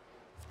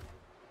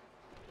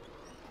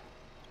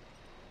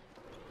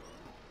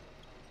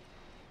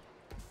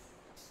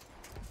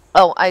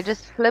 Oh, I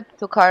just flipped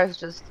 2 cars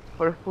just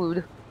for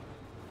food.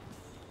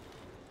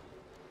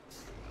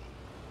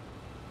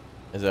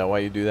 Is that why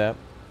you do that?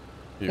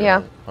 You're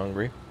Yeah.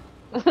 hungry?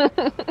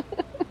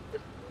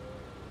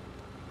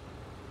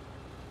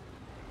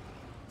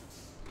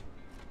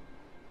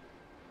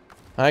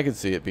 I could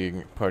see it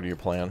being part of your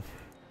plan.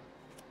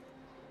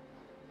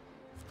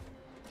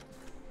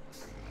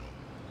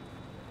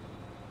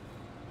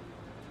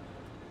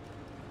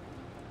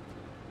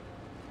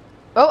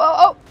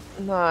 Oh!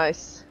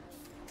 Nice.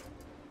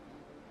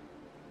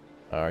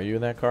 Are you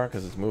in that car?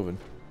 Because it's moving.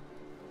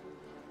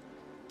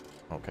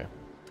 Okay.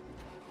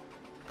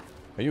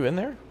 Are you in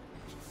there?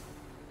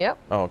 Yep.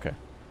 Oh, okay.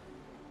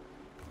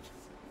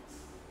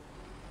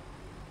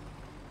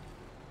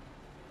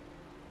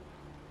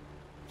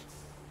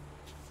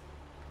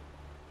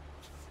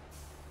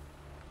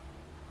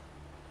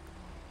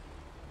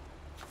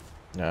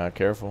 Nah,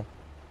 careful.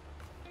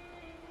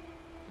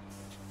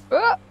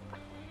 Ah!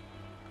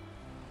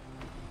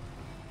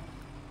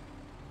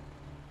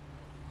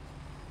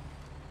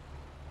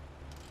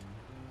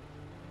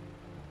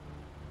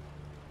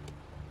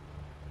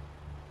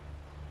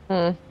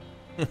 Hmm.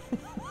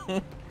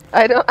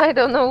 I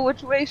don't know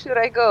which way should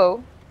I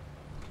go.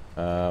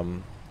 There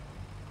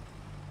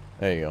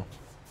you go.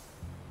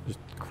 Just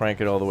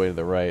crank it all the way to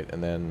the right,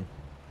 and then...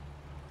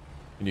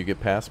 Can you get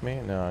past me?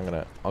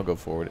 No, I'll go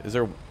forward. Is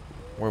there...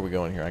 Where are we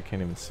going here? I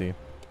can't even see.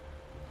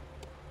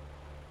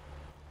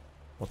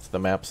 What's the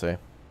map say?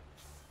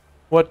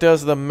 What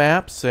does the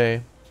map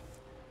say?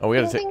 Oh,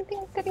 we gotta take...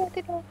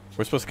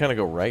 We're supposed to kind of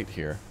go right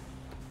here.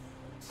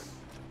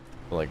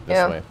 Like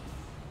this way.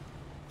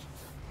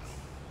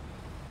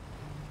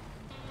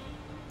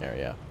 There,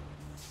 yeah.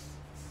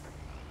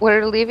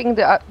 We're leaving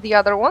the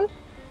other one?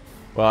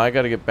 Well, I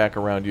gotta get back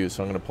around you,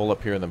 so I'm gonna pull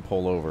up here and then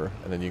pull over,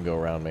 and then you can go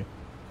around me.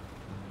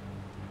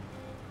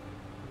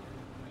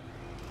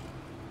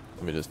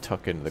 Let me just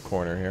tuck into the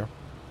corner here.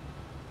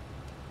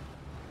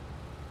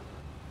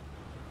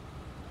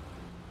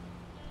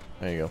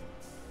 There you go.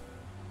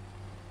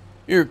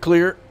 You're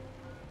clear.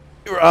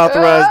 You're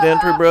authorized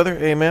entry, brother.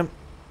 Amen.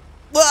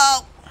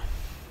 Whoa!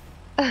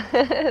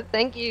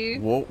 Thank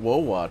you.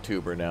 Whoa,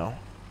 tuber now.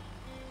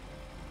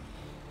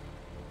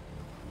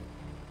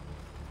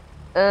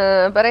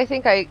 But I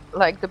think I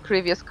like the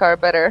previous car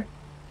better.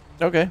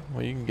 Okay,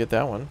 well you can get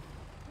that one.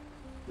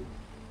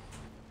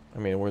 I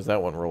mean, where's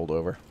that one rolled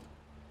over?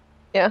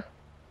 Yeah.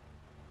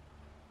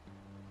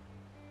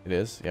 It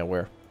is? Yeah,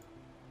 where?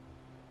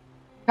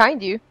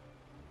 Behind you.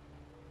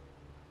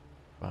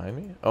 Behind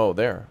me? Oh,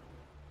 there.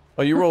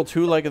 Oh, you rolled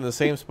 2 like in the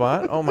same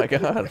spot? Oh my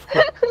god.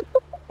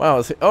 Wow.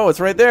 It's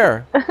right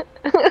there. I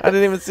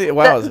didn't even see it.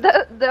 Wow.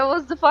 That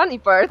was the funny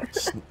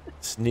part.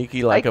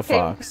 Sneaky like a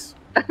fox.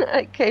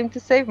 I came to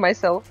save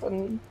myself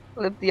and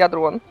flipped the other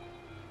one.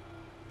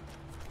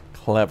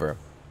 Clever.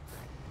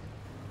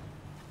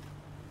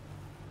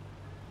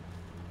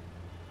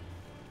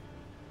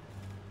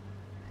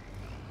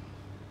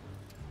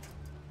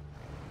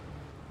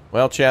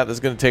 Well, chat, this is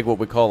going to take what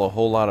we call a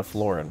whole lot of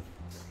flooring.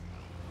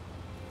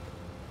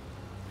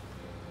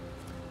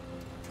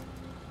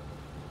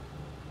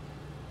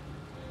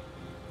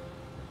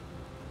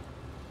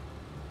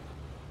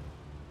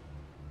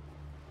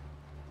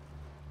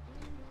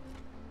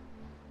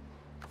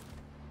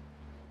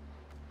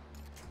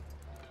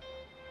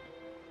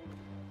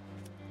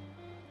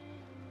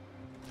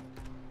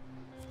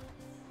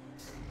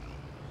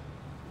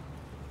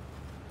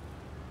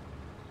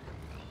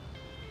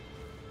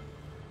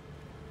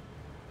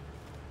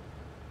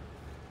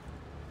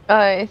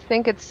 I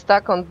think it's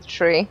stuck on the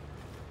tree.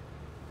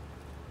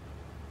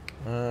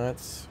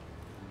 It's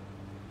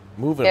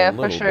moving Yeah, a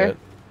little for sure. bit.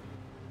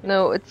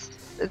 No, it's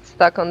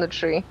stuck on the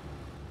tree.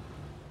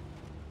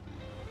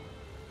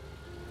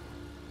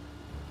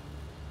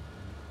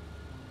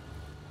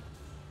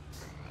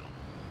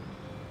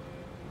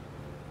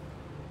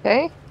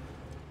 Okay.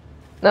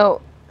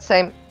 No,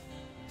 same.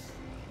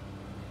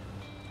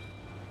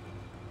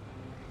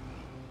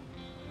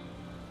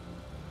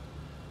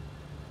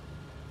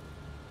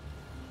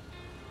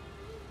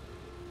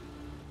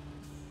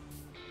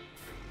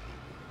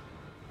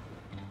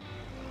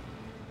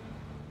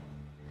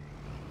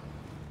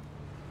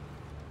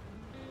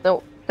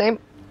 No, same.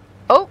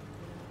 Oh,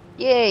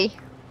 yay.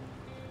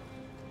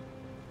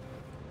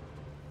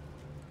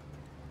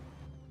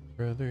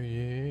 Brother,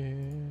 yeah.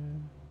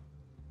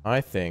 I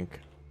think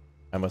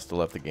I must have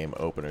left the game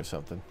open or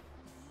something.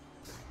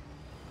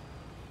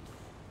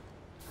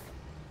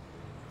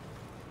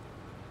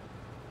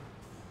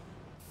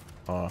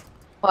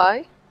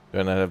 Why? Do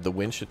I not have the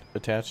winch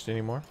attached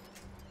anymore?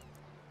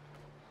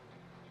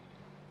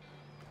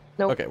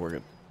 Nope. Okay, we're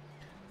good.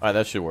 Alright,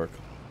 that should work.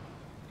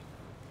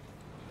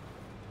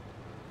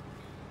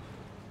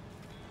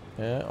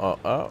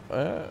 Yeah.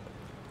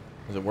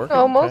 Is it working?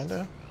 Almost.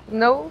 Kinda?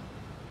 No.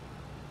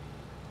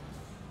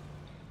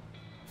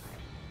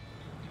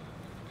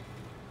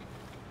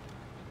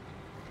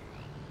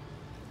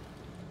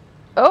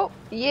 Oh,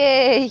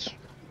 yay!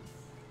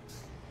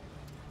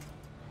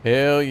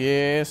 Hell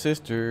yeah,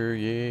 sister.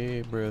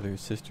 Yeah, brother,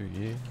 sister.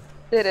 Yeah.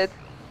 Did it.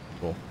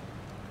 Cool.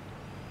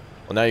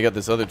 Well, now you got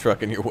this other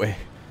truck in your way.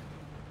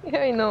 Yeah,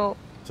 I know.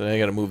 So now you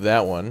got to move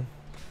that one.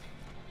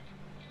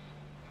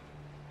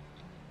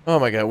 Oh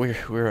my God,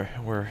 we're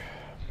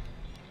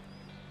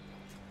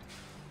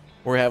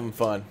having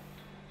fun.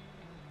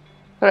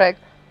 Correct.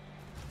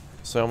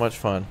 So much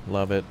fun.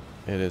 Love it.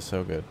 It is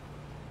so good.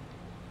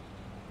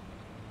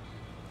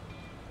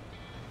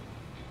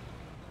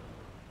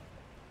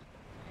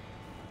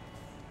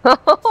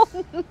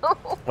 Oh no!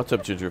 What's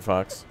up, Ginger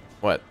Fox?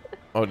 What?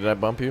 Oh, did I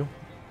bump you?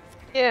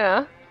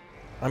 Yeah.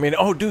 I mean,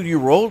 oh, dude, you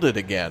rolled it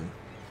again.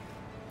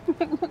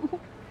 Well,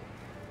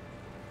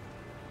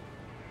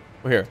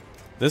 here.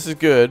 This is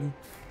good,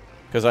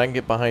 because I can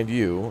get behind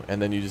you,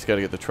 and then you just got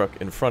to get the truck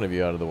in front of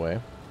you out of the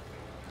way.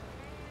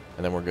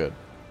 And then we're good.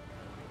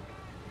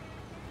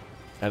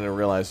 I didn't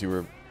realize you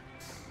were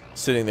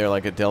sitting there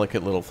like a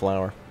delicate little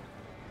flower.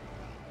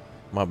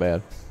 My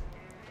bad.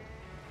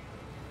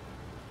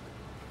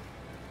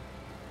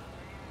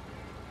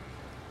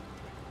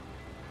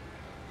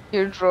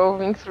 You're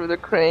driving through the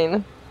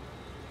crane.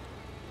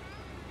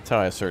 That's how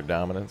I assert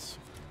dominance.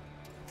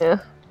 Yeah,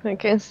 I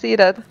can see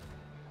that.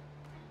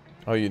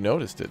 Oh, you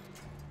noticed it.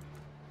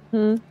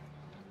 Hmm.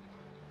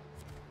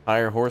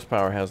 Higher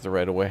horsepower has the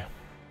right of way.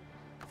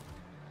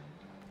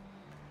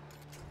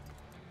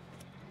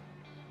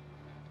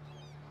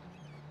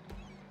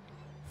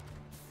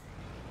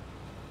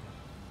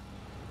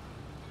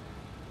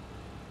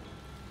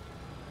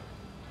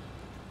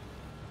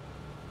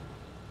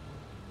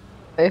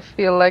 I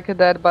feel like a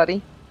dead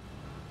body.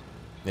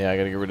 Yeah, I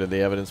gotta get rid of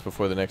the evidence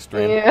before the next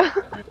stream. Yeah.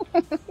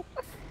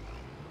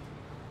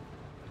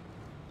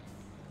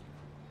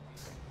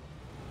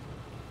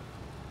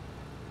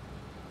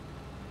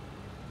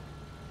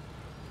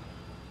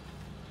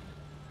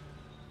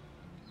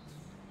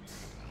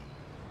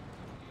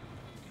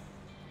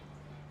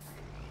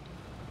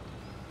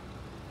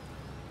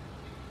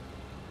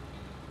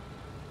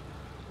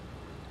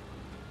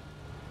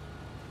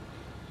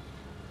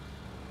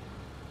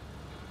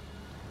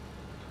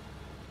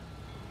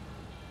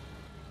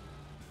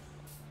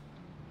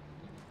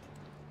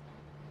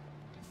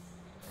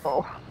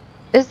 Oh.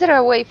 Is there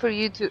a way for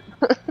you to...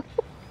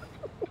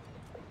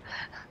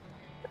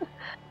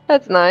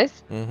 That's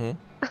nice. Mm-hmm.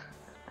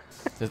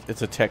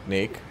 It's a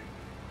technique.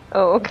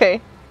 Oh, okay.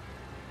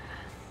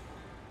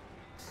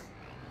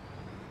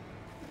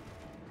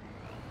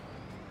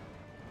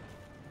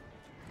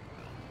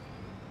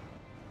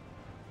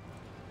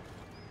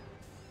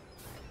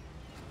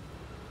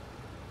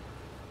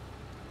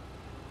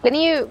 Can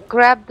you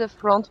grab the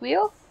front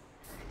wheel?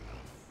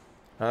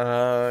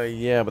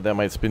 Yeah, but that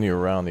might spin you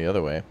around the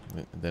other way.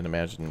 Then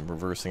imagine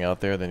reversing out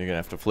there, then you're gonna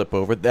have to flip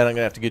over. Then I'm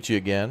gonna have to get you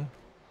again.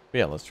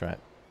 Yeah, let's try it.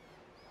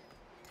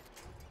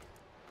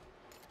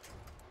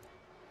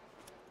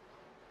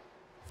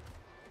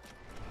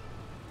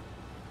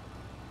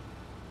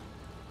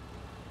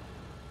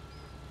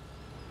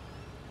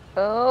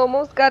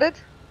 Almost got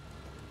it.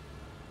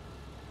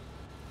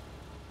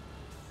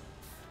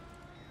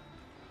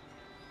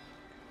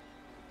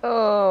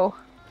 Oh.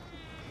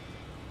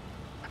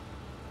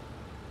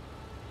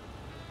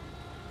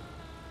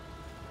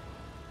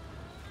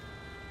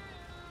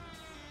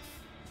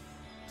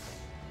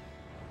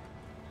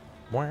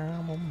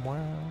 Wow,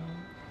 wow.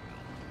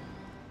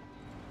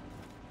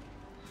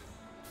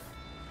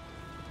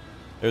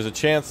 There's a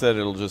chance that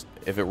it'll just,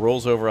 if it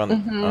rolls over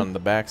on the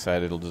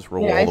backside, it'll just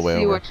roll Yeah, all the way I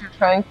see over. what you're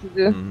trying to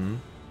do. Mm-hmm.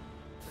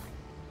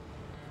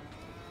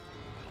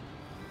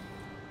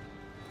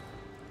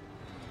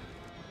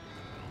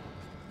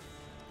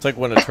 It's like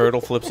when a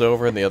turtle flips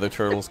over and the other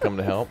turtles come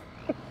to help.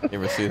 You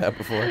ever see that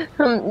before?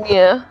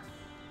 Yeah.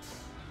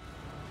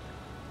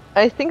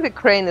 I think the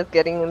crane is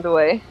getting in the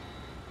way.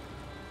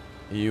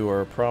 You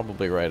are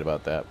probably right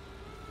about that.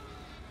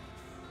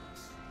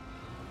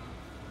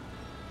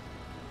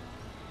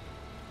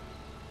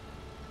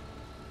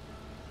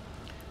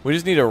 We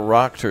just need a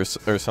rock or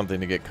something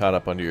to get caught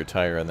up under your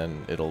tire, and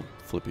then it'll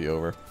flip you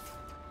over.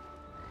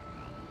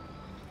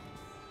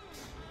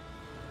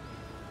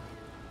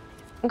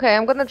 Okay,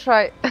 I'm gonna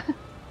try.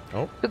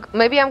 Oh. Look,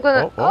 maybe I'm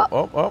gonna.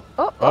 Oh,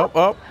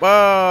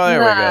 there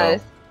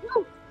Nice. we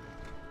go.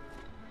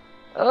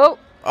 Oh.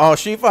 Oh,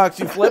 She-Fox,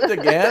 you flipped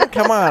again?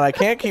 Come on, I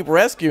can't keep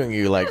rescuing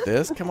you like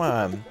this. Come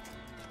on.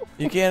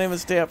 You can't even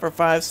stay up for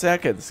 5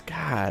 seconds.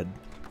 God.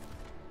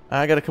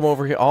 I gotta come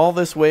over here all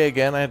this way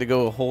again. I had to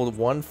go hold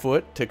 1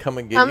 foot to come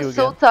and get you again. I'm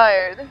so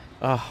tired.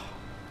 Oh.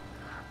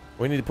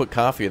 We need to put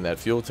coffee in that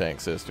fuel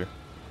tank, sister.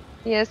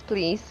 Yes,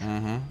 please.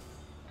 Mm-hmm.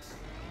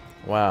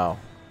 Wow.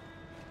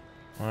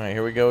 Alright,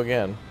 here we go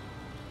again.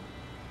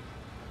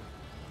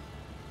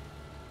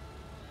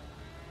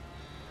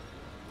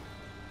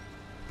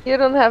 You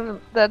don't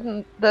have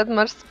that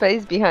much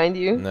space behind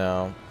you.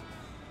 No.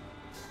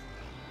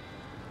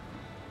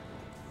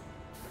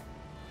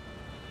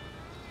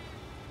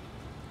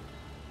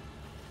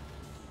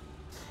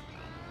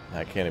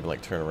 I can't even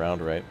like turn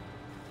around right.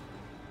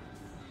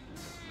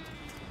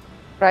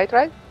 Right,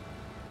 right?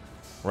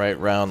 Right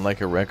round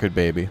like a record,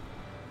 baby.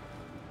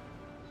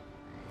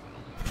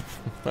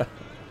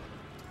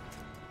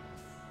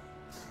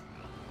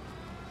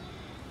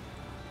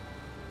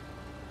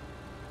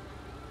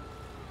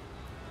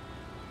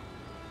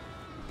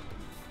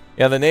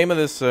 Yeah, the name of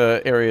this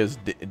area is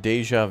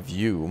Deja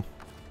View.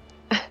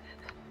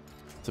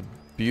 It's a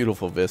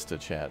beautiful vista,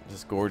 chat.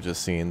 Just gorgeous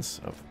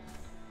scenes of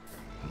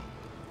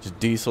just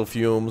diesel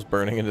fumes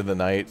burning into the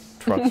night,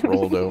 trucks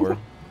rolled over.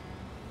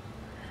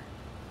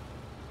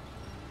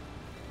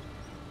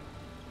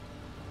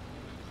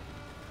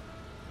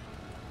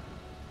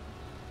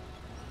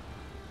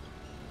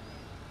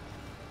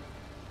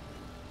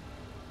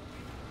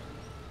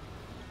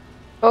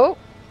 Oh,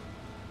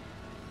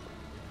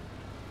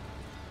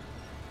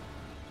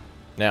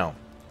 Now,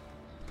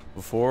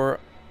 before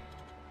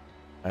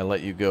I let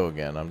you go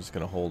again, I'm just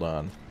going to hold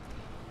on.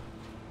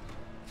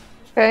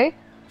 okay.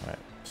 Alright,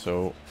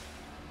 so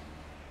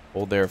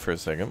hold there for a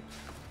second.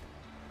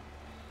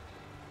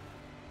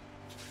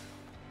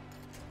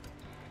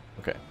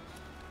 Okay.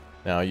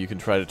 Now you can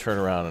try to turn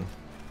around and...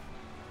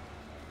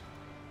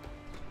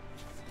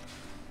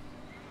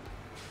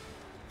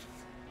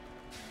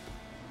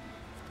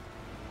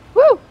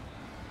 Woo!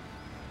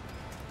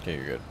 Okay,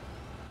 you're good.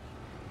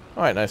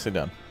 Alright, nicely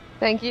done.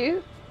 Thank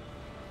you.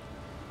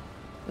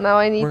 Now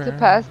I need to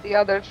pass the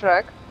other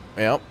truck.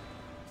 Yep.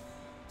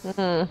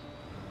 Hmm.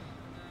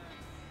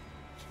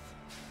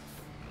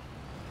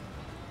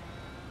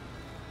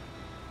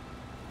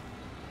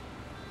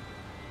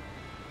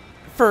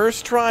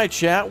 First try,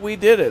 chat. We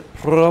did it.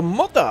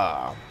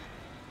 Promota.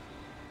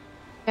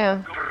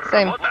 Yeah,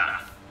 same.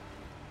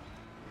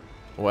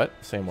 What?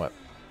 Same what?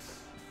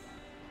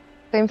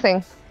 Same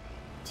thing.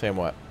 Same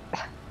what?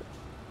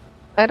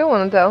 I don't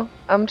want to tell.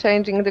 I'm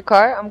changing the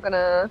car. I'm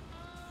gonna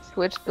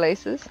switch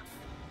places.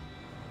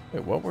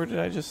 Wait, what word did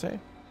I just say?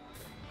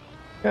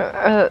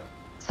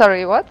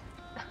 Sorry, what?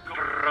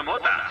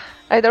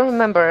 I don't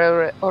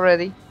remember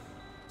already.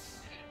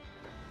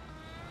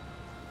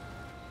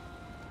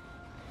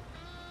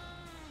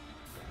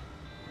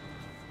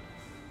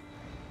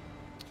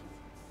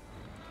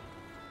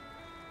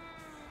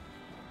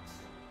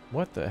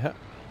 What the heck?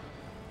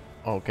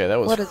 Okay, that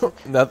was What is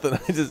it? nothing.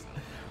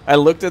 I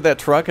looked at that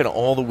truck and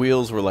all the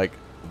wheels were like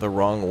the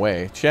wrong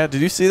way. Chad,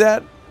 did you see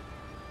that?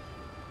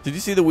 Did you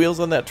see the wheels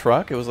on that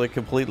truck? It was like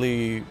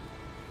completely...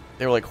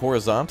 They were like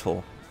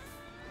horizontal.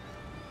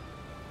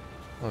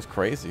 That was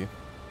crazy.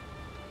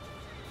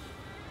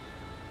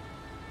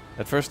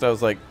 At first I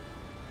was like,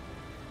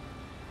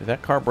 did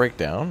that car break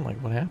down?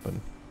 Like, what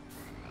happened?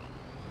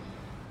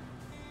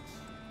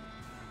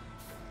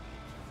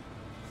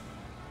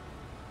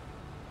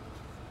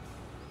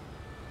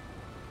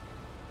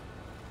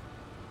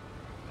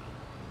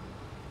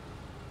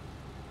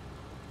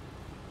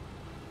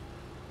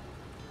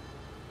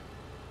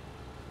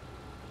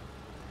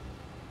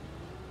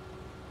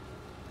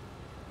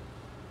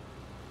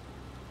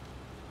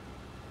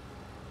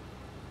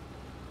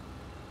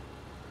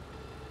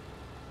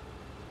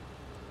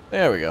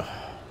 There we go.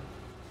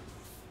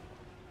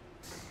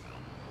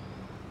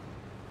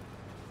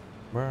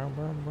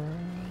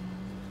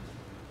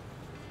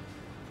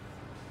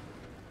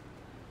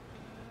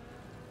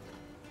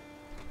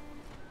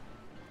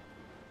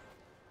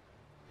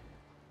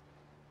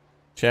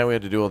 Chad, we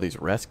had to do all these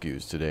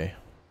rescues today.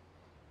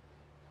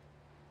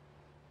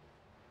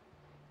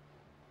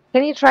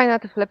 Can you try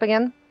not to flip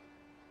again?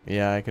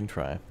 Yeah, I can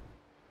try.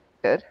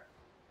 Good.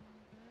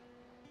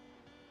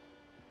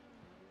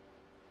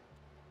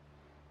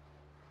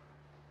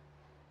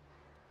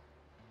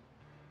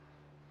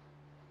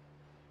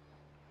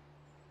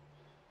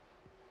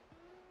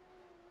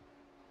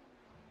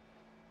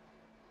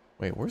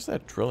 Wait, where's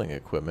that drilling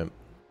equipment?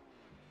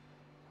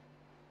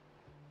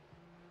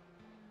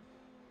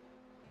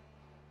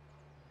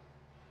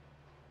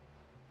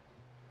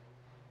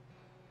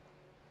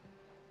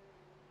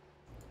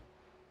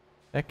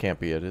 That can't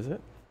be it, is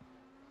it?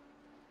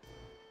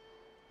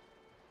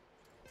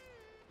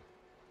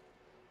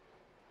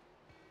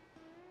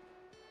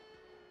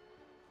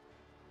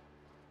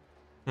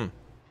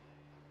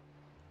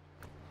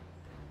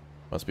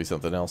 Must be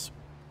something else.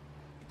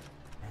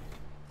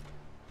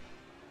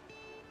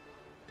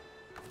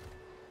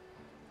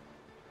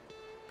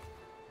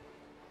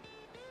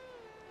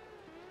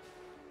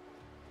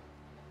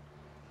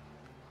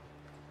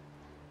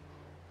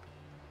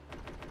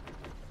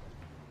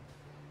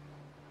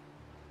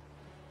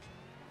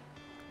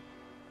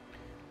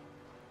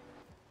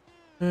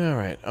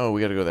 Alright. Oh,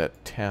 we gotta go to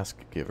that task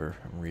giver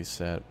and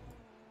reset.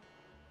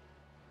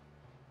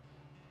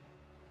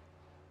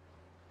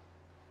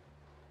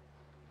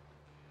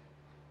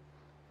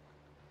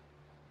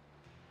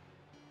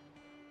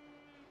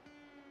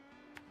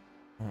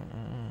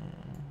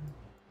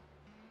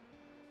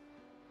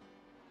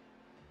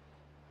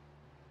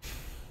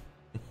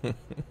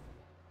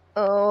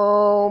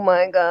 Oh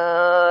my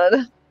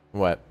god.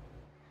 What?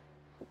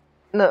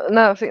 No,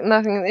 nothing,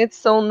 nothing. It's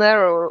so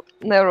narrow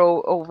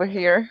over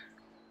here.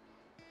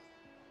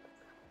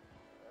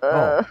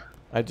 Oh,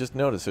 I just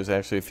noticed there's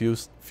actually a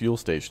fuel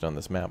station on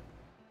this map.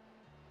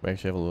 We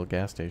actually have a little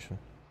gas station.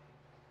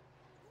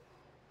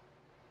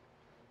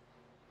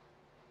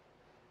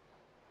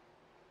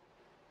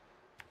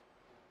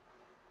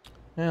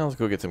 Yeah, let's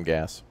go get some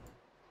gas.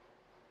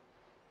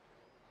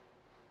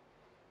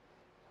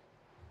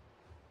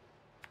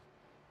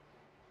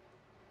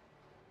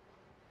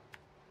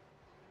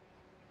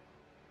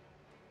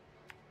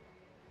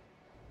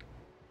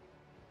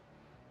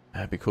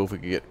 That'd be cool if we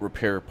could get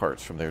repair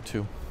parts from there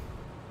too.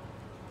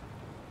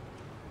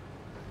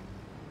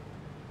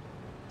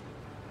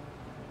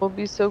 Would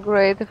be so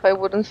great if I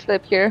wouldn't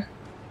slip here.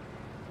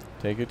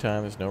 Take your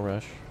time. There's no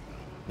rush.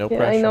 No Yeah,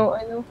 pressure. I know,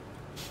 I know.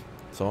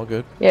 It's all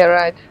good. Yeah,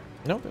 right.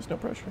 No, there's no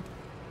pressure.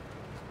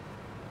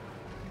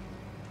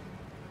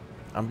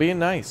 I'm being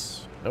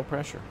nice. No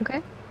pressure.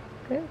 Okay.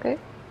 Okay, okay.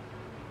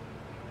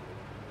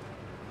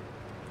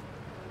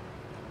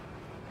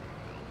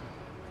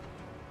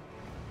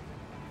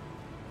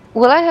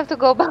 Will I have to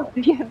go back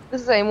the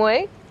same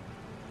way?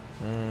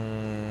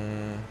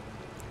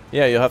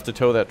 Yeah, you'll have to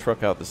tow that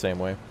truck out the same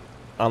way.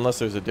 Unless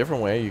there's a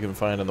different way you can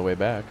find on the way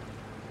back.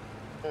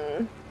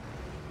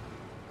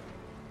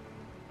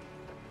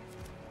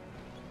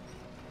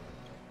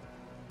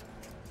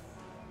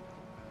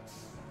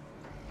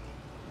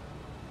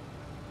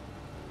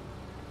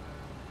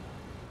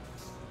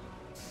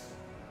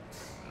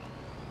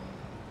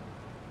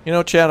 You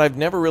know, Chad, I've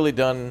never really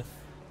done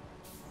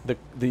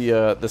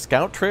the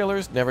scout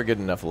trailers. Never get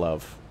enough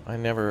love. I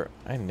never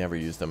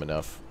use them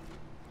enough.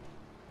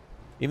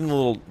 Even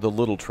the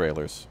little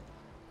trailers.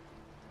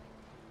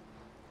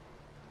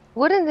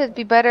 Wouldn't it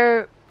be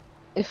better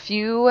if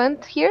you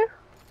went here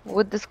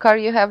with this car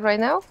you have right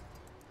now?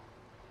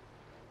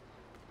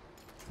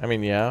 I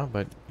mean, yeah,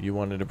 but you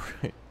wanted to.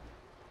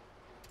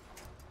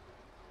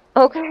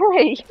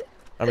 Okay.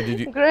 I mean, did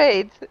you?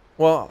 Great.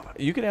 Well,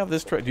 you can have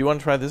this. Do you want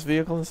to try this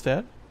vehicle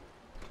instead?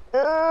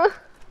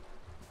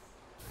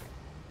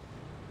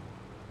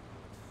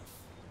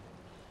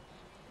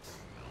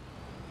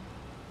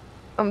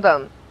 I'm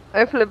done.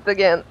 I flipped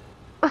again.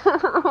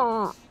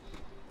 All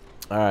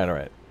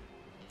right.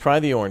 Try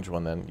the orange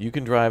one then. You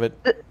can drive it.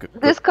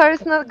 This car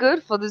is not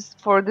good for this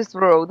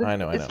road. I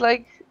know. It's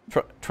like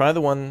try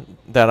the one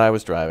that I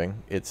was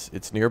driving.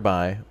 It's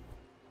nearby.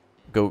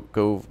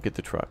 Go get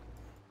the truck.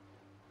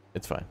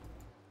 It's fine.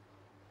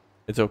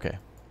 It's okay.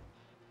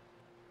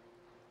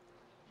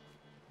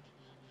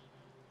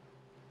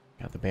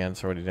 Got the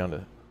band's already down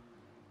to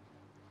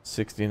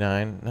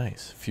 69.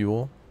 Nice.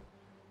 Fuel.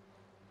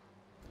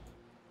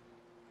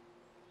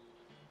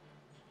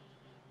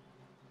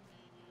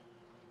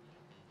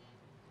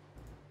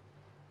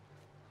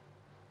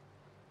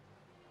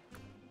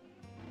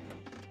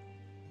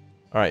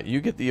 Alright,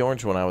 you get the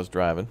orange one I was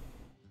driving.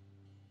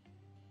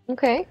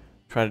 okay.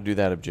 Try to do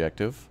that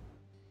objective.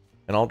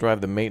 And I'll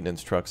drive the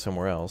maintenance truck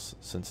somewhere else,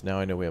 since now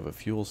I know we have a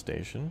fuel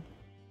station.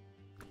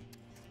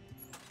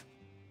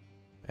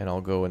 And I'll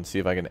go and see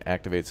if I can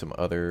activate some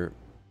other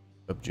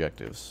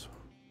objectives.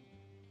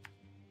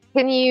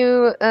 Can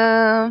you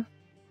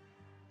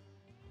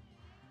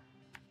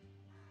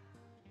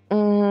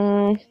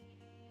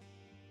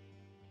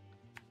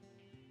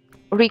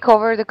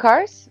recover the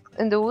cars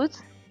in the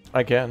woods?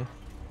 I can.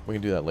 We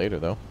can do that later,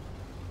 though.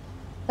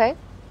 Okay.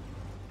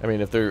 I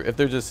mean, if they're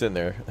just sitting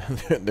there,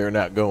 they're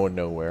not going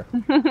nowhere.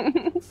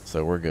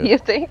 So we're good. You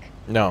think?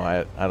 No,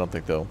 I don't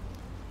think they'll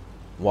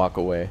walk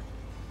away.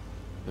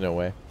 No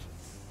way.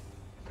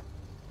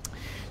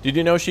 Did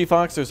you know,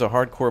 She-Fox, there's a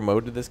hardcore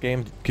mode to this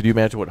game? Could you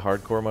imagine what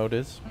hardcore mode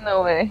is?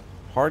 No way.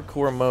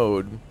 Hardcore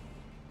mode,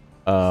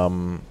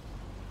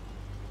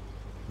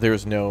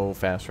 there's no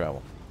fast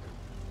travel.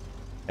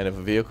 And if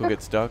a vehicle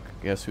gets stuck,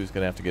 guess who's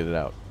going to have to get it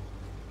out?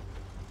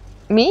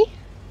 Me?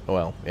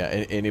 Well, yeah,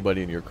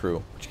 anybody in your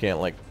crew. But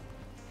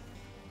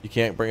you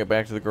can't bring it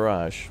back to the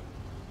garage.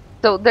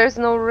 So there's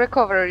no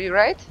recovery,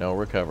 right? No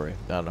recovery,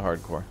 not in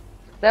hardcore.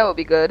 That would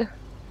be good.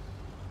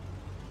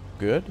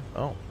 Good?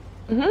 Oh.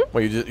 Mhm.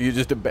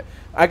 Well,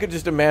 I could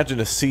just imagine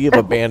a sea of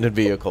abandoned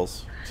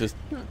vehicles. Just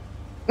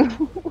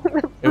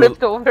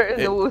Flipped over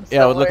in the woods.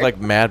 Yeah, it would look somewhere.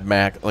 like Mad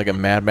Max, like a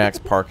Mad Max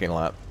parking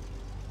lot.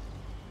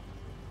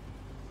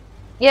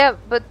 Yeah,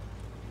 but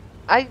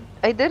I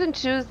didn't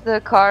choose the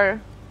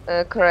car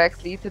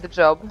correctly to the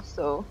job,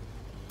 so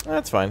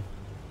That's fine.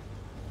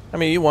 I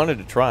mean, you wanted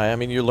to try. I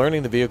mean, you're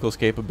learning the vehicle's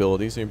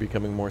capabilities and you're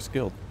becoming more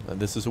skilled. And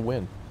this is a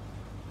win.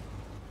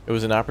 It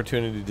was an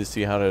opportunity to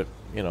see how to,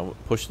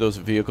 push those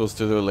vehicles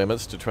to their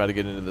limits to try to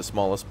get into the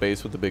smallest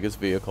space with the biggest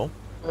vehicle.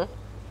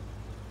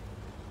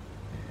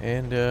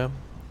 And,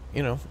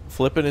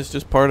 flipping is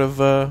just part of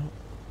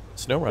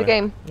SnowRunner. the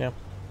game. Yeah.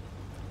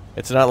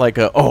 It's not like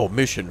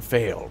mission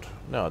failed.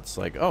 No, it's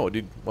like, oh,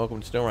 dude,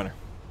 welcome to SnowRunner.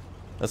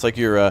 That's like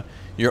your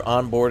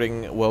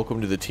onboarding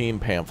welcome to the team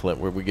pamphlet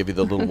where we give you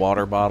the little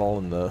water bottle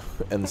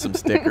and some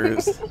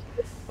stickers,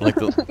 like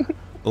the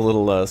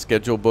little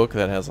schedule book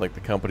that has like the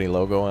company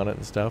logo on it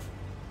and stuff.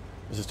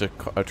 It's just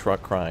a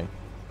truck crying.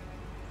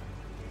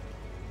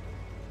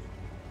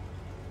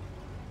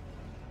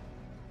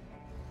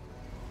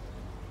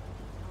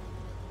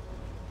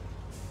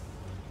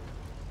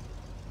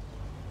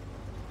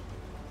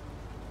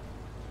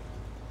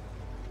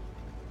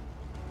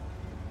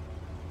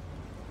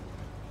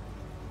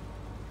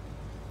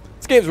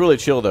 game's really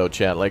chill though,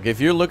 chat. Like if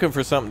you're looking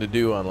for something to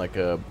do on like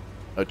a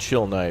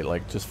chill night,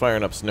 like just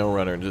firing up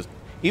SnowRunner and just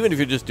even if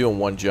you're just doing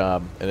one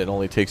job and it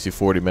only takes you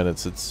 40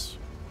 minutes, it's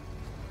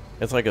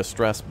like a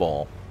stress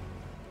ball.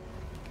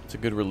 It's a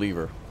good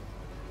reliever.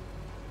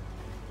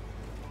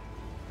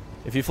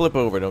 If you flip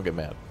over, don't get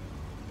mad.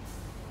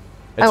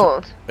 I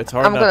won't. It's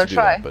hard I'm not gonna to do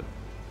try. that, but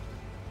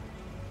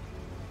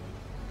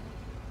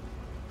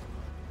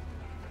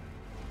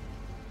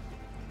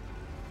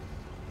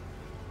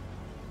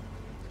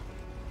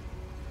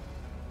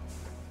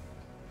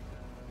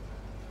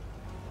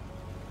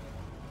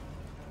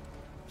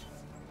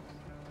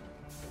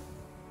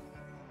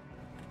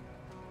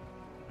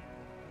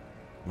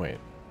wait.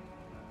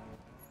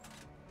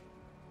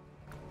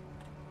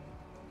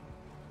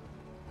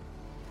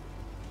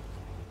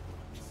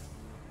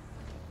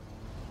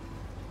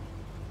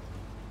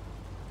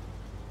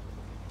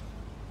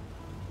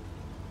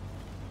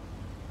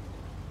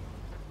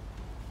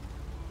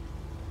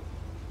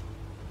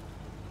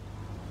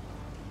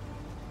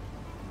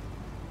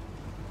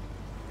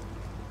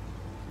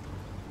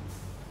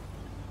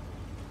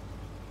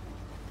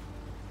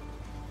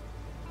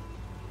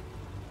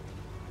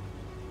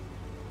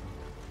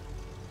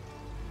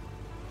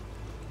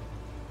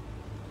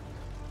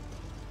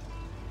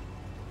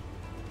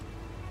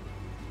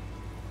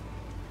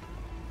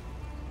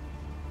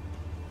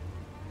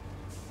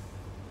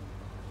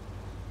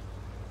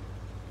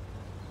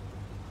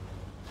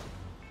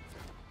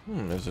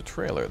 There's a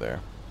trailer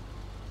there.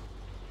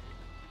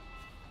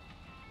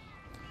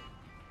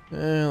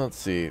 Let's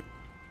see.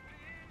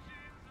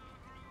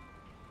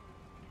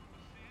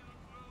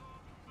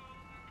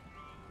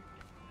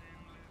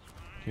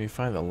 Can you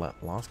find the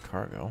lost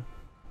cargo?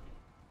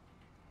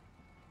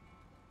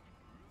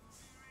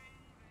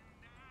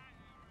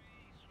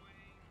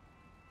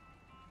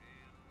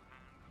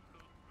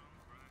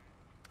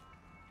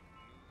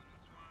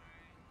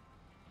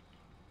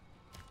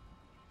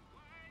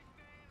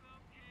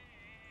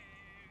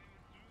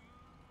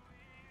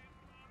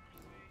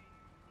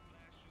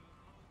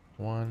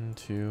 One,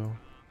 two.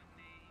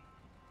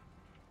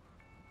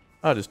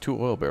 Oh, just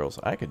 2 oil barrels.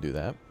 I could do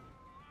that.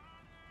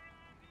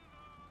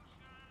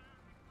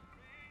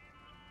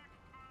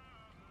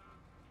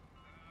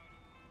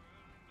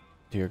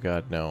 Dear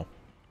God, no.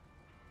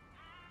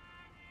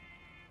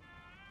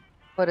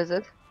 What is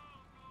it?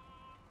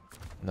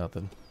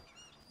 Nothing.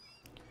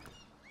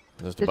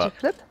 Just Did you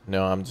flip?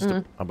 No, I'm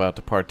just about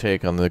to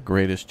partake on the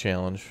greatest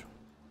challenge.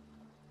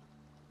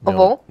 Of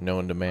all?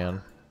 Known to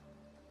man.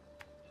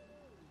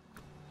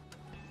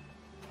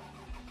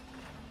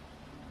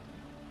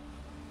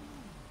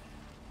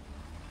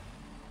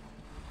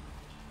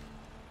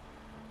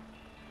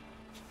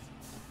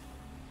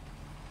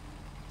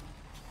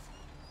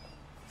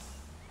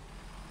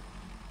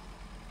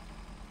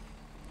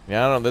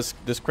 Yeah, I don't know.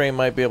 This crane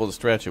might be able to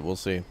stretch it. We'll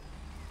see.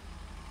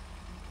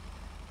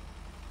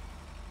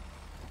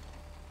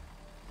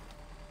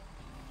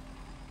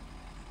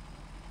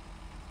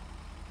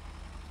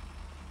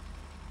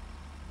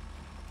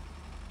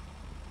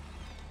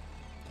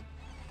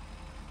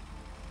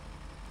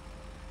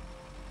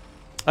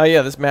 Oh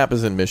yeah, this map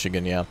is in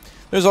Michigan, yeah.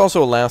 There's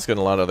also Alaska and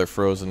a lot of other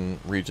frozen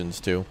regions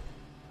too.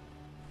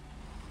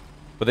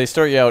 But they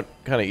start you out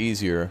kind of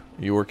easier.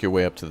 You work your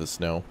way up to the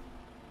snow.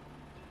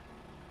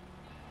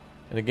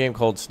 In a game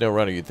called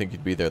SnowRunner, you'd think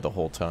you'd be there the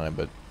whole time,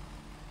 but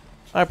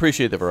I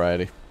appreciate the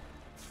variety.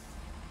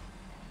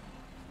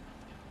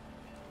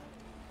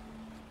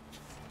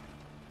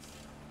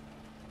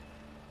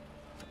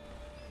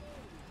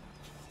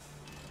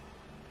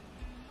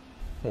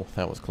 Oh,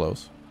 that was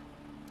close.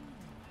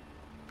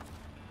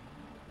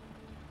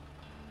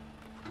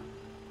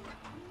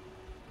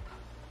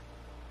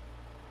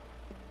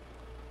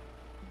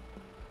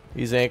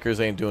 These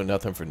anchors ain't doing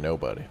nothing for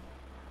nobody.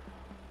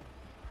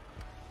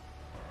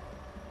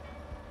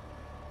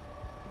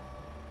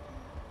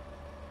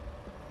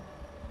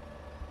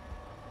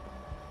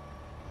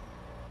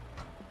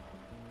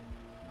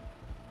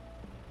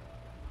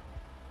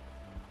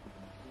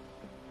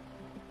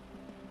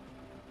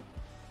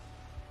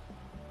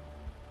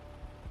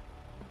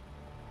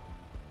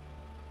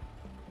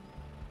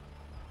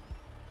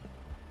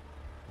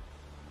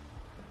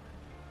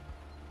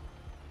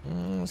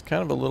 There's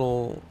kind of a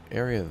little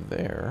area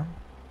there.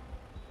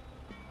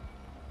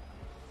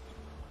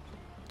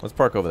 Let's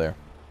park over there.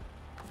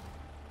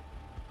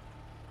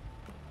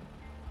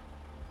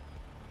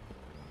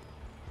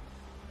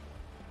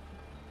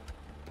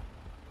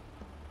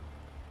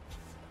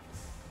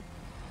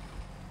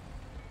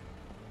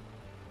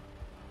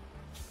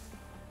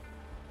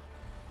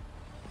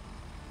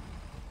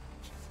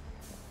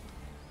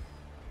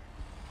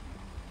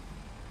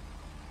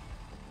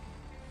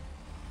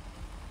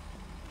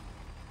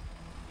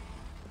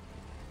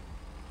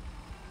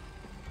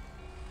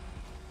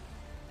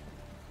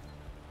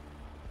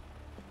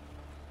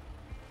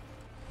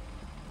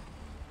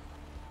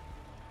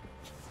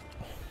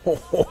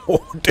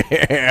 Oh,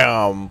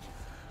 damn.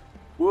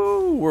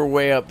 Woo, we're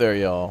way up there,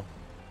 y'all.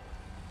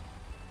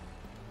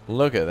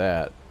 Look at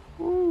that.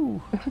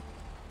 Woo.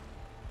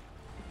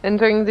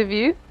 Entering the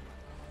view?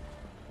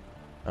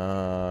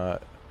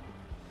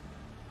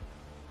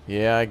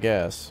 Yeah, I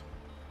guess.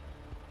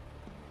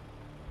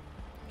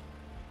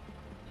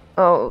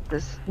 Oh,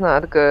 this is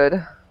not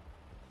good.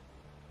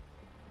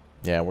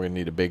 Yeah, we're gonna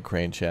need a big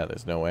crane, chat.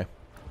 There's no way.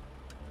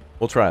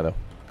 We'll try though.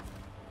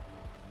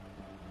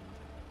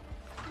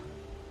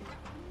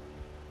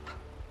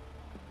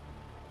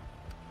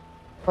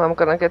 Well, I'm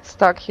gonna get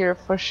stuck here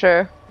for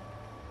sure.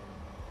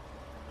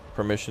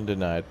 Permission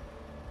denied.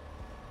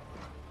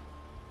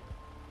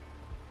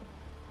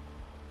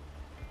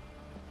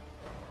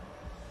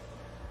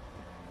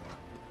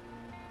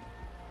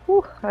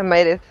 Whew, I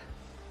made it.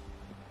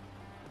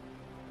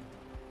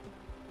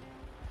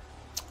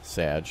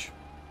 Sag.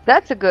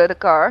 That's a good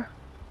car.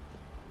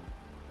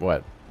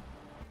 What?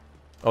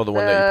 Oh, the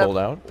one that you pulled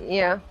out?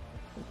 Yeah.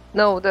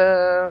 No,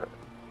 the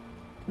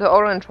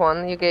orange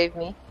one you gave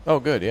me. Oh,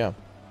 good, yeah.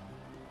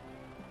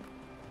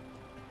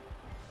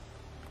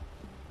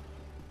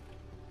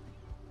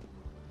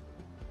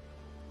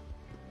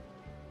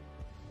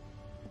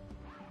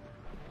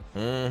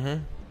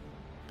 Mm-hmm.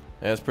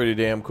 That's pretty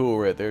damn cool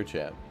right there,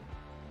 chat.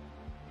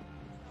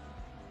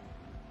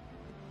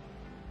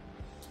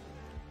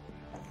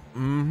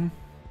 Mm-hmm.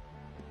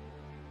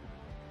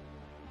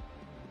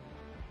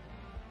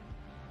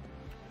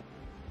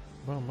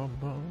 Bum, bum,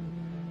 bum.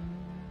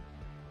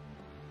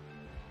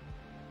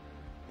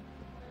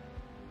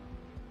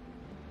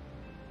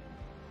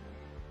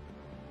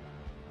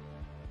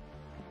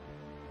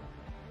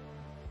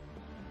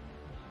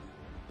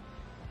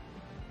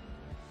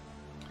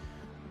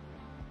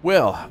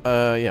 Well,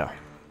 yeah.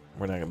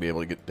 We're not going to be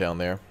able to get down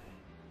there.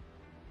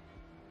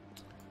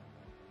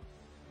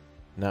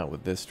 Not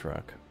with this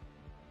truck.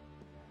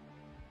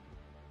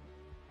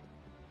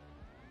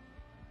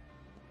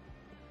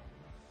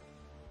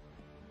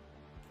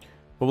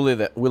 But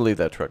we'll leave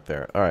that truck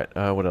there. All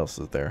right. What else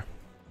is there?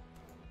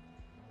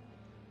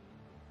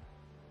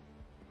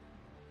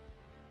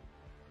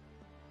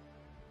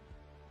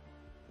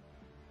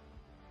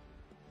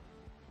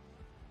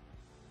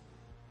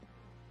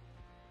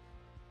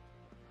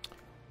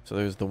 So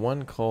there's the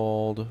one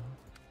called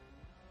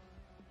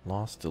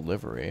Lost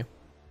Delivery.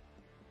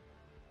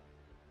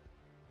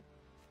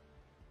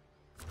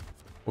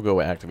 We'll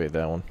go activate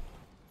that one.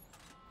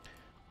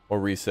 Or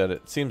reset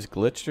it. Seems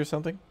glitched or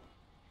something.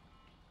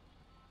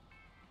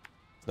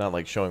 It's not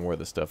like showing where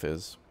the stuff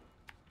is.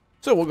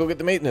 So we'll go get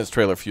the maintenance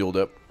trailer fueled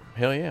up.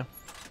 Hell yeah.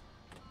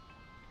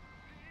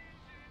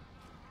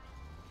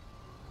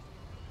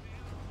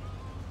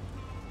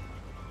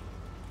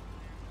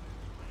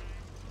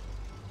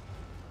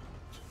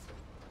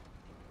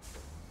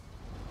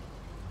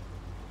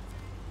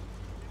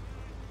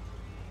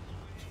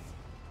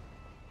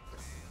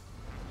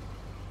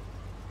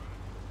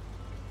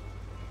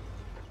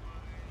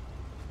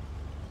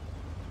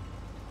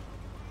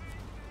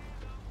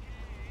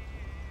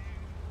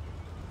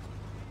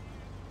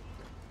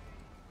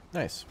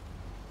 Nice.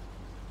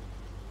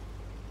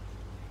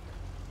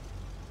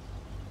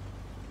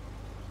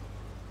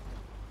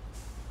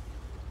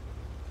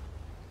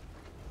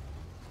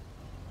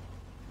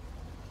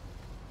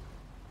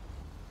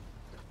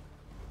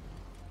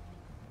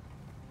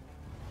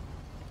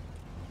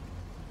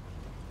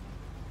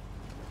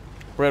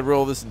 Red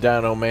Roll, this is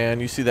Dino Man.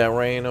 You see that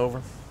rain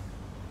over?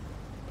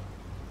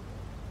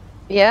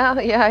 Yeah,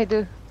 yeah, I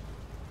do.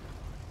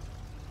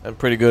 And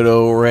pretty good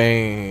old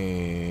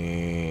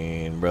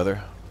rain,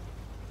 brother.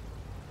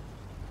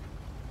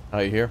 How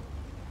you here?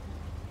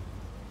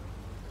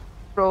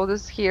 Road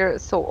is here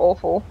so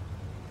awful.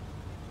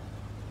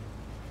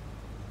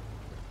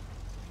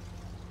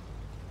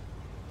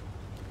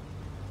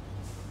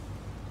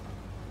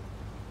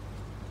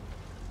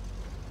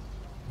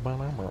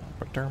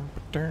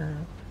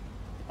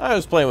 I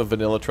was playing with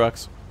vanilla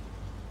trucks.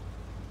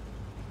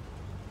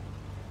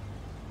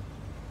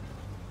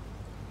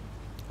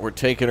 We're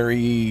taking her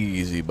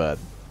easy, bud.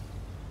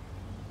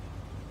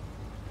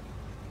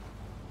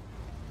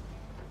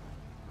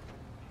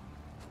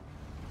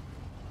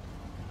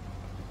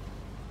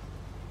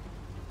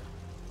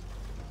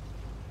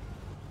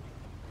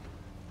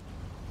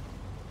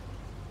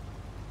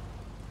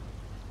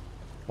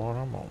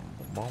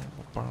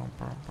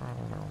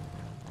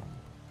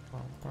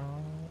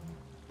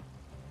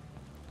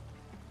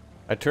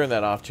 I turned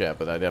that off, chat,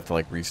 but I'd have to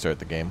like restart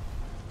the game.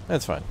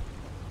 That's fine.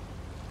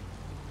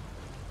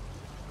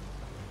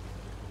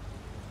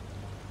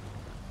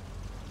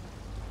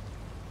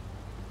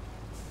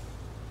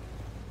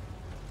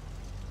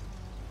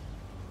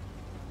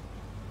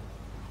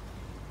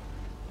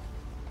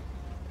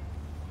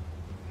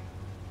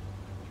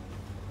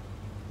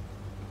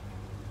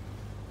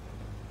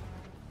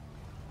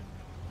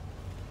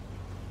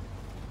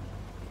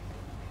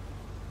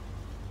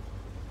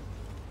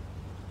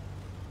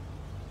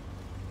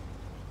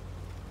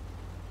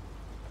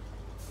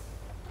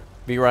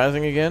 Be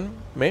rising again?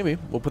 Maybe.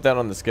 We'll put that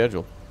on the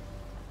schedule.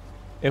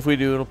 If we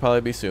do, it'll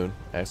probably be soon.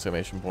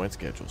 Exclamation point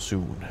schedule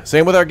soon.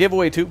 Same with our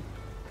giveaway too.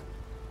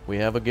 We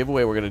have a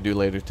giveaway we're going to do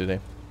later today.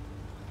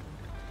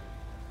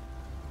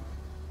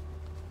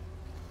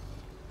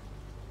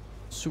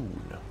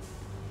 soon.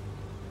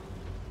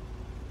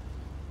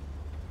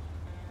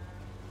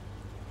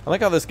 I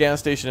like how this gas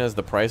station has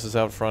the prices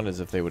out front as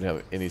if they would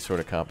have any sort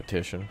of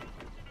competition.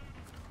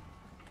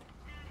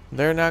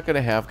 They're not going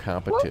to have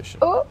competition.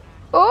 Oh,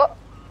 oh,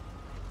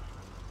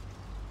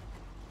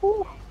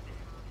 oh.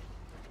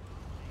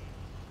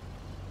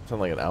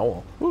 Sound like an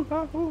owl.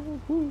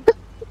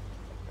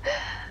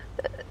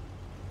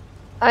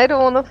 I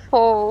don't want to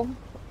fall.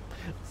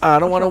 I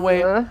don't want to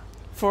wait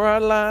for our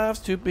lives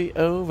to be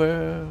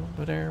over.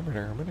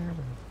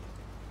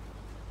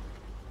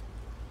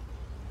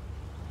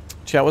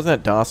 Chat,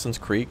 wasn't that Dawson's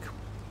Creek?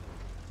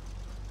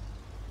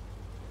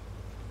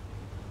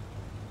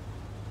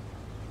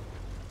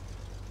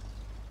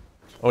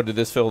 Oh, did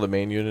this fill the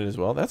main unit as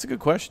well? That's a good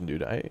question,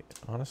 dude. I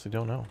honestly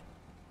don't know.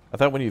 I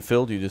thought when you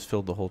filled, you just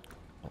filled the whole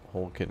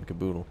kit and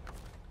caboodle.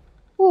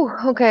 Ooh,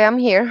 okay, I'm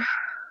here.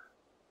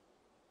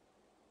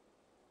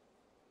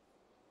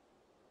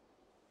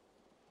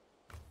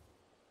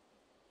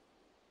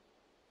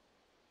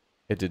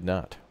 It did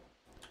not.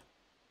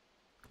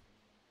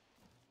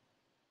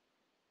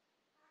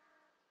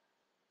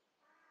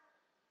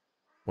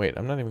 Wait,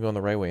 I'm not even going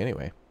the right way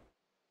anyway.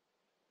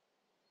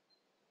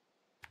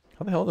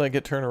 How the hell did I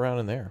get turned around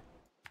in there?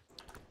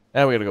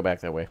 Now we gotta go back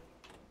that way.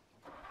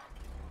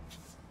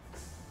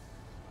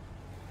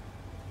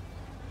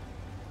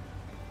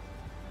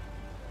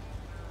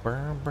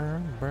 Burn,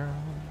 burn, burn.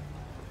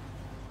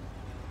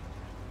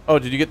 Oh,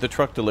 did you get the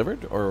truck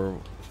delivered, or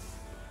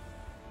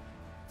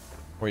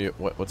were you?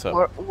 What's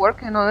up?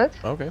 Working on it.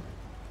 Okay.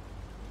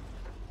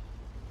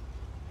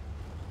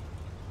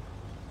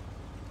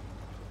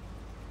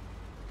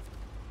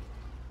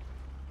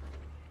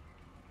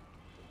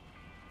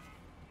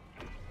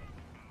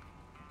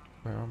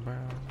 Brown,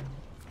 brown.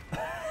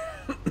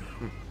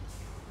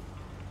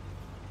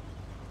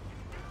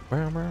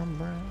 Brown, brown,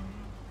 brown.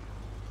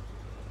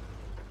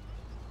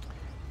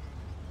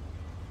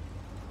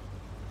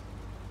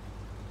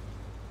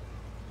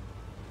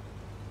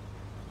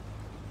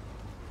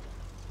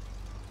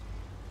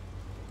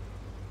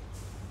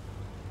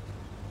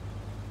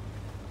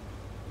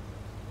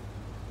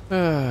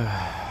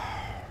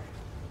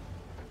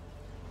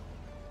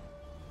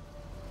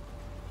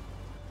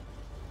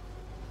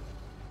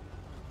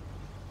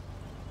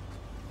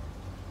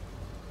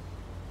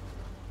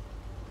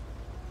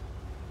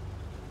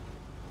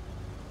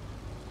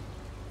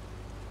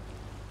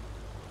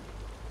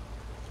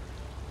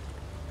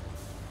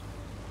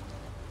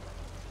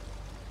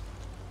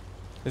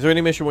 Is there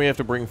any mission where you have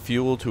to bring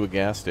fuel to a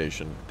gas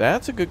station?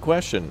 That's a good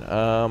question.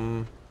 I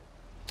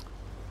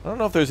don't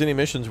know if there's any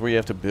missions where you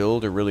have to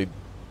build or really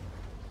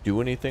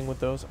do anything with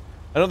those.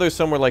 I know there's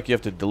somewhere like you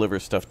have to deliver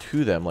stuff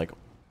to them, like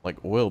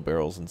oil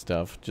barrels and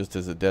stuff, just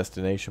as a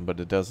destination, but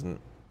it doesn't...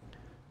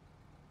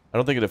 I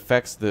don't think it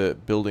affects the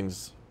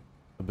building's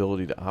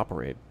ability to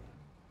operate.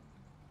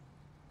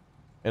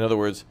 In other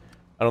words,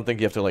 I don't think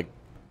you have to, like,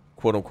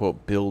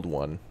 quote-unquote, build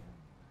one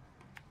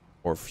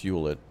or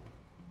fuel it.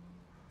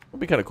 It'd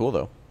be kind of cool,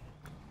 though.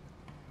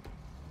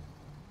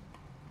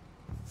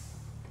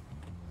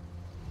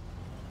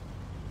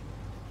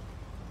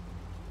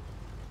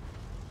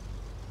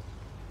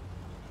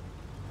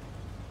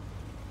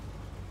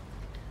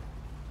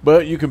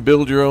 But you can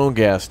build your own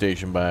gas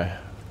station by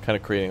kind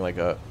of creating like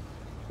a...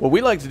 What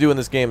we like to do in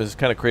this game is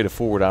kind of create a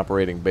forward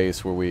operating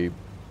base where we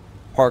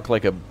park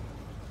like a...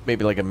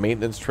 maybe like a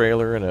maintenance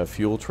trailer and a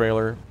fuel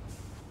trailer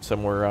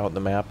somewhere out in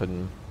the map,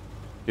 and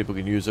people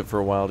can use it for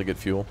a while to get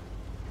fuel.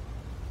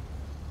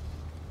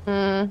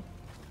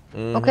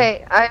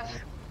 Okay,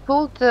 I've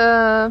pulled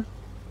the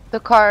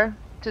car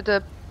to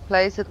the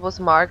place it was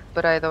marked,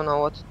 but I don't know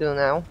what to do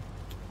now.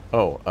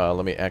 Oh,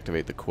 let me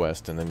activate the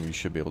quest, and then you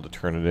should be able to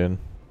turn it in.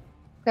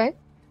 Okay.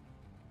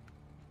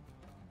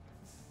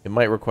 It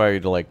might require you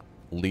to, like,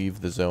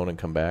 leave the zone and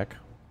come back.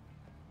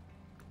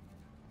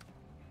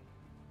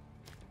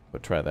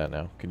 But try that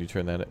now. Can you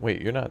turn that in?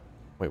 Wait, you're not...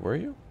 Wait, where are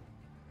you?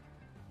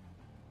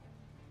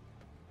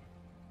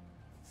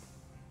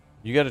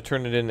 You got to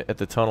turn it in at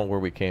the tunnel where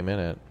we came in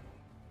at.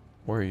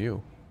 Where are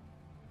you?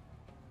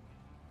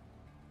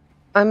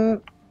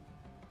 I'm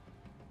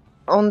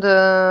on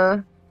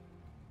the...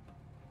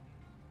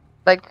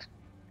 like,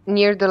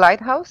 near the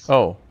lighthouse.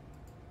 Oh.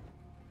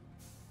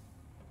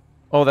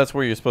 Oh, that's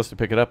where you're supposed to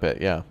pick it up at,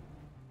 yeah.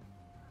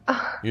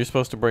 You're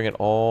supposed to bring it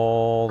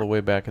all the way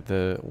back at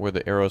the... where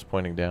the arrow's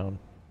pointing down.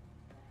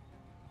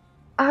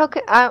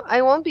 Okay,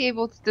 I won't be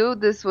able to do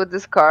this with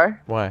this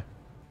car. Why?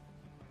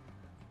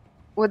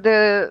 With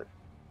the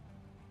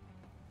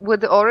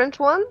orange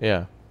one?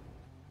 Yeah.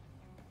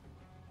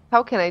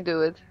 How can I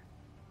do it?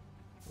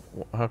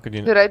 How could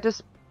you... Should I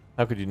just...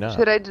 How could you not?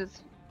 Should I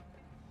just...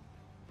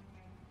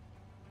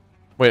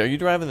 Wait, are you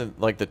driving the,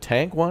 like, the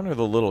tank one or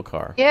the little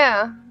car?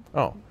 Yeah.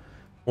 Oh.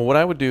 Well, what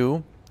I would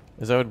do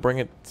is I would bring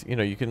it... You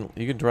know, you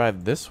can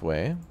drive this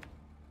way.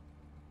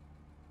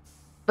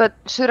 But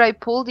should I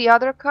pull the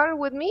other car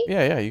with me?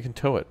 Yeah, yeah, you can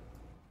tow it.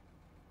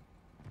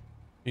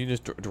 You can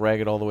just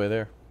drag it all the way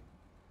there.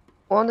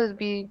 Won't it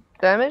be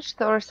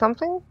damaged or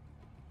something?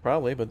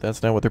 Probably, but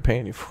that's not what they're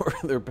paying you for.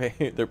 They're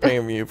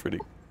paying you for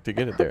to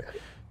get it there.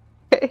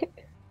 Okay.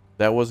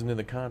 That wasn't in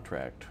the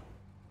contract.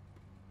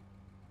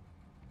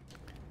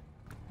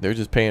 They're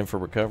just paying for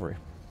recovery.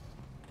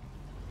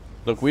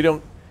 Look, we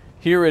don't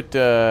here at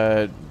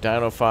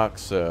Dino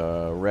Fox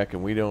Rec,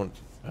 and we don't.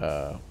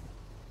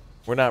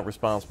 We're not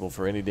responsible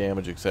for any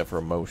damage except for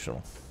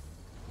emotional.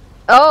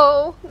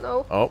 Oh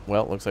no. Oh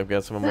well, looks like we've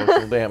got some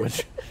emotional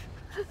damage.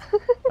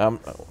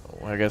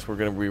 I guess we're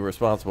going to be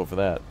responsible for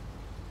that.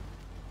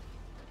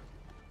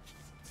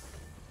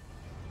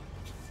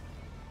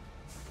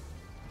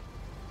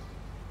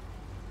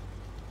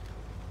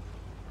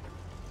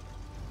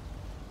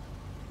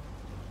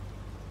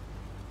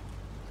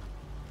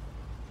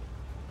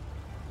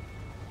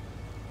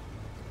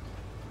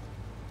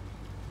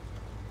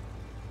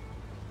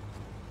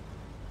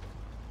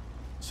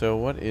 So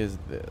what is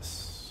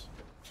this?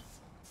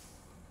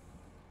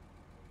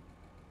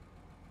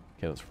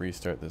 Okay, let's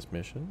restart this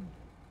mission.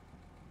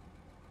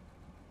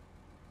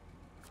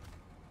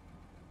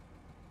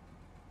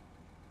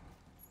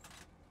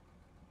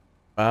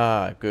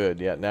 Ah,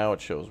 good. Yeah, now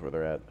it shows where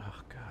they're at.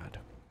 Oh, God.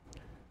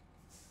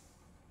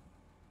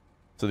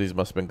 So these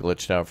must have been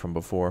glitched out from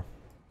before.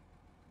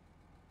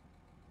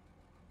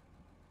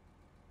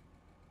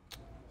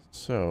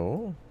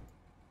 So...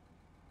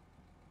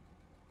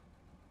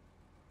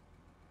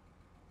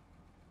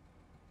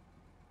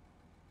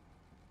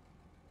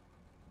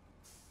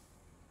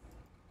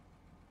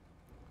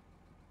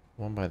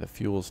 one by the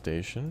fuel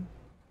station.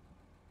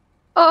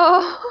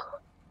 Oh,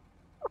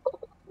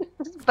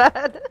 it's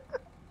bad.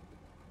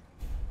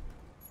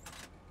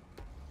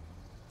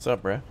 What's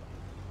up, bruh?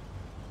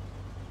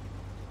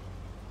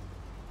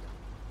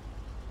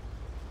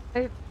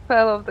 I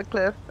fell off the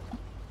cliff.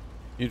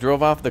 You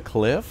drove off the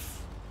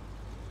cliff?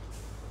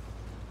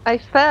 I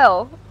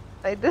fell.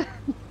 I didn't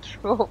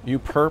drove. You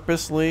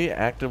purposely,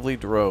 actively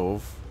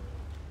drove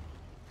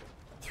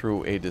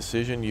through a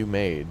decision you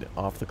made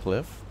off the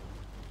cliff?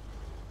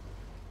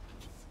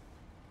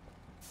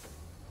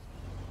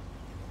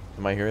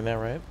 Am I hearing that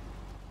right?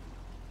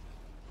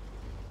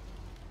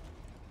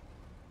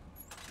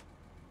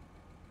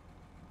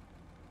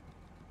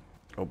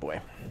 Oh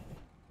boy.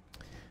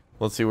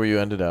 Let's see where you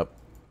ended up.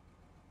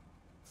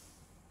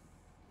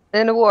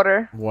 In the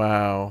water.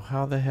 Wow,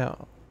 how the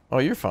hell? Oh,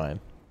 you're fine.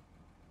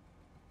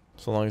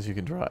 So long as you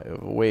can drive.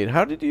 Wait,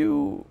 how did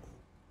you...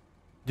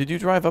 Did you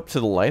drive up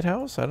to the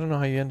lighthouse? I don't know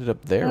how you ended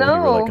up there when you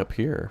were like No. up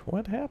here.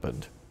 What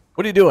happened?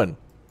 What are you doing?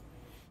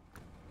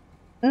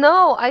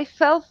 No, I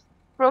fell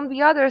from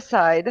the other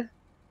side.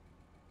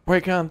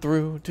 Break on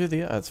through to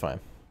the... That's fine.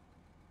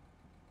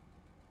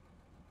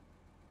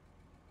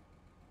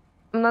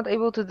 I'm not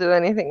able to do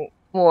anything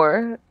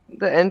more.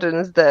 The engine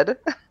is dead.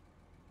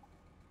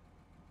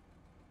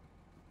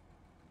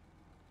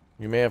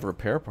 You may have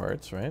repair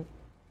parts, right?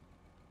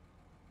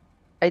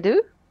 I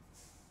do?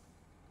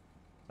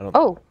 I don't...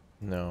 Oh,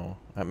 No.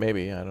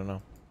 Maybe. I don't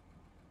know.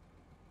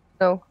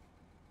 no.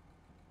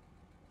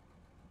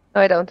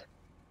 No, I don't.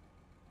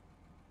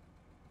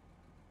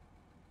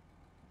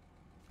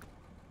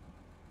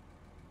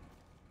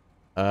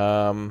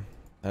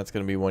 That's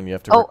gonna be one you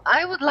have to... Oh,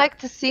 I would like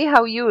to see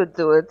how you would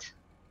do it.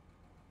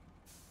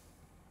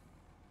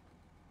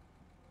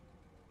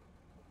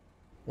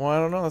 Well, I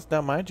don't know. That's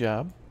not my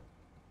job.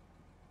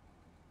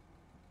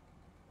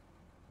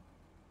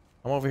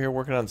 I'm over here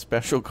working on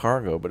special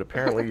cargo, but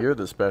apparently you're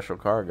the special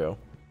cargo.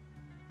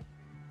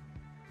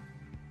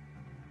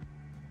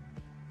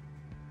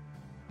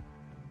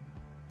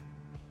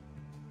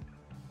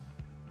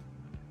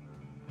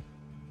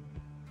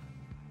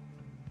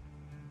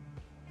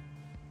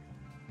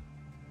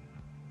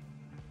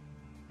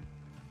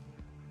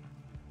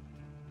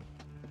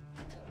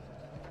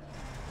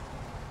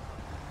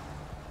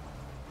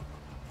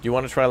 Do you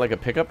want to try like a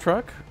pickup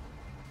truck?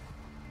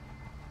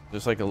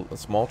 Just like a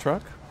small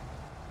truck?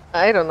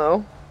 I don't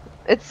know.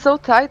 It's so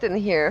tight in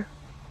here.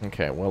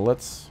 Okay, well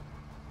let's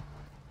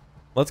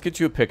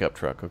get you a pickup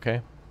truck, okay?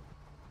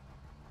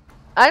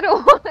 I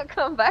don't want to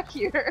come back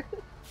here.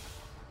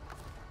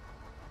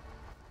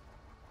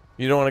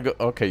 You don't want to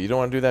go... Okay, you don't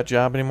want to do that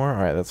job anymore?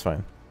 Alright, that's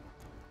fine.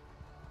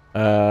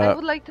 I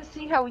would like to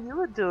see how you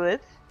would do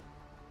it.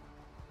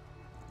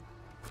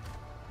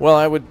 Well,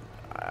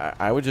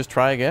 I would just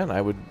try again.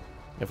 I would...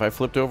 If I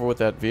flipped over with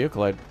that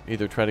vehicle, I'd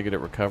either try to get it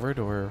recovered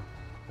or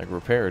like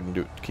repaired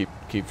and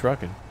keep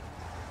trucking.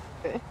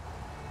 Okay.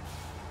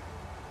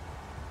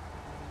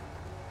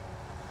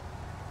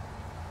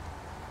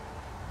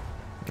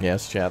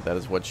 Yes, chat, that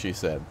is what she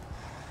said.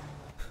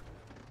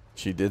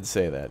 She did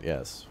say that,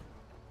 yes.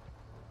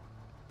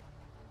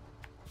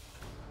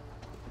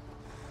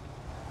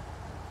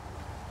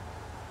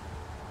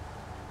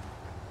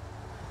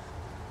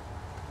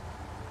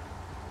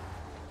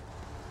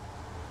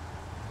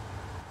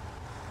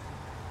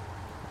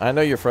 I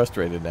know you're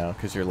frustrated now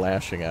because you're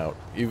lashing out.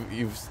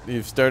 You've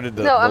started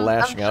the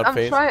lashing out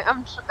phase.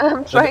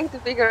 I'm trying to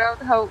figure out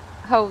how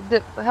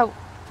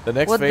the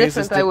next what phase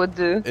different I would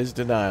do. is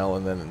denial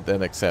and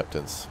then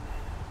acceptance.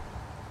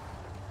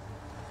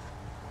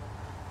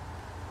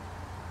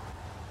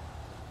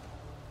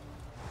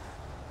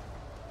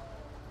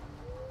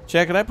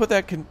 Chad, can I put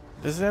that?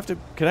 Does it have to?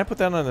 Can I put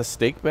that on a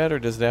stake bed, or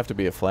does it have to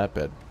be a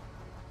flatbed?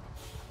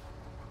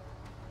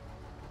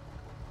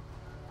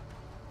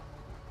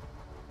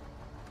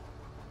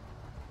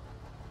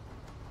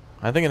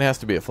 I think it has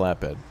to be a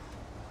flatbed.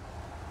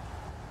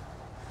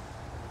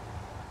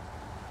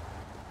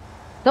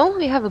 Don't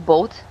we have a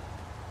boat?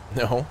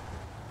 No.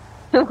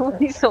 It would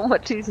be so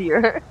much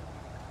easier.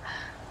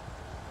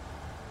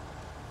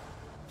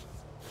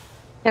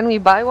 Can we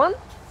buy one?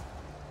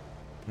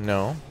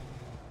 No.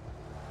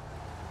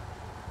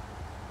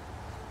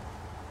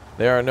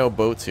 There are no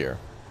boats here.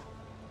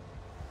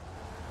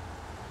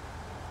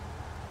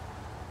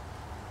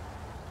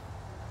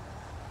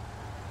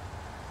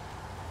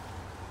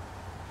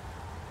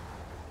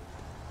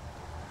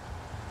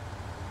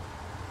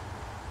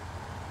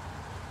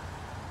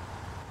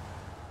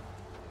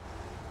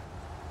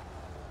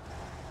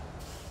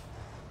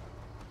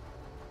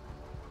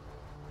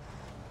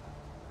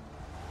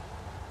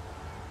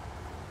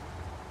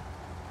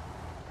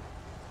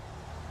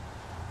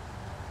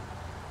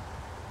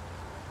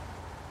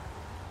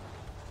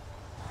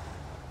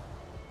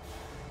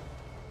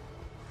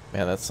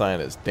 Man, that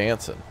sign is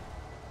dancing.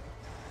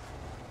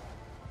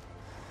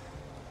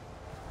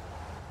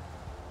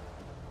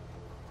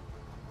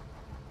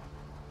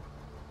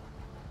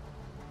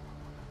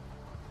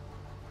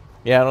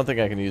 Yeah, I don't think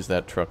I can use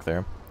that truck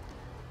there.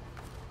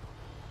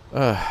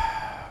 Oh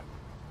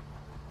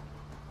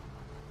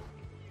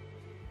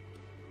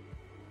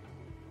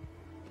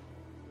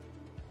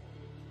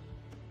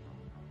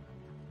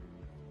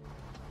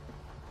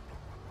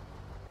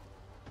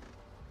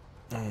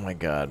my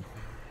god.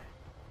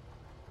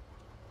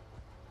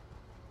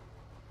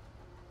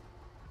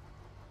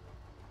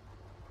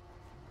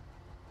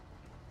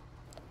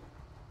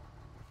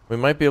 We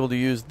might be able to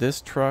use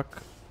this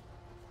truck.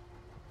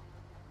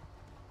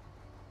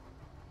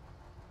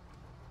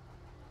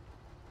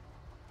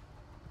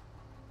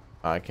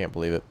 I can't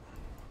believe it.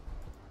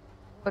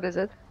 What is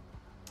it?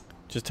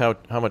 Just how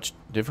much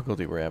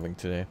difficulty we're having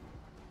today.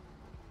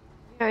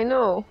 Yeah, I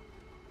know.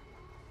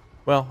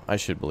 Well, I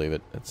should believe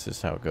it. That's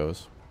just how it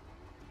goes.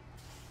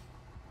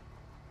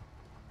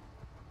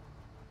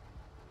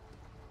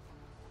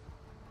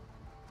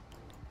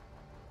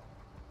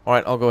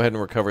 Alright, I'll go ahead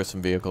and recover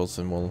some vehicles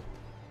and we'll...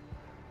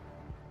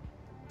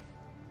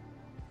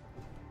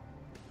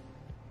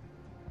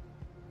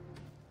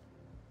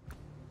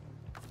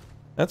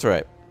 That's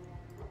right.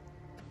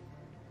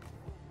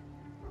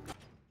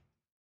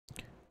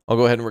 I'll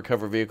go ahead and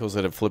recover vehicles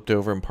that have flipped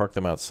over and park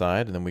them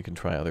outside, and then we can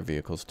try other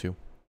vehicles too.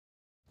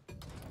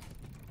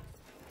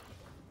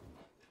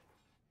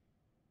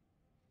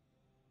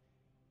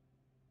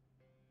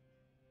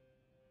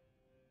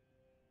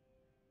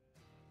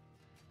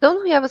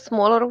 Don't we have a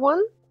smaller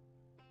one?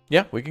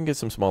 Yeah, we can get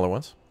some smaller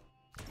ones.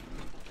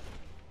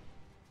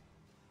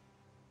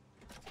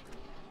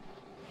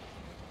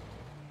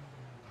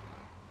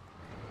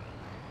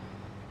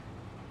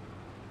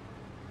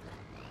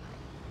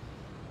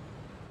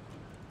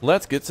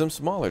 Let's get some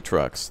smaller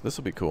trucks. This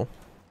will be cool.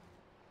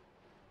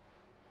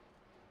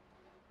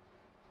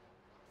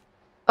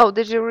 Oh,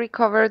 did you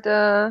recover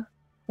the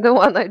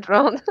one I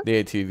drowned?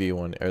 The ATV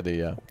one, or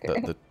the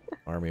the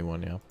army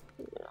one, yeah.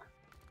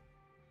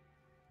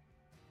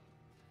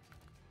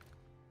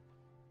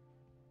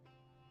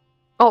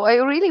 Oh, I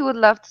really would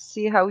love to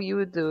see how you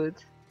would do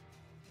it.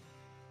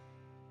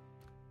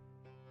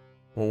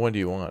 Well, what do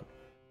you want?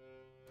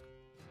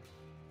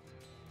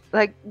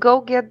 Like, go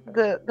get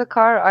the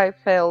car I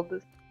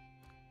failed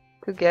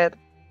to get.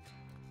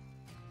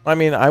 I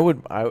mean,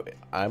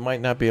 I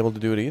might not be able to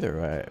do it either.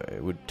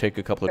 It would take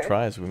a couple of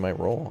tries. We might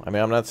roll. I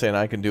mean, I'm not saying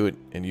I can do it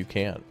and you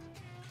can't.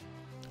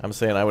 I'm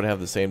saying I would have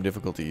the same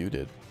difficulty you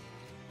did.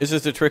 It's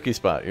just a tricky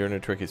spot. You're in a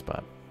tricky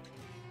spot.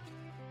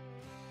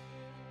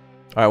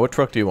 All right, what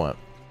truck do you want?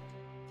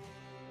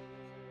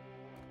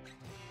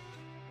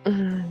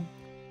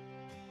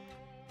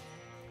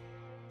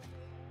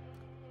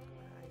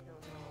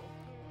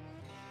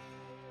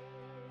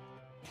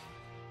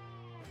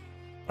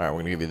 All right,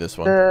 we're gonna give you this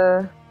one.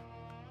 I'm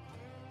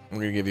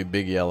gonna give you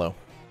big yellow.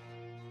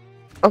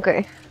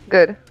 Okay,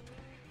 good.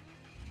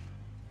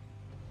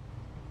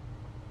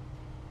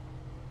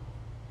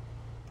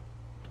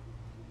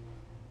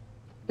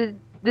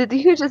 Did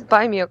you just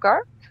buy me a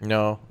car?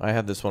 No, I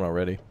had this one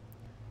already.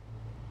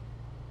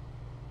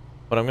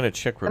 But I'm gonna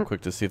check real quick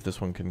to see if this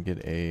one can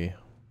get a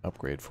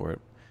upgrade for it.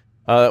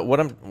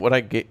 What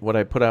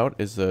I put out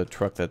is the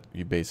truck that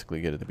you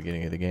basically get at the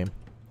beginning of the game,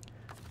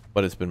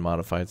 but it's been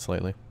modified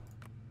slightly.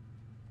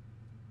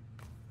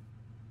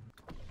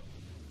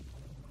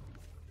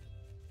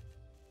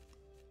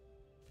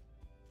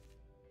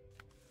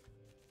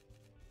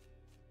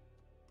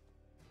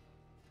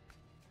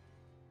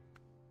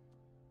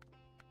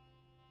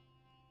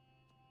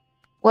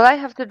 Will I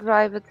have to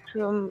drive it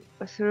through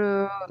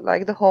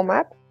like the whole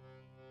map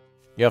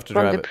You have to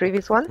from drive the it.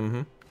 previous one?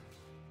 Mm-hmm.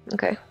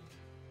 Okay.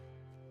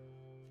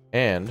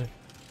 And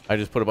I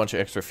just put a bunch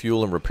of extra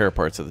fuel and repair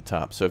parts at the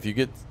top. So if you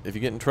get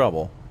in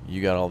trouble, you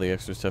got all the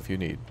extra stuff you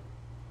need.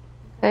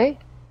 Okay.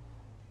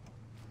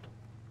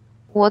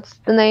 What's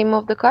the name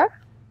of the car?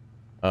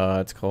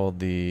 It's called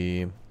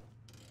the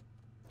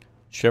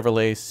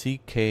Chevrolet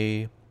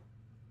CK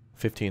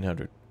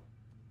 1500.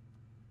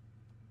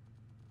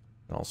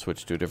 I'll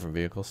switch to a different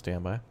vehicle.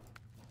 Stand by.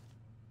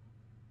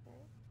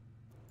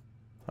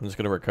 I'm just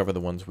going to recover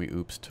the ones we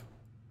oopsed.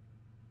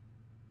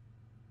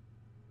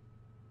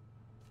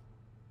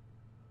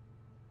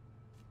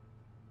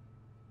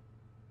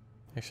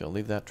 Actually, I'll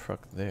leave that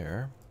truck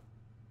there.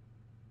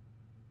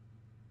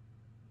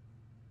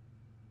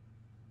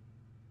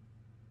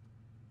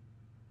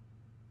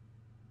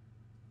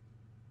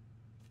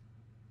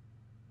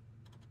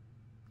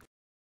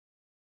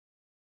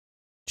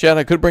 Chad,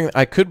 I could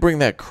bring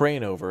that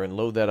crane over and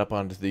load that up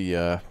onto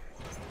the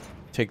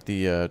take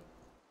the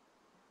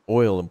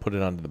oil and put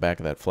it onto the back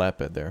of that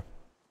flatbed there.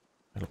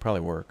 It'll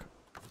probably work.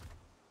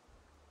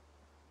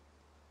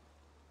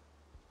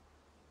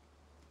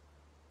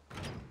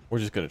 We're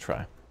just gonna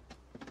try.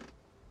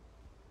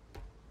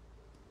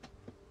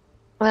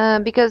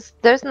 Because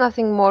there's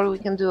nothing more we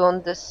can do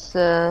on this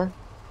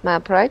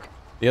map, right?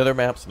 The other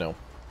maps, no.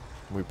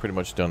 We've pretty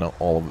much done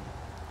all of them.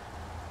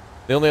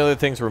 The only other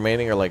things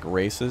remaining are like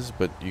races,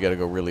 but you gotta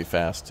go really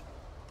fast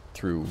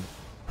through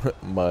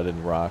mud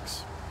and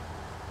rocks.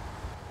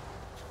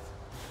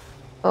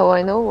 Oh,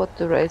 I know what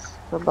the race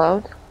is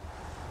about.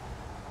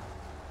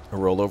 A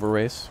rollover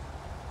race.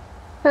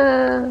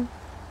 Uh,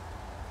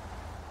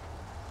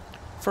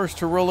 First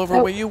to roll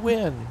over where you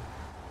win.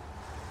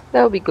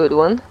 that would be a good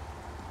one.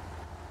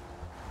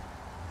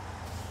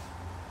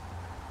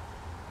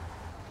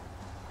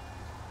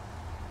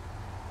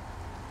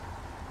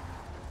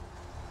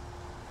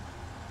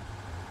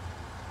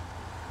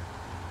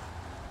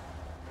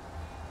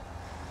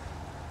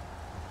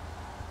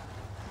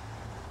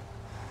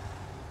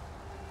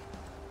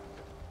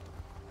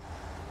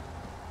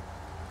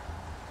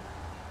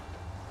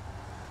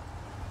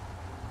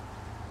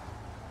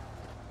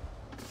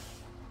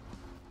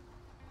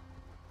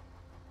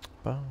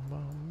 Bum, bum,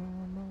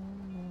 bum,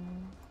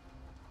 bum.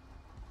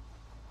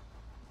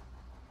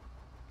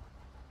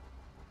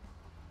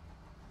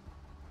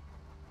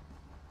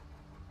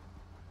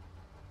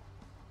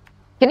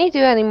 Can you do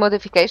any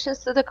modifications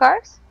to the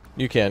cars?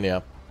 You can,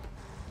 yeah.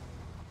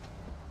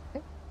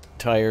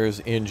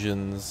 Tires,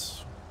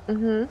 engines,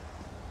 Mm-hmm.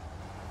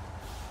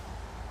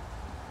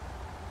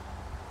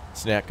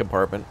 snack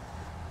compartment.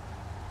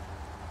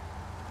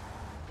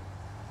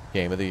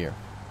 Game of the year.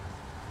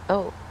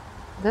 Oh,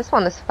 this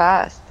one is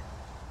fast.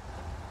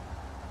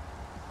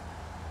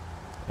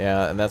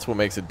 Yeah, and that's what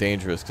makes it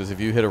dangerous, because if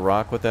you hit a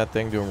rock with that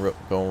thing going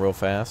real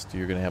fast,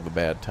 you're going to have a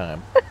bad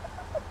time.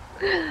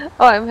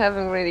 Oh, I'm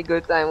having a really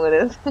good time with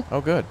it.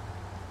 Oh, good.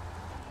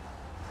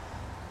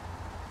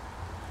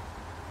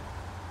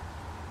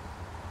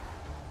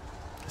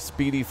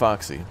 Speedy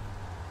Foxy.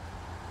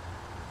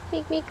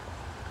 Meek, meek.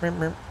 Meep,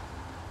 meep.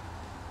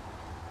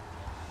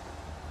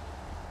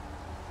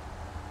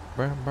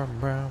 Brum, brum,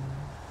 brum.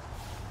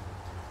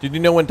 Did you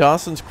know when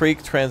Dawson's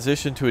Creek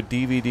transitioned to a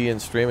DVD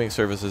and streaming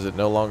services, it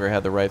no longer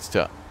had the rights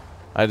to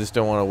I Just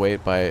Don't Want to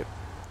Wait by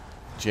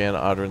Jan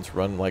Audron's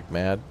Run Like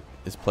Mad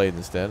is played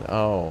instead?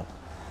 Oh.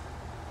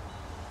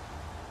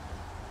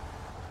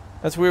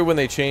 That's weird when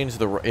they changed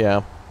the...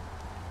 Yeah.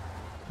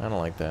 I don't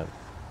like that.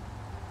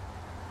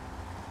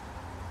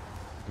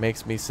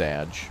 Makes me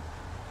sad.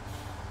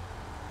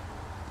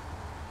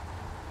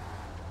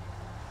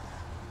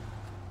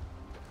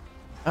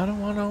 I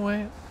don't want to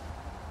wait.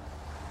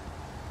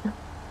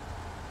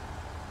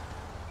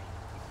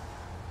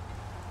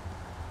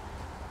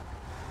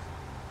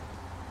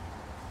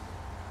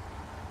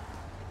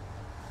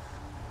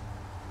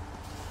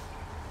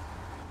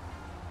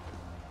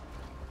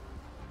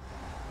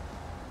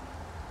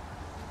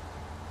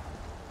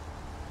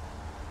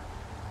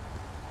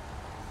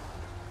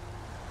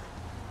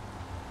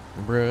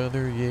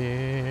 Brother,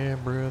 yeah,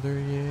 brother,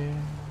 yeah.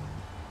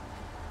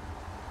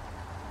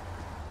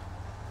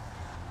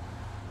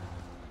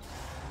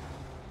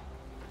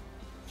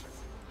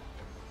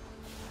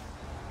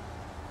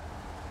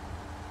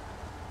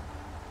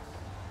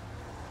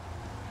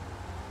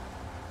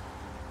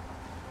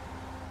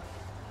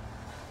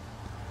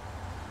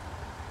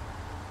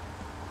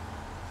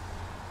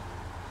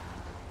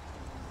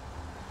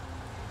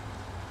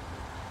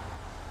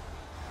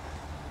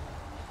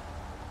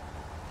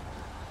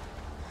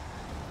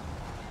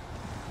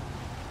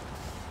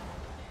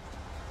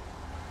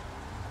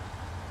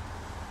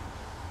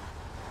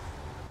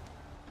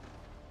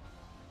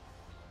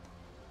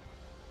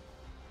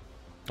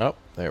 Oh,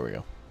 there we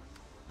go.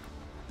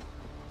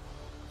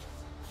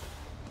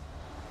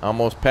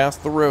 Almost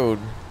past the road.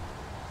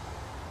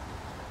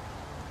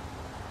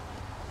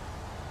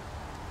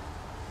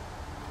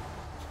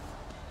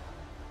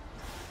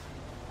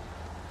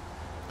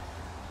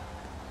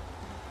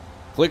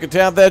 Click and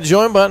tap that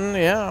join button,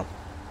 yeah.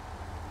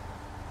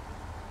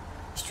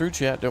 It's true,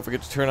 chat. Don't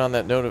forget to turn on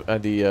that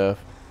the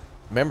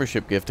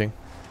membership gifting.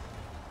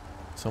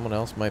 Someone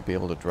else might be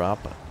able to drop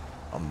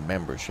a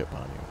membership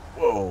on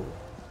you. Whoa.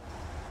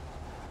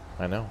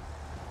 I know.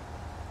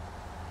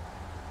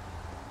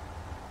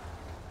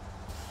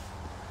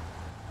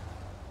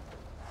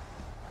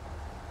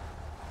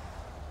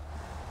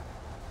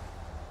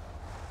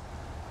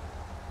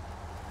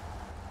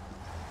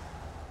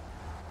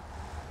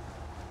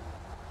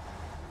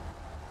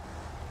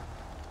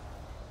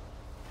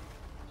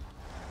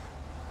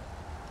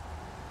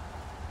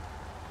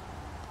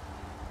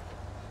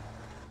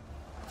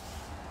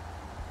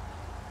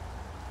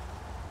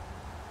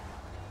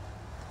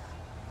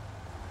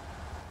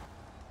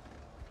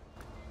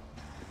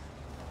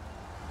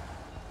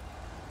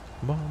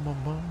 Bum, bum,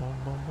 bum, bum,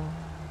 bum, bum.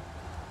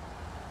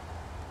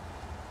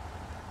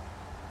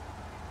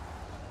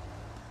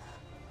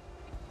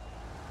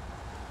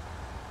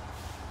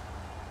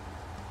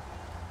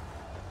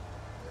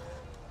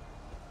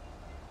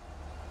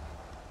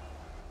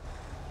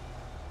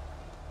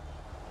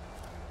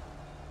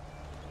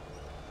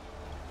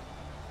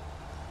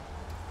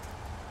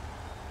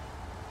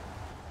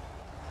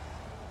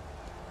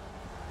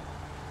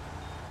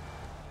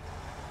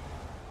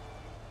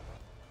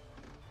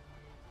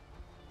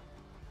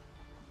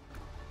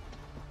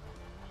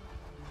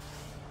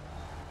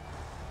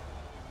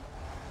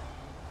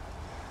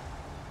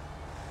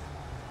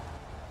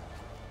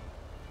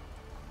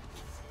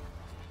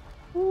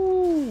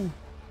 Woo.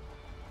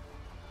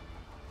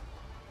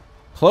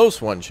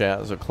 Close one, chat.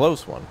 It was a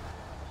close one.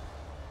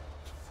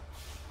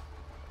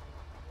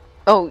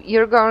 Oh,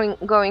 you're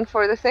going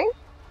for the thing?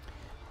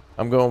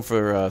 I'm going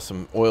for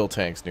some oil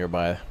tanks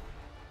nearby.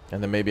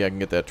 And then maybe I can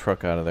get that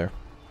truck out of there.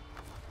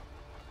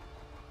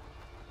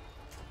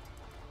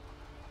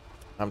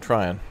 I'm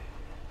trying.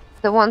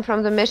 The one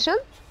from the mission?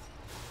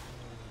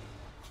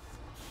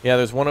 Yeah,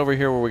 there's one over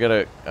here where we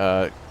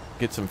gotta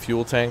get some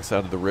fuel tanks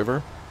out of the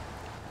river.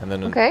 And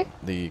then Okay.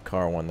 the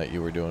car one that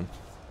you were doing.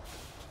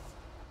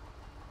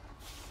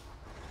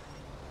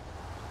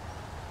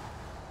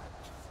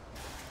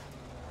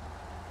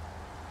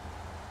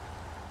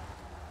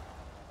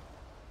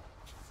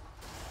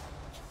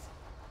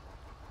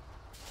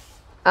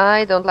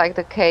 I don't like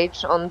the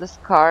cage on this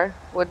car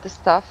with the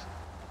stuff.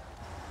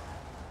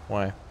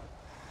 Why? It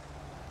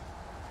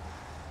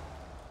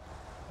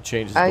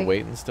changes the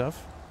weight and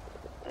stuff?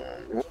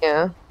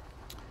 Yeah.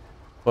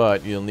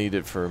 But you'll need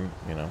it for,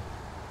 you know,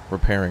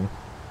 repairing.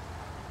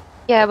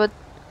 Yeah, but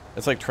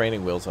It's like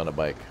training wheels on a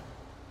bike.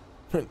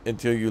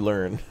 Until you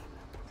learn,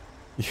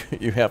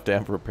 you have to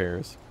have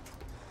repairs.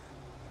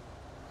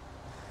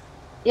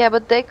 yeah,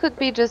 but they could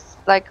be just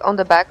like on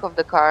the back of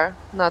the car,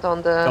 not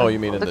on the Oh, you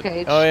mean in the the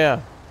cage. Oh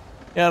yeah.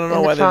 Yeah, I don't know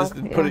In the why they just trunk,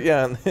 didn't put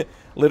it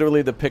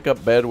literally the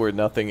pickup bed where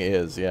nothing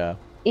is, yeah.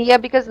 Yeah,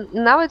 because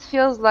now it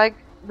feels like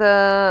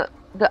the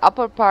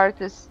upper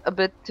part is a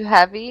bit too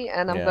heavy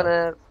and I'm Yeah.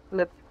 gonna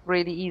flip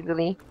really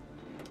easily.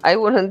 I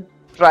wouldn't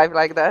drive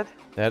like that.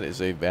 That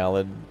is a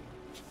valid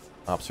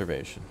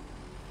observation.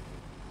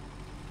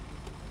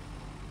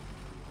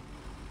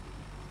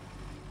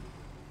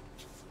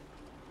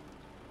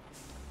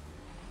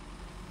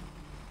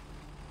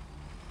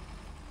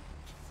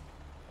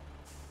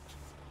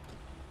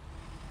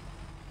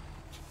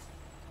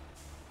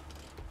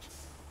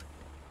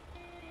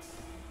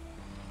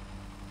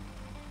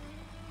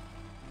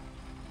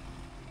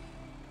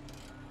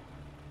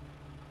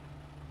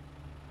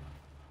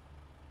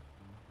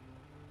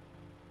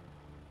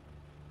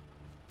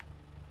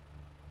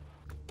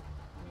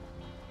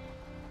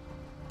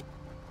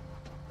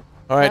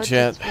 All right, Now it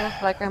chat. just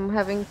feels like I'm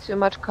having too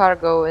much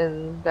cargo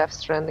in Death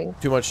Stranding.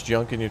 Too much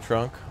junk in your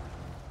trunk?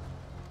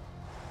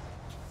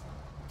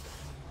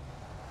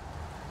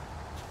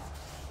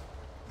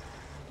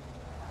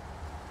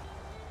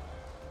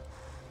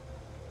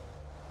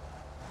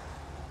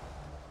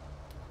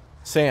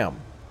 Sam.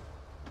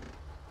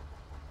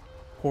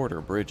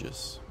 Porter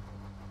Bridges.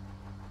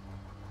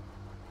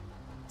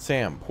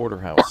 Sam,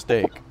 Porterhouse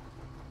Steak.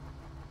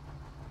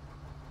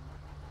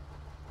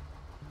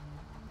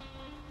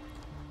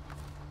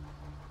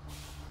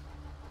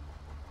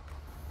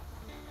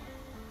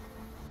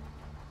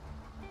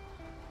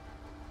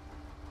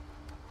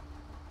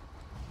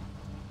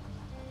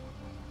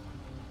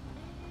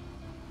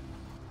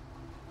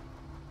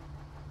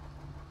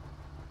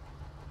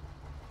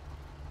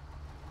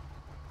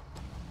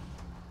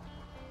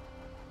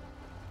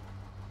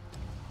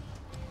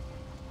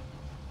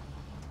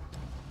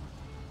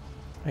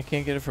 I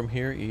can't get it from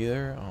here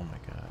either? Oh my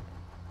god.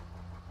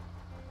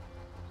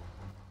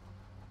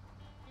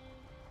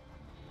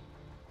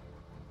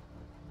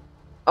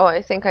 Oh,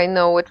 I think I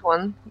know which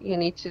one you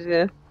need to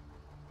do.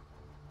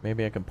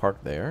 Maybe I can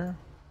park there?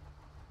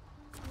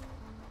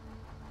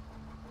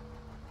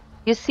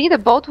 You see, the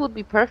boat would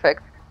be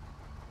perfect.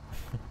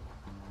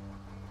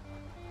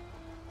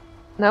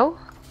 No?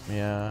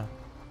 Yeah.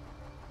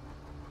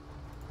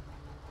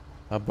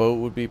 A boat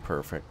would be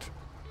perfect.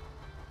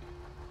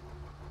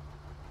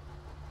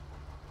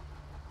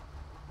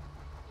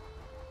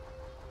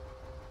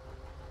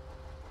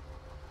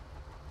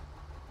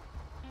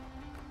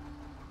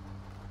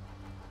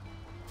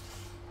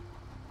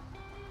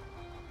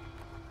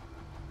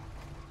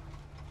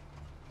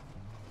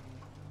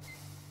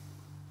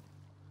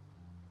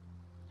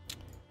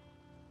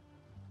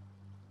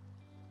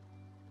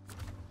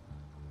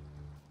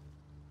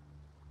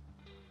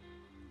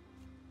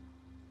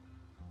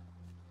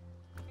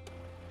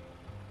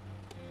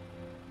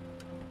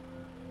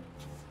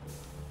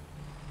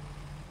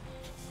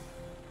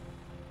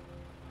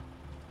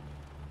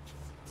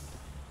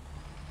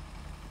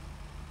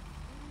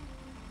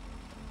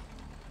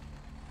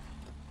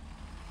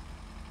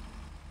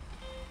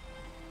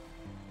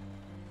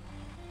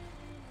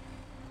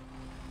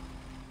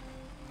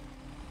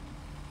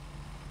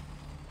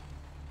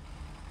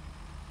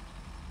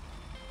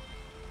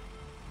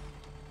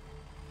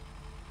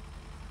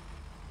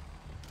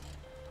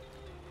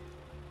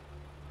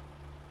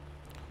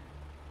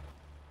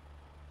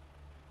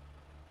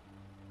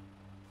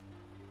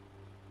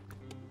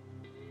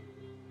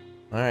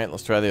 Alright,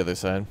 let's try the other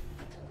side.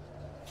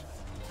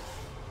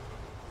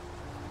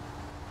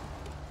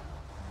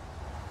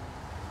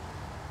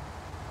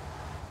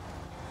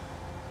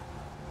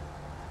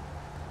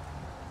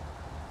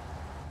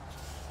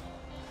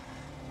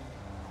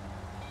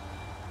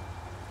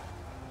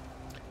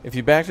 If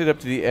you backed it up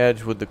to the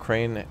edge, would the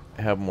crane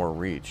have more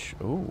reach?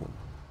 Ooh.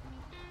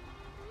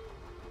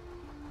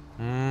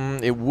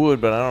 It would,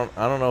 but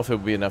I don't know if it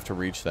would be enough to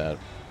reach that.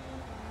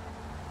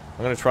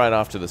 I'm gonna try it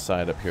off to the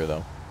side up here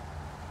though.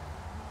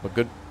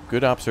 But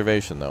good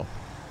observation though.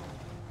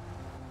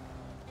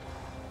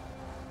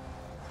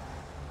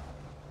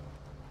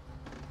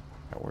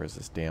 Right, where is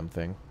this damn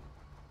thing?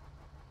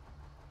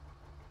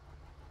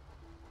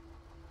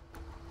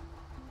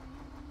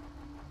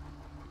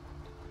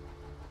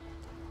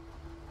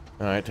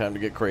 Alright, time to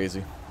get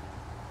crazy.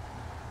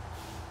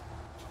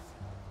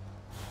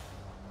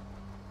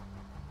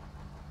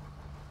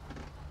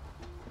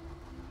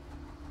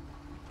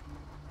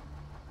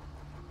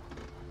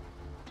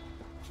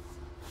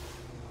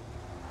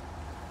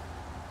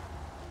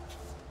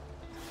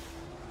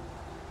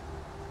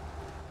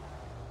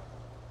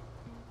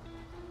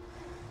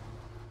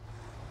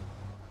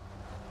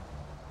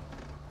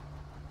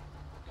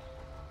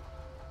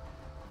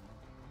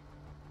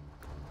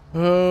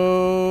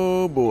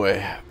 Oh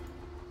boy.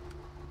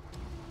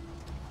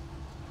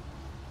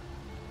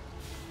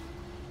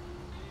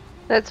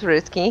 That's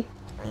risky.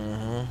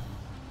 Mm-hmm.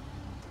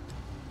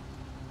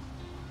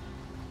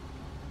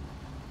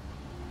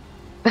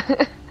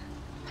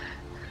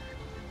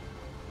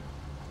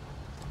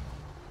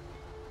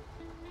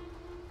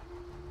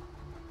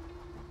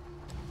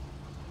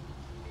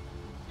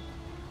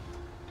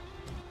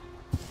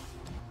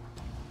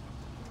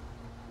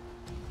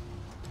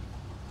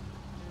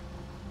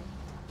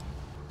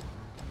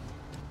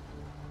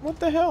 What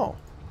the hell?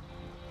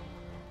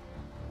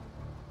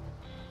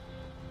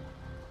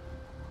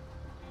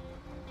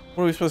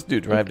 What are we supposed to do?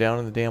 Drive down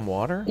in the damn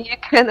water? You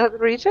cannot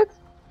reach it?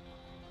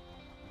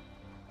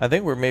 I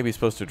think we're maybe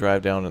supposed to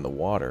drive down in the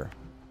water.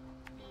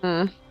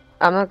 I'm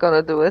not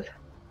gonna do it.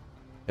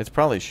 It's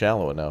probably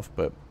shallow enough,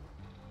 but...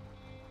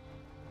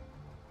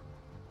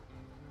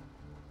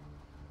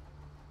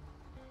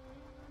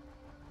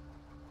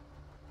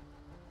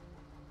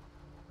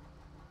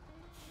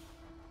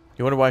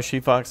 You wonder why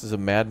She-Fox is a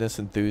madness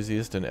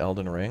enthusiast in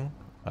Elden Ring?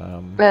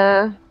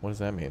 What does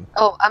that mean?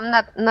 Oh, I'm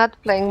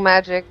not playing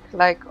Magic,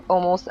 like,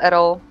 almost at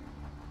all.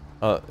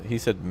 He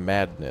said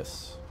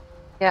madness.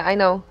 Yeah, I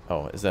know.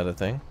 Oh, is that a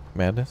thing?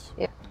 Madness?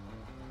 Yeah.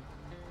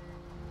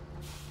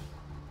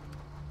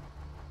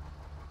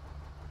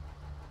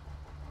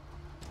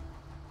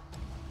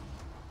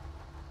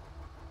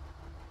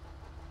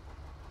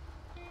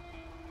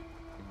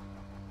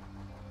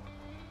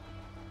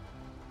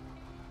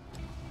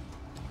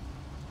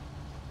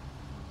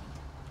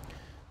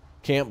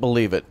 Can't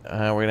believe it. We're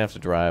gonna have to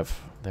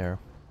drive there.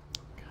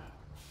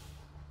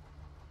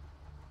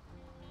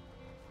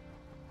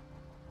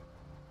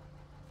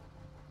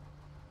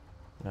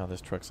 Now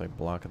this truck's like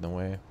blocking the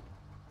way.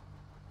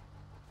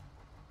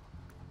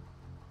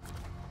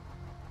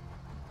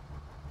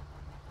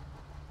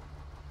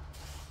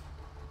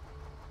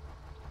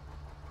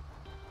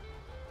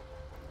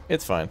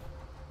 It's fine.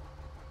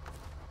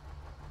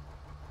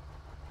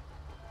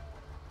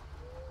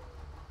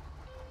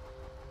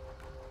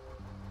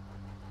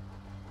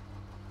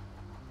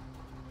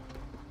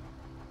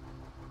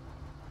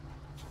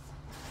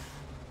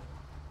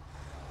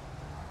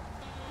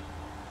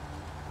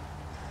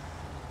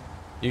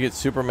 You get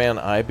Superman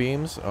eye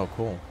beams? Oh,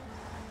 cool.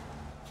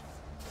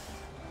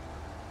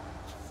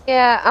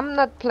 Yeah, I'm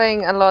not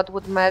playing a lot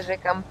with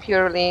Magic. I'm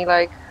purely,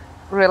 like,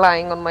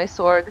 relying on my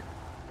sword.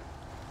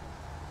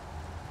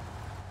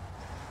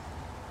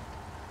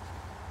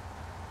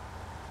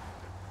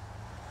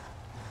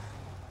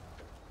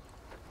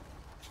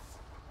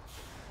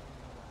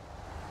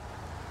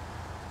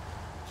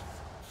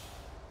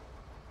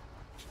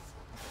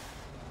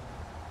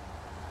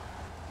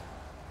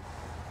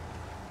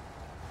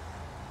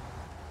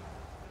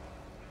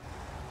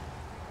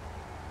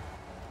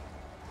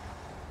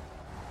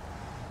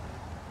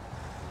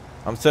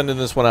 I'm sending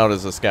this one out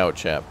as a scout,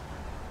 chap.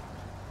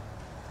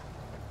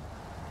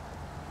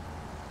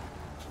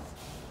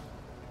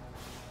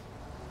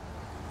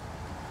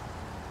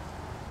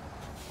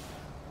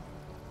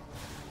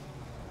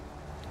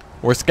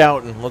 We're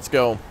scouting. Let's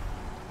go.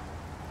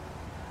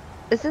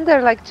 Isn't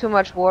there, like, too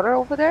much water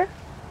over there?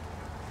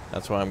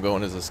 That's why I'm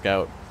going as a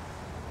scout.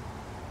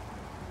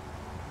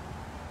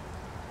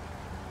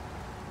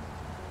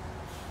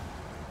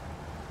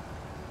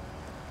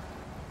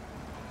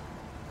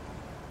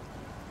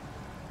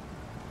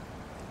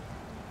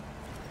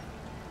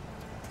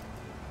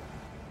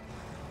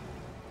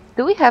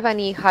 Do we have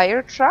any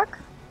higher truck?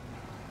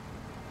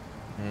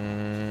 I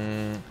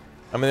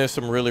mean, there's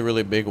some really,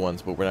 really big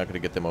ones, but we're not going to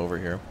get them over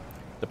here.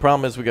 The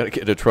problem is we got to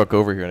get a truck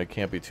over here, and it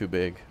can't be too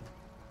big.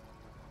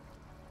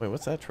 Wait,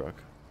 what's that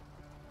truck?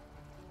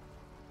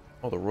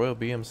 Oh, the Royal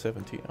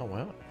BM-17. Oh,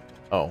 wow.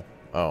 Oh,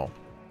 oh.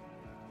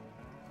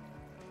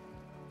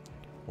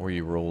 Or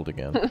you rolled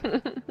again.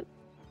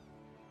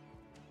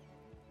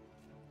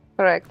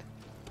 Correct.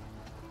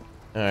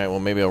 Alright, well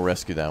maybe I'll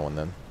rescue that one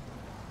then.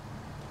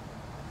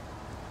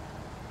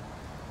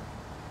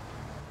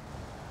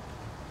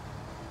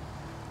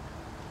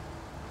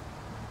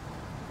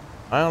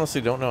 I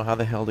honestly don't know how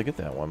the hell to get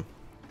that one.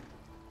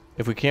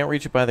 If we can't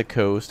reach it by the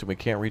coast, and we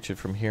can't reach it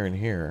from here and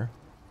here...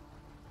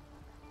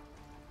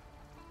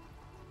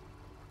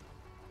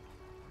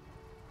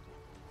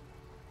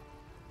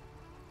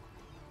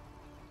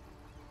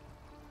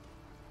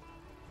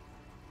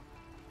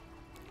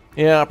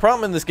 Yeah, a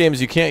problem in this game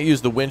is you can't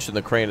use the winch and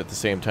the crane at the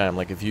same time.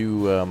 Like, if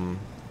you,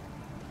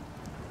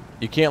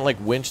 you can't, like,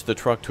 winch the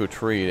truck to a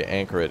tree to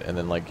anchor it and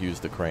then, like,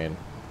 use the crane.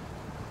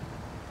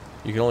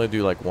 You can only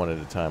do, like, one at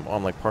a time. Oh,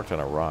 I'm, like, parked on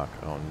a rock.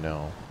 Oh,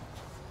 no.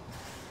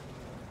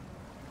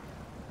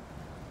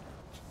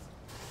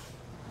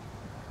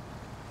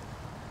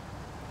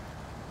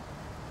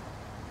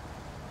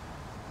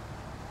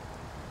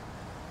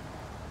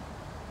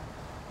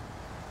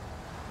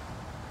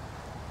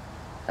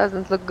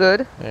 Doesn't look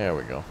good. There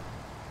we go.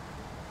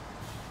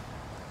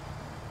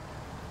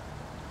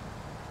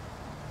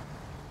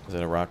 Is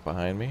that a rock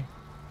behind me?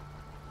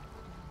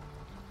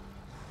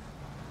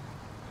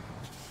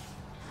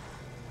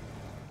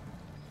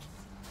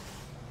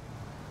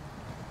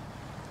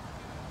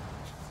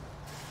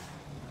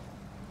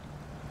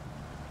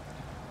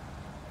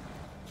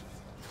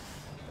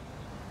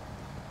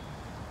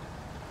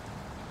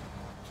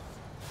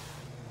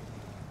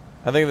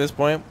 I think at this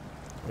point,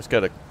 we just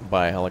gotta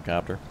buy a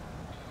helicopter.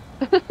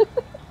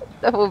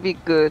 That would be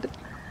good.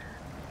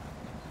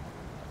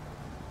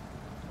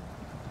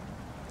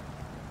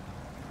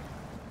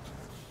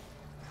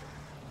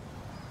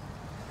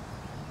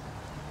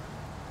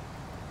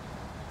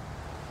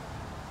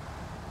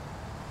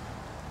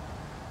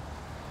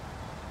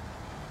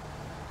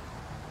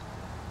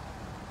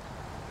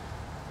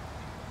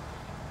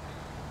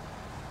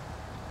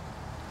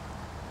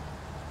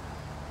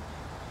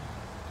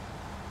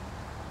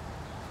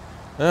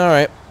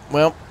 Alright,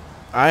 well,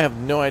 I have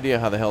no idea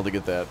how the hell to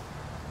get that.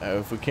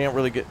 If we can't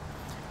really get...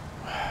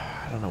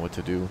 I don't know what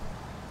to do.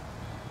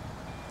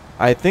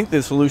 I think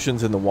the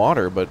solution's in the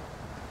water, but...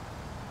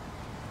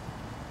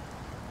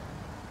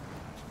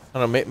 I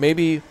don't know,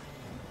 maybe...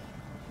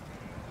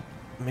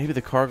 Maybe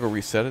the cargo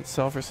reset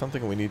itself or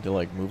something and we need to,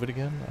 like, move it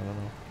again? I don't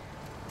know.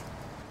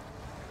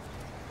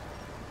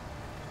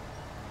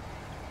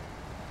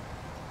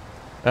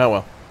 Oh,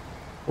 well.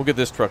 We'll get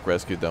this truck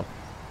rescued, though.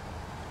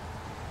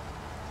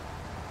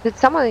 Did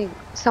someone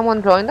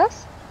join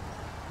us?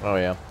 Oh,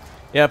 yeah.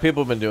 Yeah,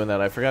 people have been doing that.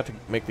 I forgot to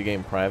make the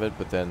game private,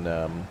 but then,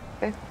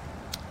 Okay.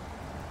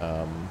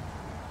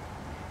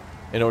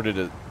 in order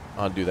to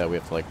undo that, we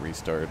have to, like,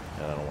 restart,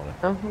 and I don't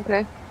want to... Oh,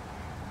 okay.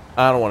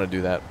 I don't want to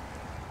do that.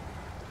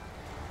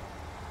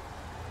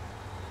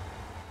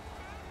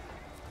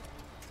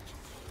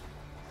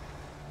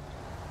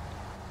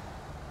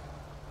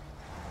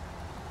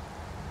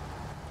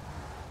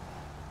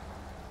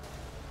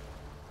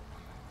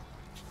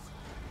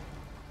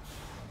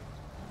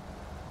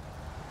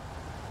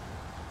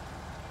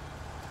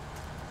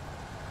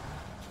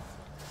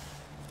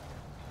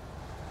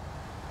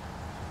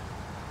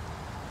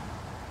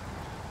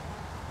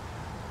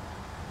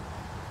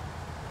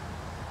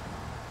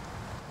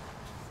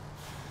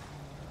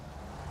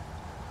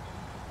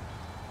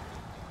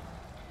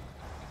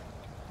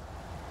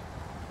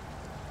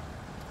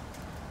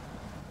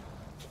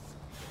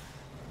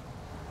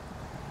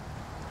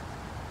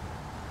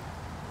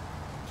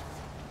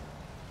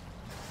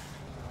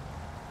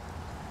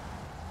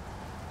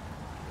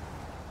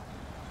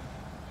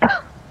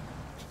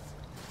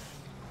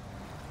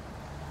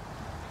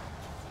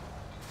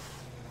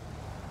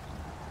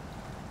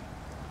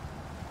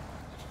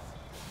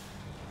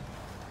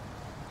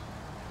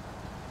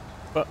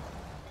 But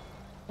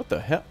what the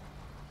hell?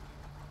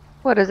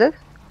 What is it?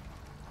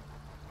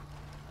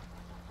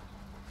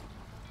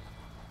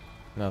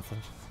 Nothing.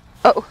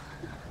 Oh.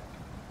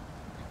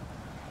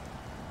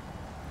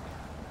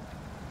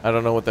 I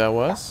don't know what that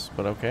was,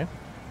 but okay.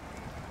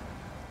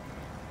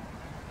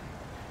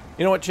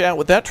 You know what, chat?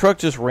 With that truck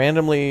just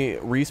randomly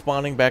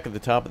respawning back at the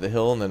top of the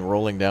hill and then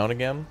rolling down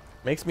again,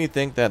 makes me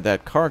think that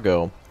that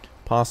cargo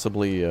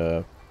possibly,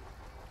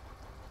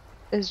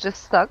 Is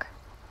just stuck.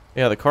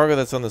 yeah, the cargo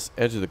that's on this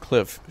edge of the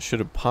cliff should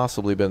have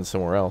possibly been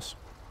somewhere else.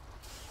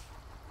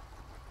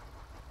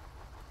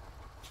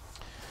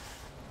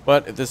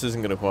 But if this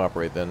isn't going to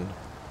cooperate, then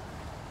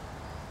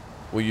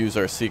we'll use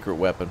our secret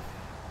weapon.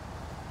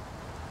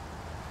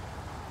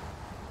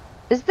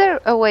 Is there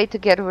a way to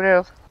get rid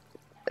of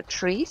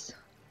trees?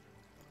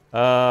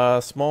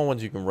 Small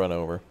ones you can run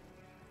over.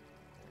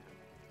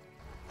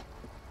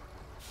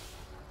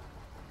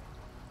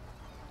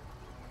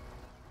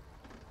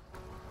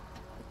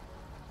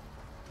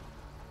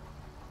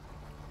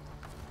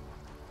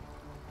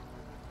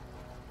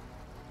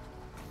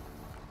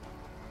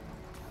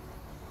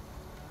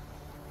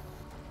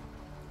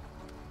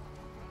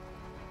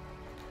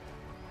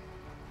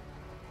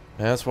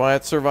 That's why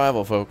it's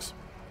survival, folks.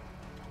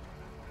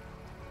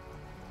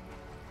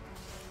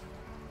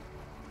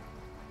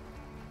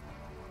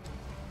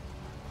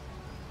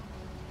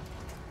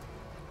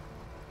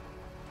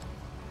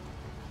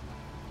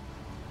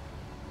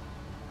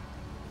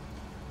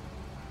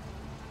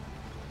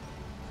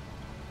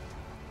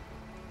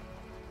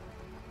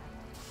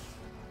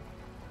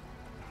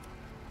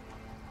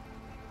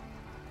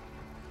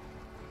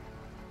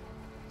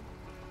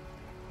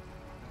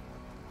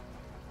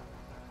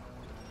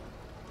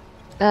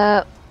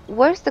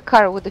 Where's the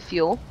car with the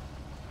fuel?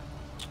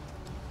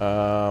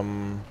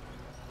 Well,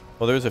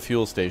 there's a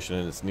fuel station,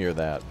 and it's near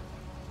that.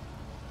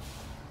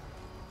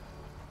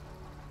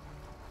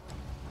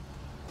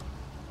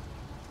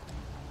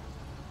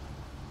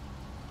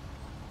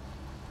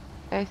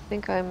 I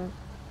think I'm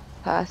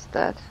past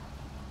that.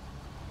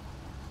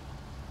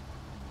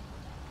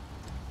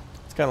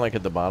 It's kind of like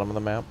at the bottom of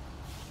the map.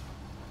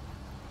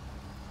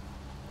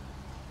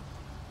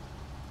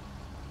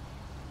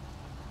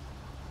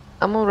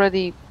 I'm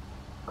already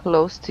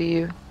close to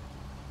you.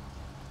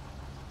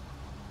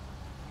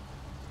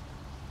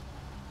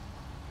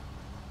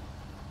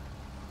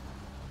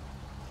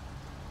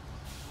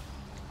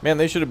 Man,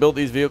 they should have built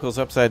these vehicles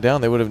upside down.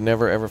 They would have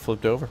never, ever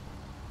flipped over.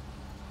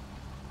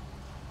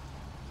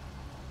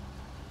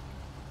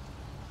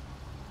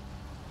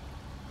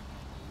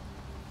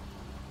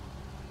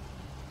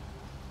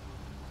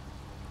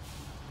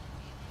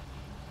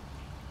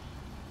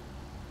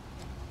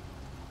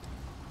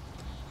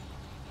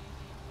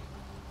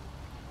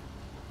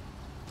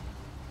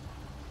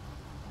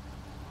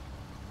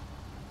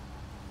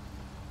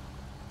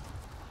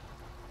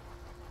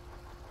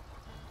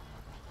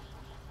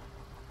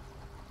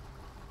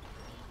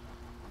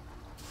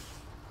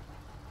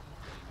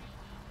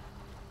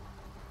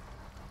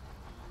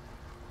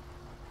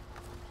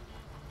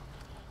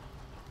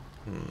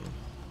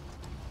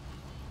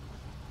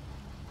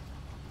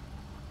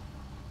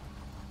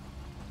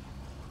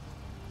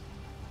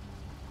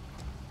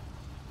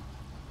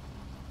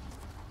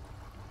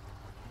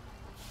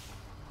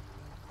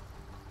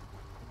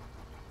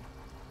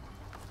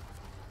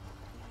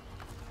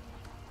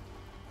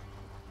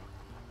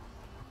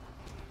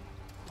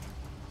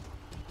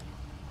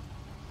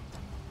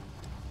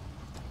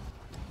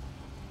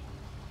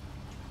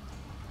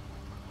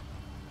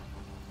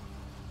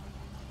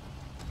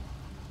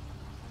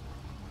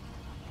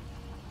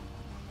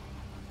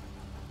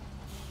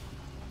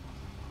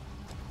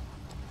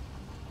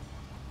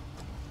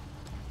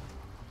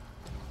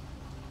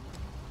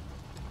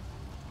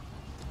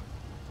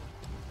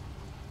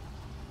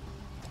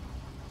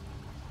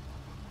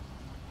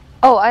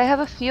 Oh, I have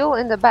a fuel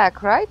in the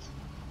back, right?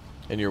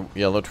 In your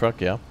yellow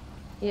truck, yeah?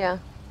 Yeah.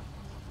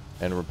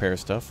 And repair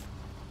stuff.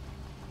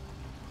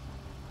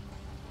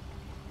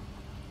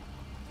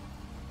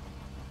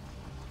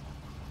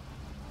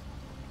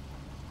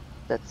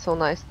 That's so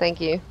nice. Thank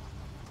you.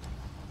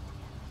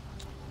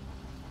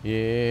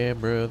 Yeah,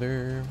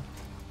 brother.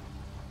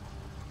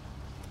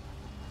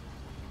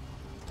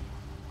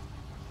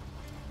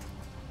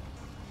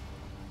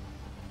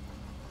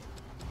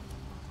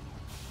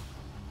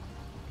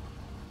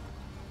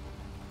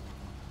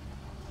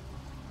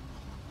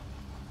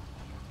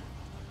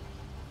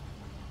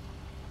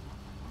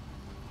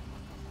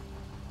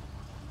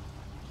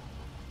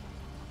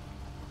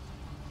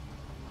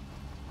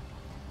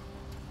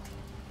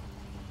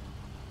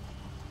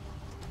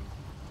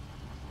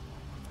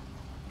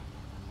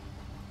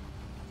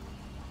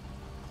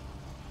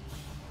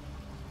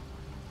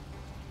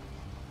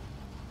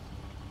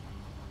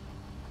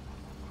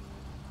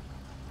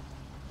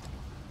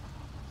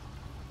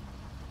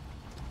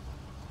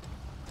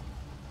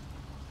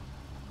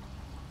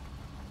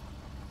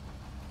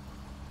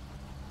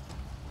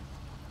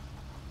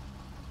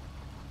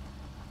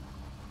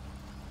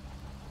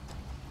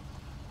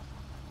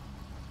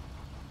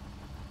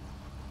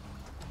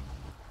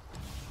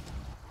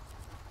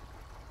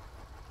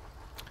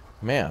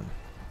 Man.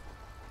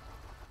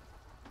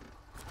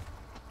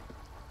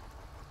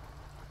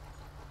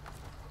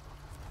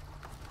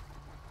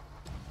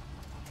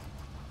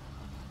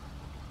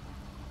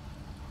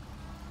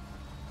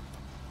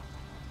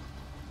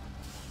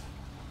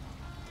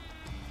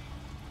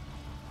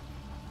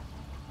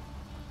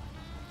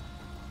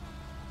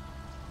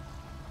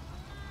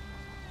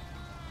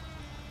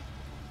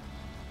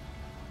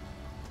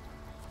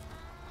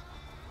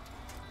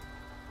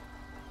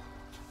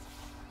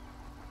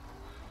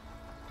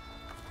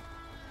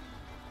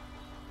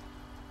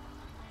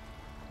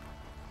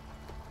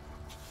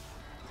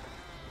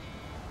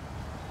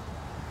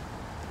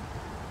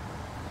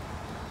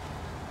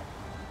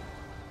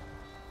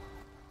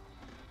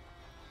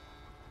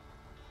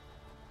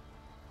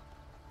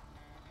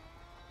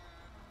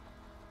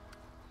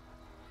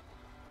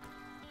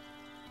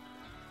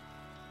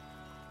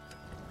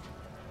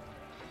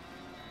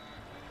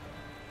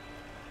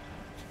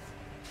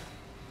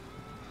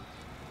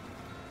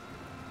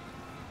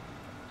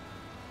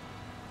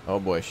 Oh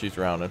boy, she's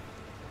drowning.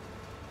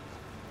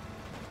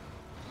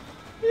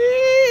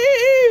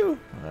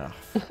 Ah.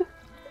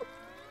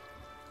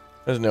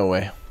 There's no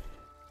way.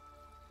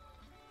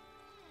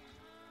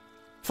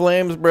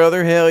 Flames,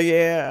 brother, hell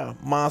yeah.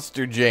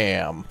 Monster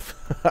Jam.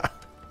 A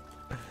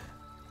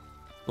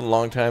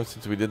long time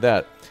since we did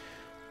that.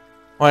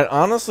 Alright,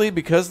 honestly,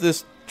 because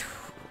this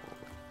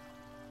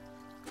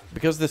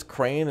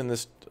crane and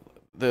this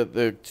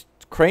the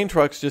crane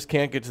trucks just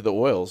can't get to the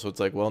oil, so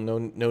it's like, well, no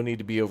need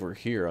to be over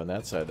here on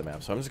that side of the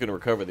map. So I'm just going to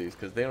recover these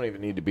because they don't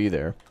even need to be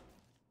there.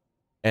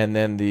 And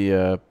then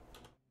the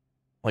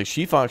Like,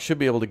 She-Fox should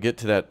be able to get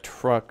to that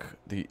truck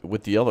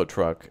with the yellow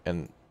truck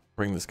and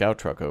bring the scout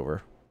truck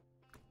over.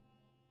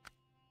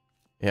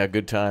 Yeah,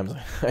 good times.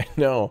 I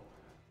know.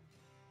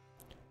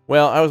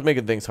 Well, I was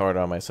making things hard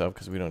on myself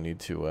because we don't need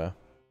to.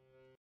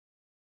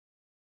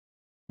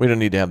 We don't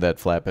need to have that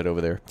flatbed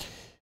over there.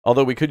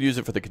 Although we could use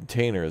it for the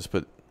containers,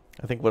 but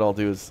I think what I'll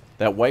do is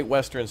that white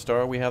Western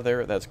Star we have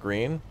there, that's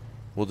green.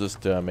 We'll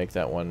just make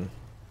that one.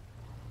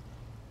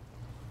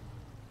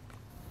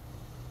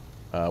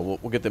 We'll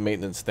get the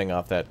maintenance thing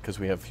off that because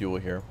we have fuel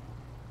here.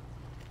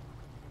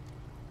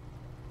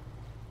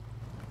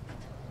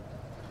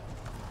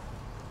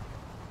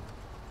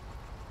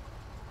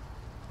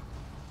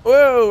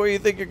 Whoa, where do you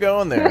think you're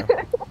going there?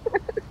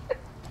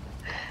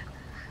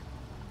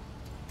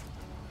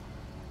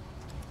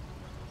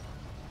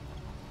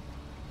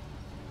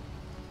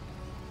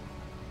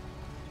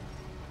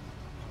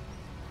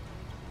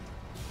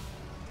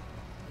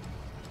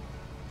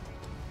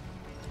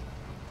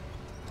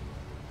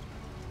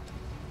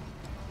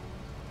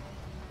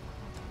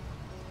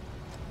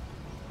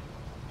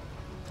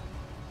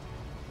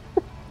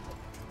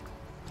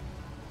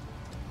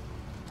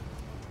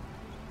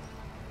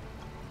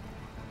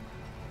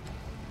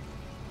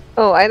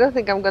 Oh, I don't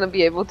think I'm gonna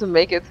be able to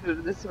make it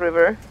through this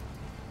river.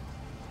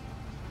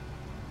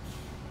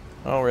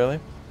 Oh, really?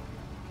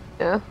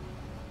 Yeah.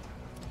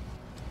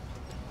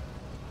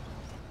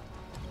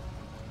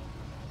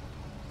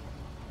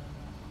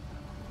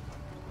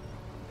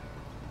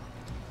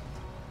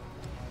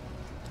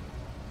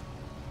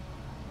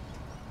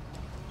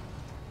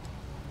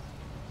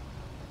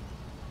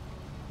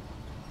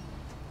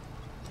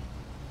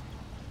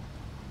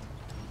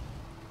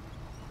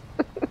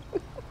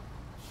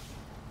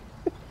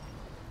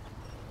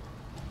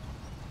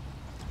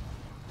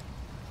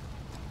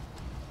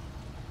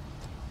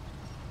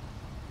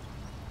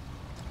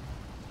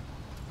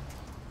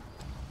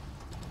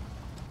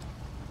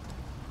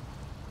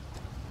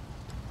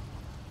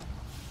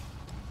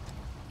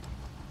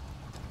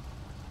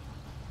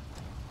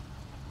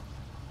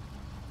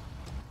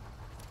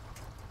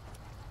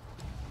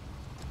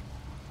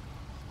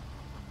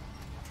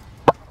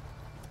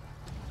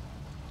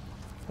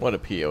 What a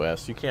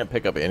POS. You can't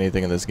pick up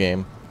anything in this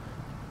game.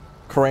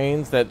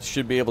 Cranes that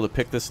should be able to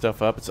pick this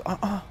stuff up. It's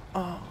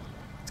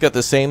It's got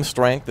the same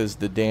strength as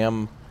the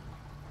damn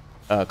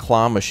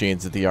claw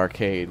machines at the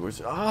arcade. Where it's,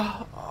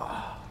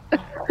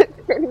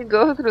 Can you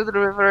go through the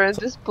river and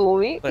just pull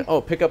me? like, oh,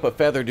 pick up a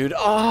feather, dude.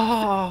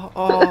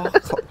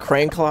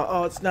 Crane claw.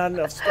 Oh, it's not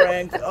enough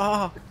strength.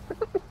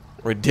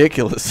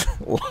 Ridiculous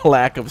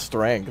lack of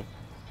strength.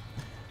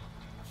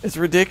 It's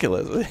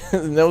ridiculous.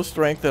 No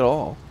strength at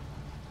all.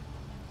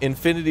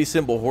 Infinity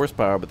symbol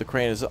horsepower, but the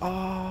crane is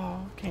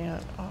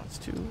can't. Oh, it's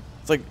too.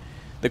 It's like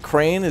the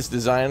crane is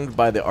designed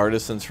by the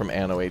artisans from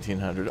Anno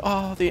 1800.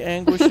 Oh, the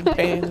anguish and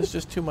pain is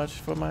just too much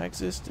for my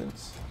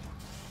existence.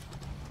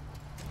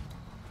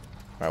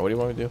 All right, what do you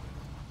want me to do?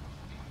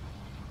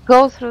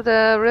 Go through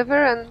the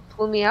river and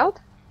pull me out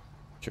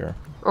Sure,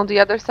 on the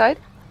other side,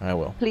 I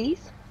will.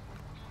 please.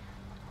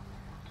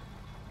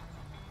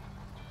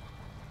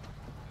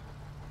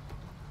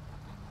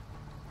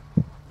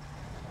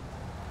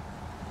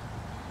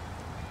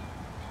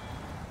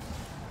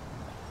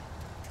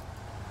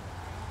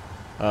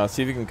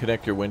 See if you can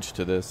connect your winch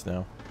to this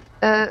now.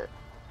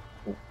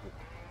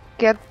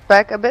 Get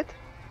back a bit.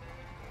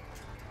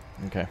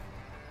 Okay.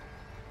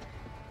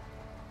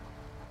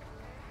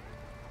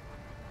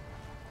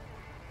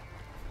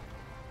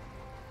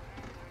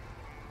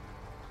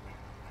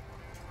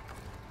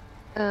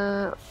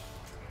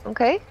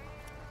 Okay.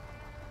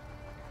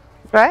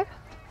 Drive.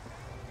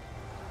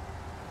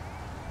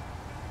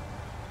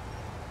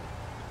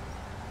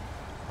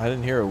 I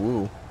didn't hear a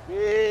woo. Woo!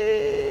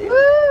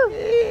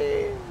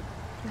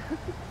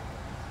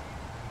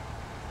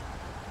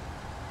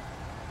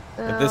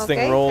 If this Okay,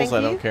 thing rolls, thank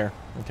I don't you. care.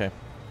 Okay.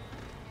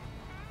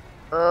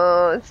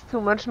 Oh, it's too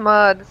much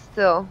mud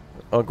still.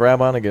 I'll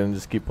grab on again and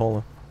just keep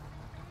pulling.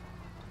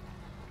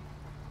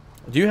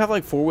 Do you have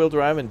like four-wheel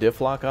drive and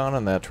diff lock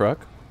on that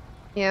truck?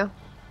 Yeah.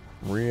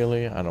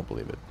 Really? I don't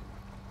believe it.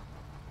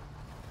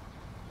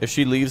 If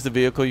she leaves the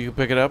vehicle, you can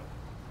pick it up?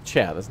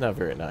 Chat, that's not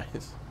very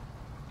nice.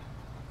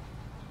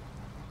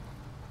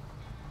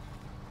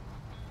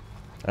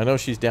 I know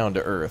she's down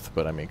to earth,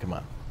 but I mean, come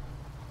on.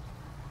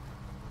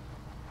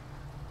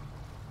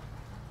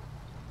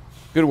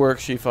 Good work,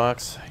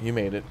 She-Fox. You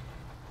made it.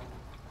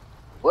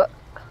 What?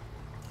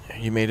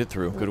 You made it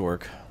through. Good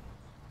work.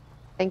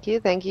 Thank you,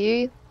 thank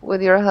you.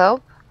 With your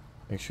help.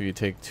 Make sure you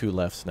take 2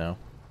 lefts now.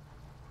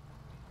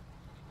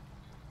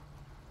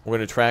 We're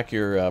going to track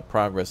your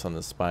progress on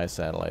the spy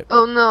satellite.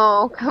 Oh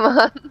no, come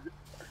on.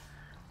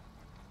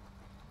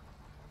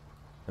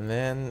 And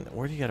then,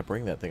 where do you got to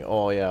bring that thing?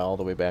 Oh, yeah, all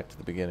the way back to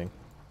the beginning.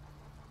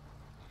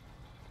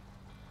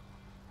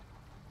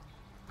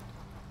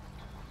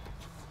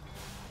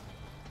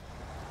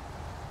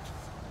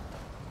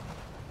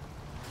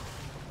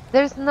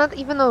 There's not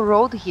even a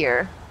road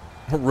here.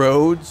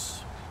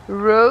 Roads?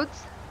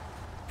 Roads?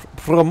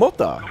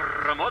 Promota.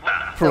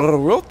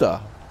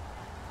 Promota.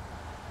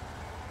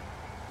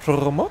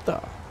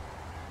 Promota.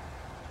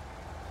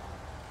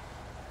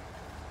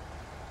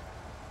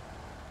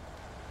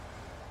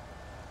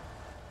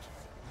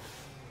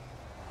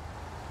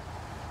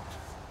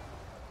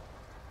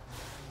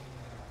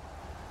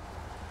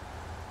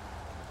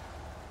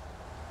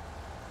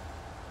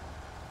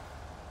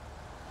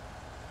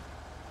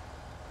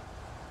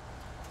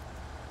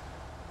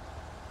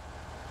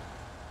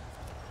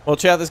 Well,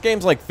 Chad, this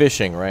game's like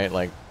fishing, right?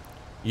 Like,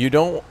 you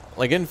don't,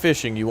 like in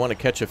fishing, you want to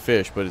catch a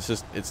fish, but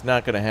it's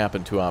not going to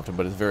happen too often,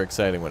 but it's very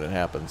exciting when it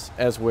happens.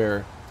 As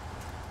where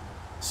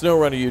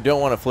SnowRunner, you don't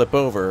want to flip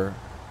over,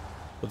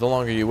 but the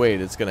longer you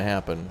wait, it's going to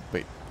happen,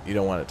 but you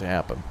don't want it to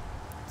happen.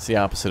 It's the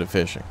opposite of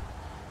fishing.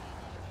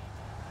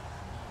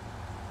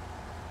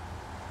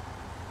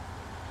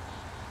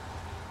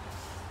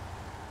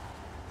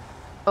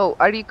 Oh,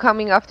 are you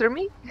coming after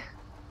me?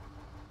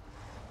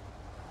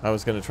 I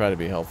was going to try to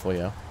be helpful,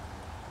 yeah.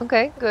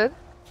 Okay, good.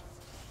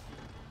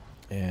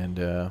 And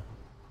I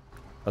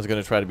was going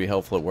to try to be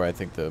helpful at where I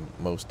think the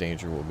most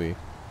danger will be.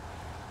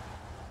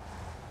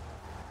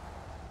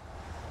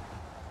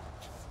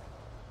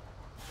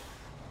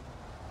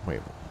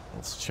 Wait,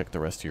 let's check the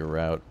rest of your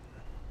route.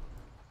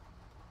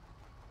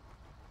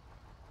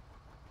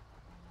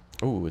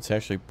 Ooh, it's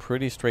actually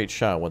pretty straight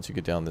shot once you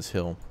get down this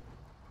hill.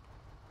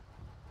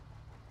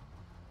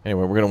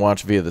 Anyway, we're going to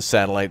watch via the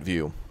satellite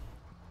view.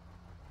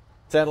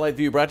 Satellite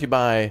view brought to you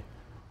by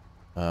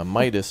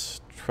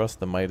Midas.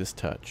 Trust the Midas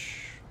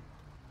touch.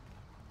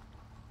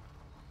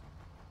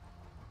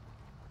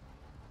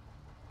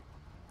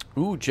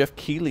 Ooh, Jeff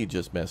Keeley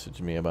just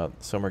messaged me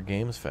about Summer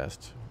Games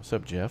Fest. What's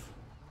up, Jeff?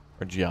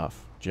 Or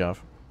Geoff?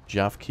 Geoff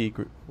Key.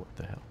 What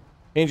the hell?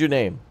 Change your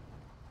name.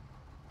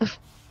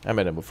 I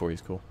met him before.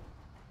 He's cool.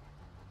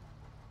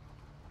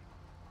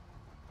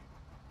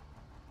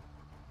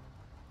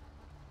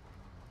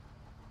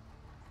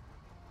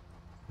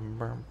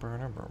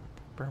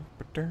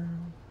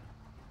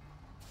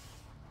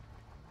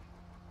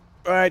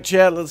 Alright,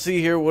 chat, let's see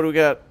here. What do we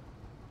got?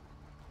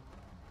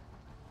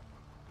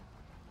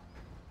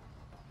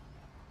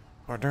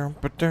 Do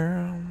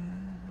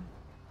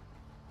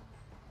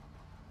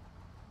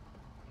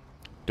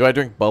I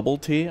drink bubble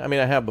tea? I mean,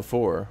 I have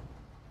before.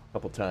 A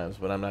couple times,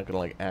 but I'm not going to,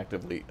 like,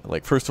 actively...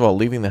 Like, first of all,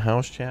 leaving the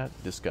house, chat?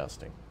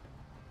 Disgusting.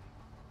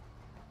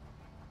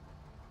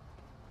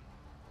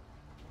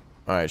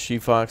 Alright,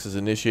 She-Fox has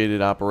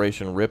initiated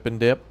Operation Rip and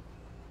Dip.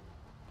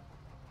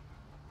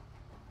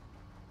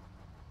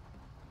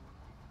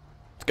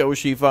 Let's go,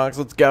 She-Fox.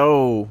 Let's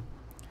go.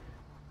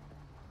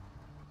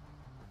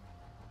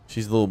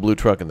 She's the little blue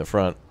truck in the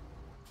front.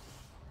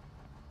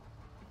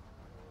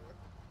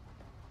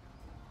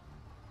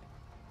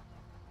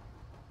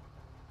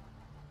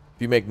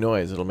 If you make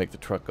noise, it'll make the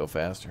truck go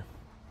faster.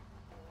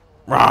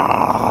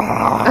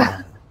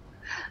 I'm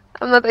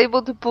not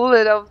able to pull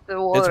it off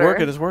the water. It's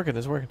working, it's working,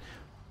 it's working.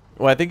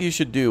 What I think you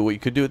should do, what you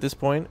could do at this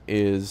point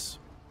is,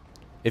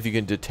 if you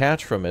can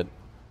detach from it,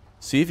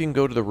 see if you can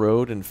go to the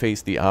road and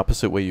face the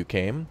opposite way you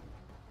came,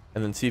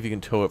 and then see if you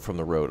can tow it from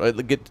the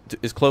road. Get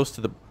as close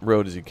to the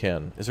road as you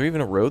can. Is there even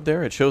a road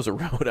there? It shows a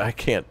road. I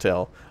can't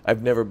tell.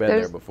 I've never been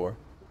there before.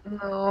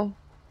 No.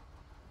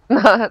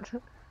 Not.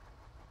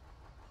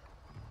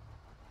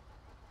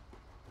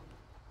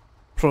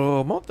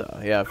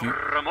 Promota. Yeah,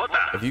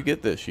 if you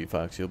get this,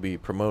 She-Fox, you'll be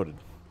promoted.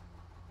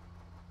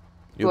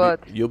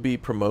 You'll be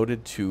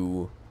promoted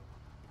to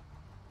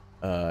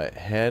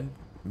head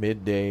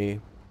midday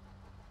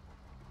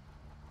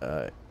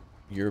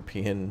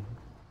European.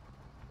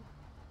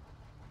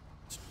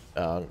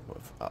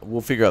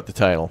 We'll figure out the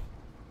title,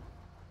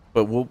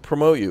 but we'll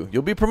promote you.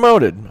 You'll be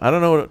promoted. I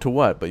don't know to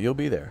what, but you'll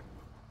be there.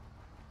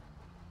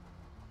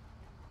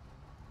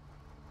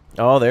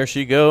 Oh, there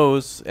she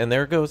goes, and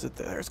there it goes.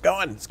 It's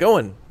going. It's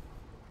going.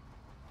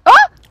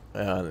 Ah!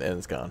 And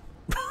it's gone.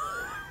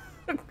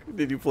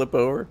 Did you flip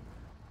over?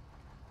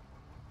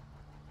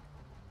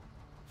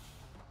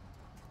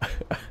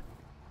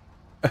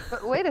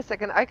 But wait a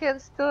second, I can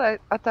still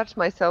attach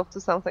myself to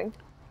something.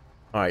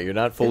 Alright, you're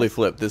not fully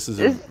flipped. This is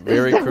a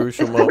very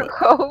crucial moment.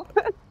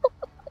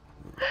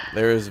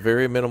 There is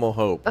very minimal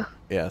hope.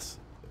 Yes.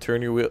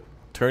 Turn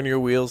your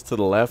wheels to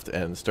the left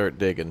and start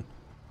digging.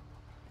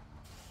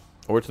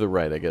 Or to the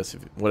right, I guess.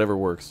 Whatever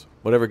works.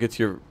 Whatever gets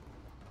your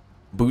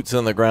boots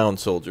on the ground,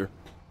 soldier.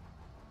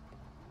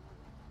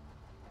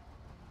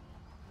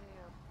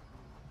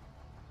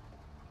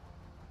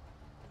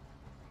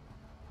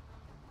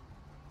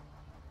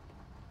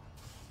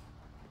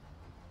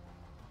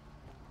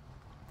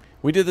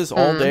 We did this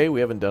all day. We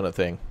haven't done a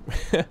thing.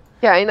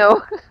 Yeah, I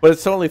know. But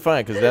it's totally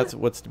fine, because that's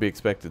what's to be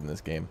expected in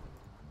this game.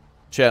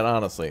 Chat,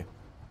 honestly.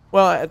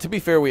 Well, to be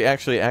fair, we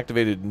actually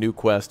activated a new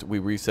quest. We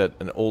reset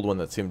an old one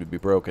that seemed to be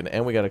broken,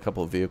 and we got a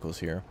couple of vehicles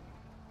here.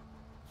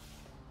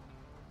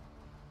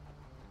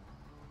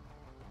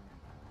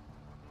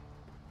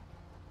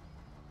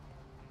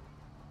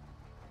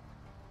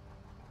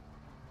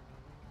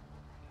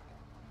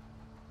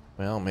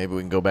 Well, maybe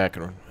we can go back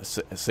and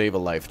save a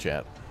life,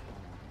 chat.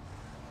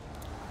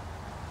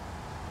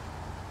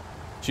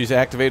 She's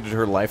activated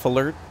her life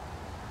alert.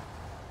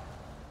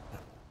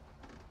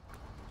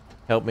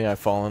 Help me, I've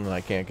fallen and I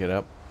can't get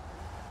up.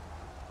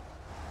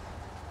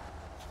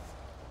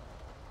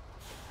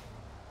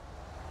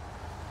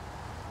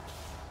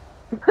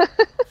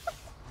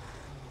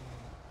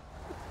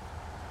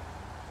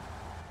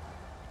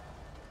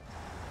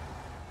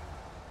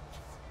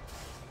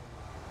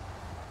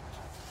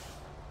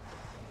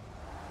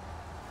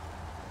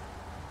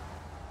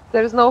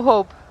 There's no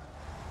hope.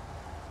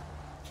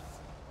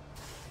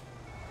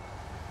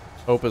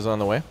 Hope is on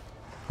the way.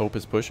 Hope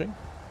is pushing.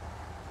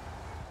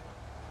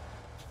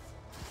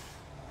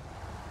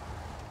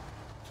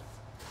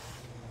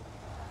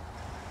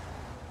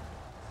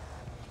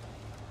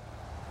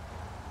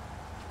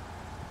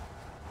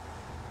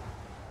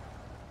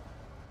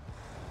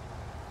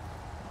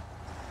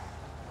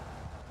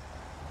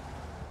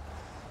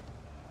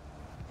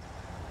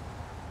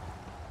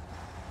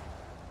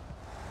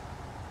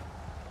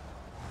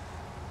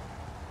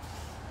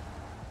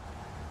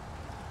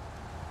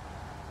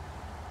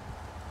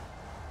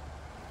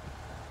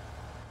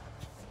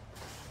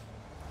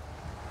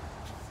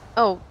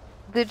 Oh,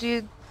 did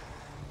you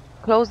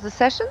close the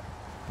session?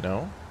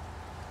 No.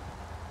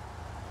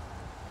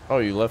 Oh,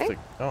 you left the...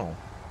 Oh.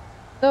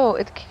 No,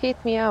 it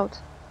kicked me out.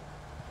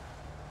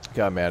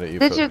 Got mad at you.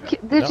 Did for... you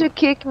did no. you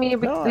kick me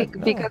No,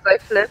 because I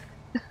flipped?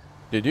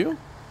 Did you?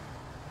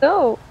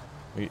 No.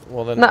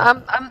 Well then...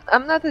 No,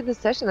 I'm not in the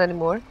session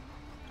anymore.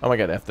 Oh my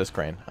god, F this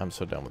crane. I'm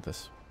so done with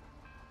this.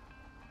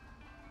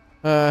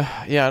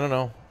 Yeah, I don't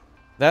know.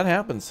 That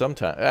happens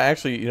sometimes.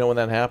 Actually, you know when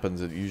that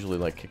happens, it usually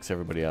like kicks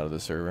everybody out of the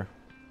server.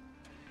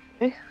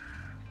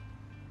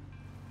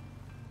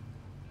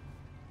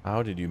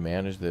 How did you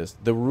manage this?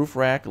 The roof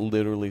rack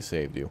literally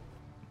saved you.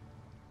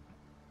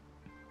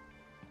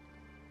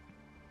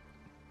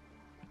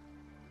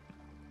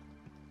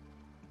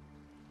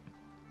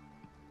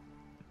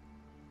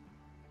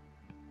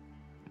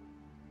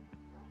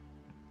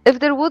 If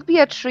there would be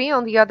a tree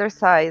on the other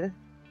side.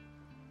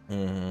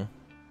 Mm-hmm.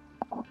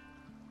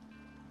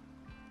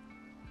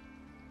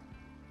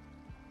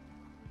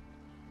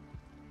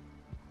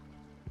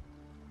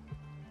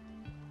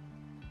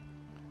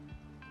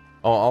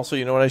 Oh, also,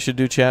 you know what I should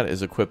do, chat,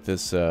 is equip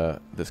this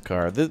this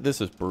car.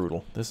 This is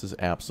brutal. This is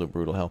absolute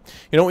brutal hell.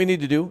 You know what we need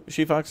to do,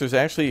 She-Fox? There's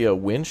actually a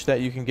winch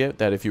that you can get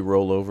that if you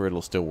roll over,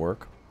 it'll still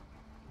work.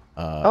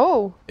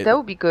 That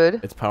would be good.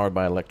 It's powered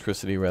by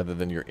electricity rather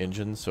than your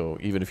engine, so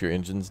even if your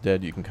engine's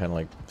dead, you can kind of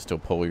like still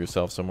pull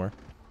yourself somewhere.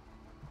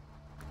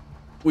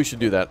 We should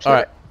do that. Sure. All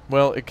right.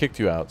 Well, it kicked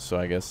you out, so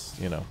I guess,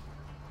 you know.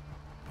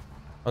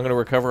 I'm going to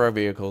recover our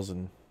vehicles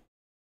and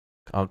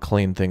I'll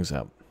clean things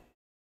up.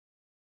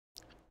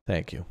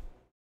 Thank you.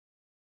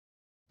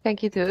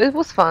 Thank you too. It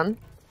was fun.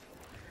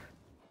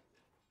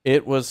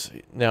 It was...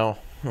 No.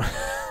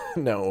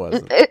 No, it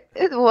wasn't.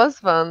 It was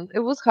fun. It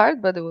was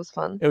hard, but it was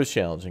fun. It was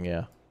challenging,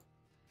 yeah.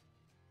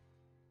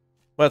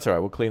 Well, that's all right.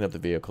 We'll clean up the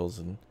vehicles,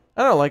 and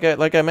I don't know.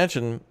 Like I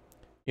mentioned,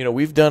 you know,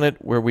 we've done it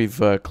where we've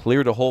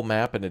cleared a whole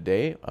map in a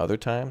day. Other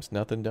times,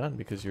 nothing done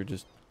because you're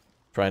just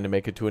trying to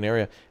make it to an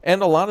area.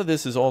 And a lot of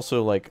this is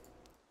also like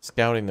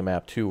scouting the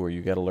map too, where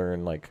you got to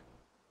learn like,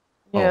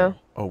 Yeah.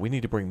 oh, we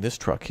need to bring this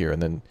truck here, and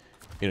then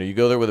you know you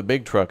go there with a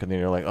big truck, and then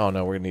you're like, oh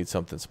no, we're gonna need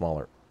something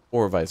smaller,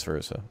 or vice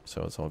versa.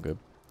 So it's all good.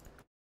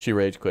 She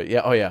rage quit.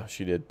 Yeah. Oh yeah,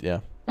 she did. Yeah.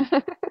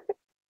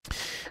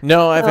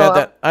 No, I've had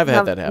that. I've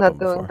had that happen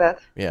before. That.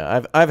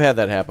 Yeah, I've had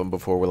that happen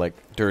before. Where like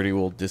Dirty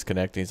will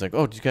disconnect, and he's like,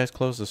 "Oh, did you guys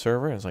close the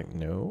server?" And it's like,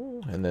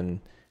 "No." And then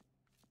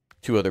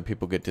two other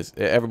people get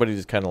everybody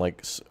just kind of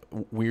like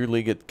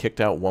weirdly get kicked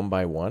out one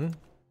by one,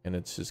 and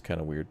it's just kind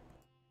of weird.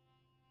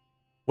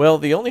 Well,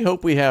 the only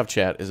hope we have,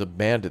 chat, is a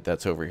bandit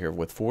that's over here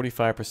with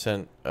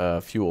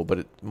 45% fuel, but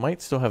it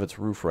might still have its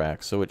roof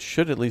rack, so it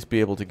should at least be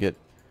able to get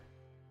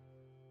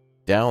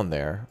down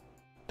there.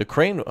 The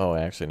crane... Oh,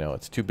 actually, no.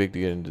 It's too big to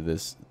get into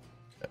this...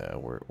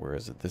 where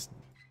is it?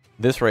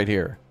 This right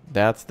here.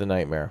 That's the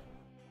nightmare.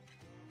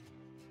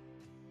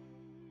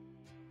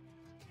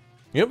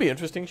 You know what'd be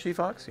interesting,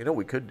 She-Fox? You know what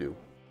we could do?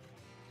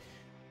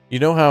 You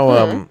know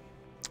how...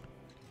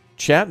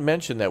 Chat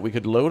mentioned that we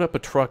could load up a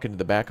truck into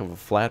the back of a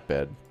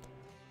flatbed,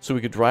 so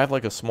we could drive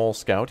like a small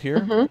scout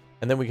here,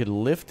 and then we could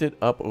lift it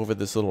up over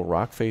this little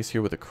rock face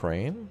here with a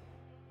crane,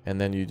 and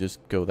then you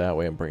just go that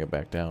way and bring it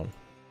back down.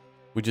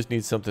 We just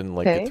need something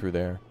like get through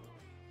there.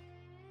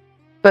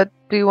 But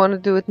do you want to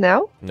do it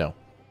now? No.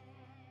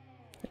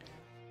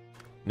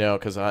 No,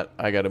 because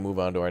I got to move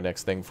on to our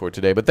next thing for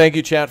today. But thank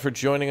you, chat, for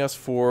joining us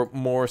for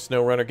more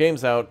SnowRunner.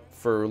 Game's out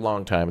for a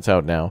long time. It's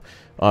out now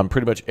on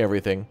pretty much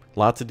everything.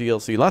 Lots of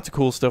DLC, lots of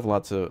cool stuff,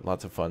 lots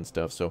of fun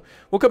stuff. So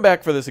we'll come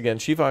back for this again.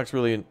 She-Fox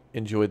really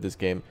enjoyed this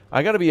game.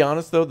 I got to be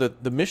honest, though,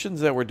 the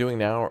missions that we're doing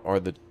now are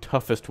the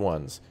toughest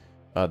ones,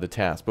 the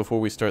tasks, before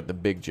we start the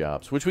big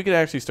jobs, which we could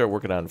actually start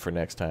working on for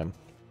next time.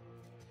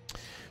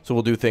 So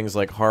we'll do things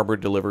like harbor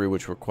delivery,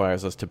 which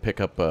requires us to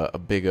pick up a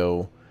big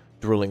O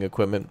drilling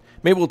equipment.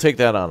 Maybe we'll take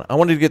that on. I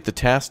wanted to get the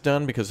task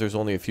done because there's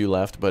only a few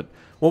left, but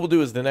what we'll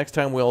do is the next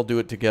time we all do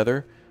it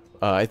together,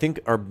 I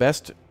think our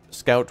best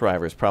scout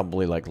driver is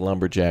probably like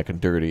Lumberjack and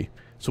Dirty.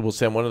 So we'll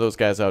send one of those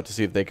guys out to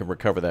see if they can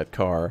recover that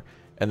car,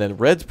 And then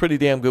Red's pretty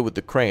damn good with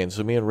the cranes,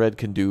 so me and Red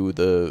can do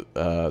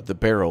the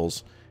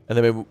barrels, and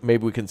then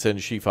maybe we can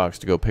send She-Fox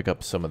to go pick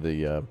up some of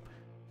the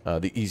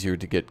easier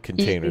to get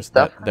containers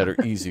that are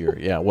easier.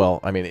 Yeah, well,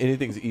 I mean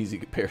anything's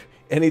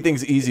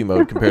easy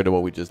mode compared to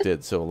what we just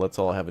did. So let's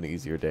all have an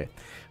easier day.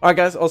 All right,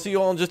 guys, I'll see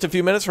you all in just a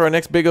few minutes for our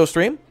next Big O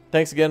stream.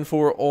 Thanks again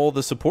for all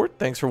the support.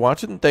 Thanks for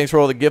watching. Thanks for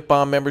all the gift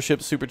bomb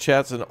memberships, super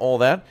chats, and all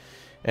that.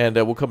 And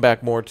we'll come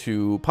back more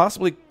to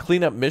possibly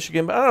clean up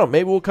Michigan. But I don't know.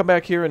 Maybe we'll come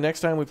back here, and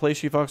next time we play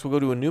She-Fox, we'll go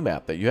to a new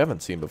map that you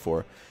haven't seen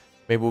before.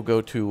 Maybe we'll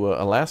go to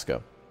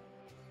Alaska.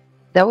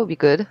 That would be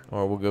good.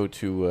 Or we'll go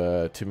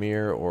to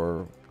Tamir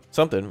or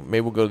something.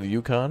 Maybe we'll go to the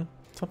Yukon.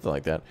 Something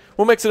like that.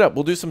 We'll mix it up.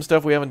 We'll do some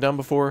stuff we haven't done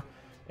before.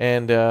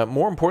 And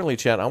more importantly,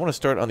 chat, I want to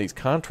start on these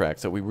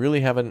contracts that we really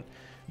haven't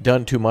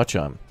done too much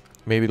on.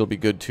 Maybe it'll be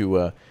good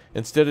to,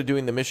 instead of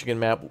doing the Michigan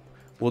map,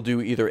 we'll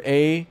do either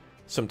A,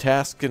 some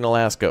tasks in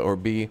Alaska, or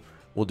B,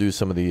 we'll do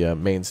some of the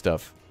main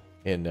stuff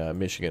in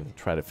Michigan.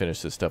 Try to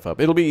finish this stuff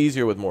up. It'll be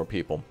easier with more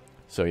people.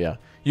 So yeah,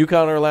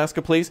 Yukon or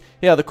Alaska, please.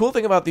 Yeah, the cool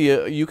thing about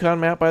the Yukon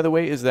map, by the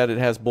way, is that it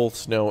has both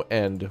snow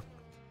and...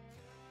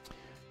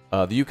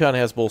 the Yukon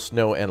has both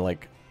snow and,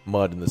 like,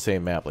 mud in the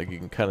same map. Like, you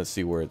can kind of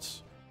see where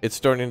it's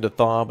starting to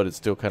thaw, but it's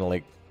still kind of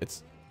like...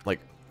 It's, like,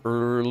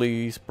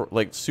 early...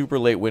 Like, super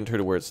late winter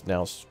to where it's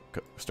now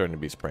starting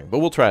to be spring. But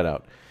we'll try it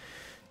out.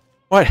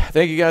 All right,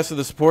 thank you guys for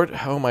the support.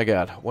 Oh my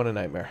god, what a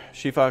nightmare.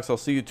 She-Fox, I'll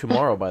see you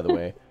tomorrow, by the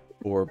way,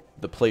 for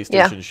the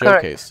PlayStation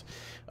Showcase.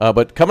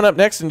 But coming up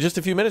next in just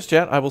a few minutes,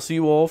 chat, I will see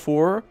you all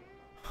for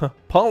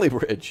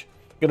Polybridge.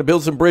 Gonna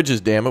build some bridges,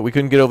 damn it. We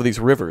couldn't get over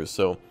these rivers,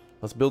 so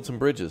let's build some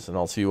bridges, and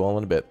I'll see you all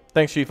in a bit.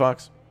 Thanks,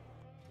 She-Fox.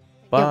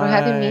 Bye. Thank you for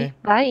having me.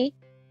 Bye.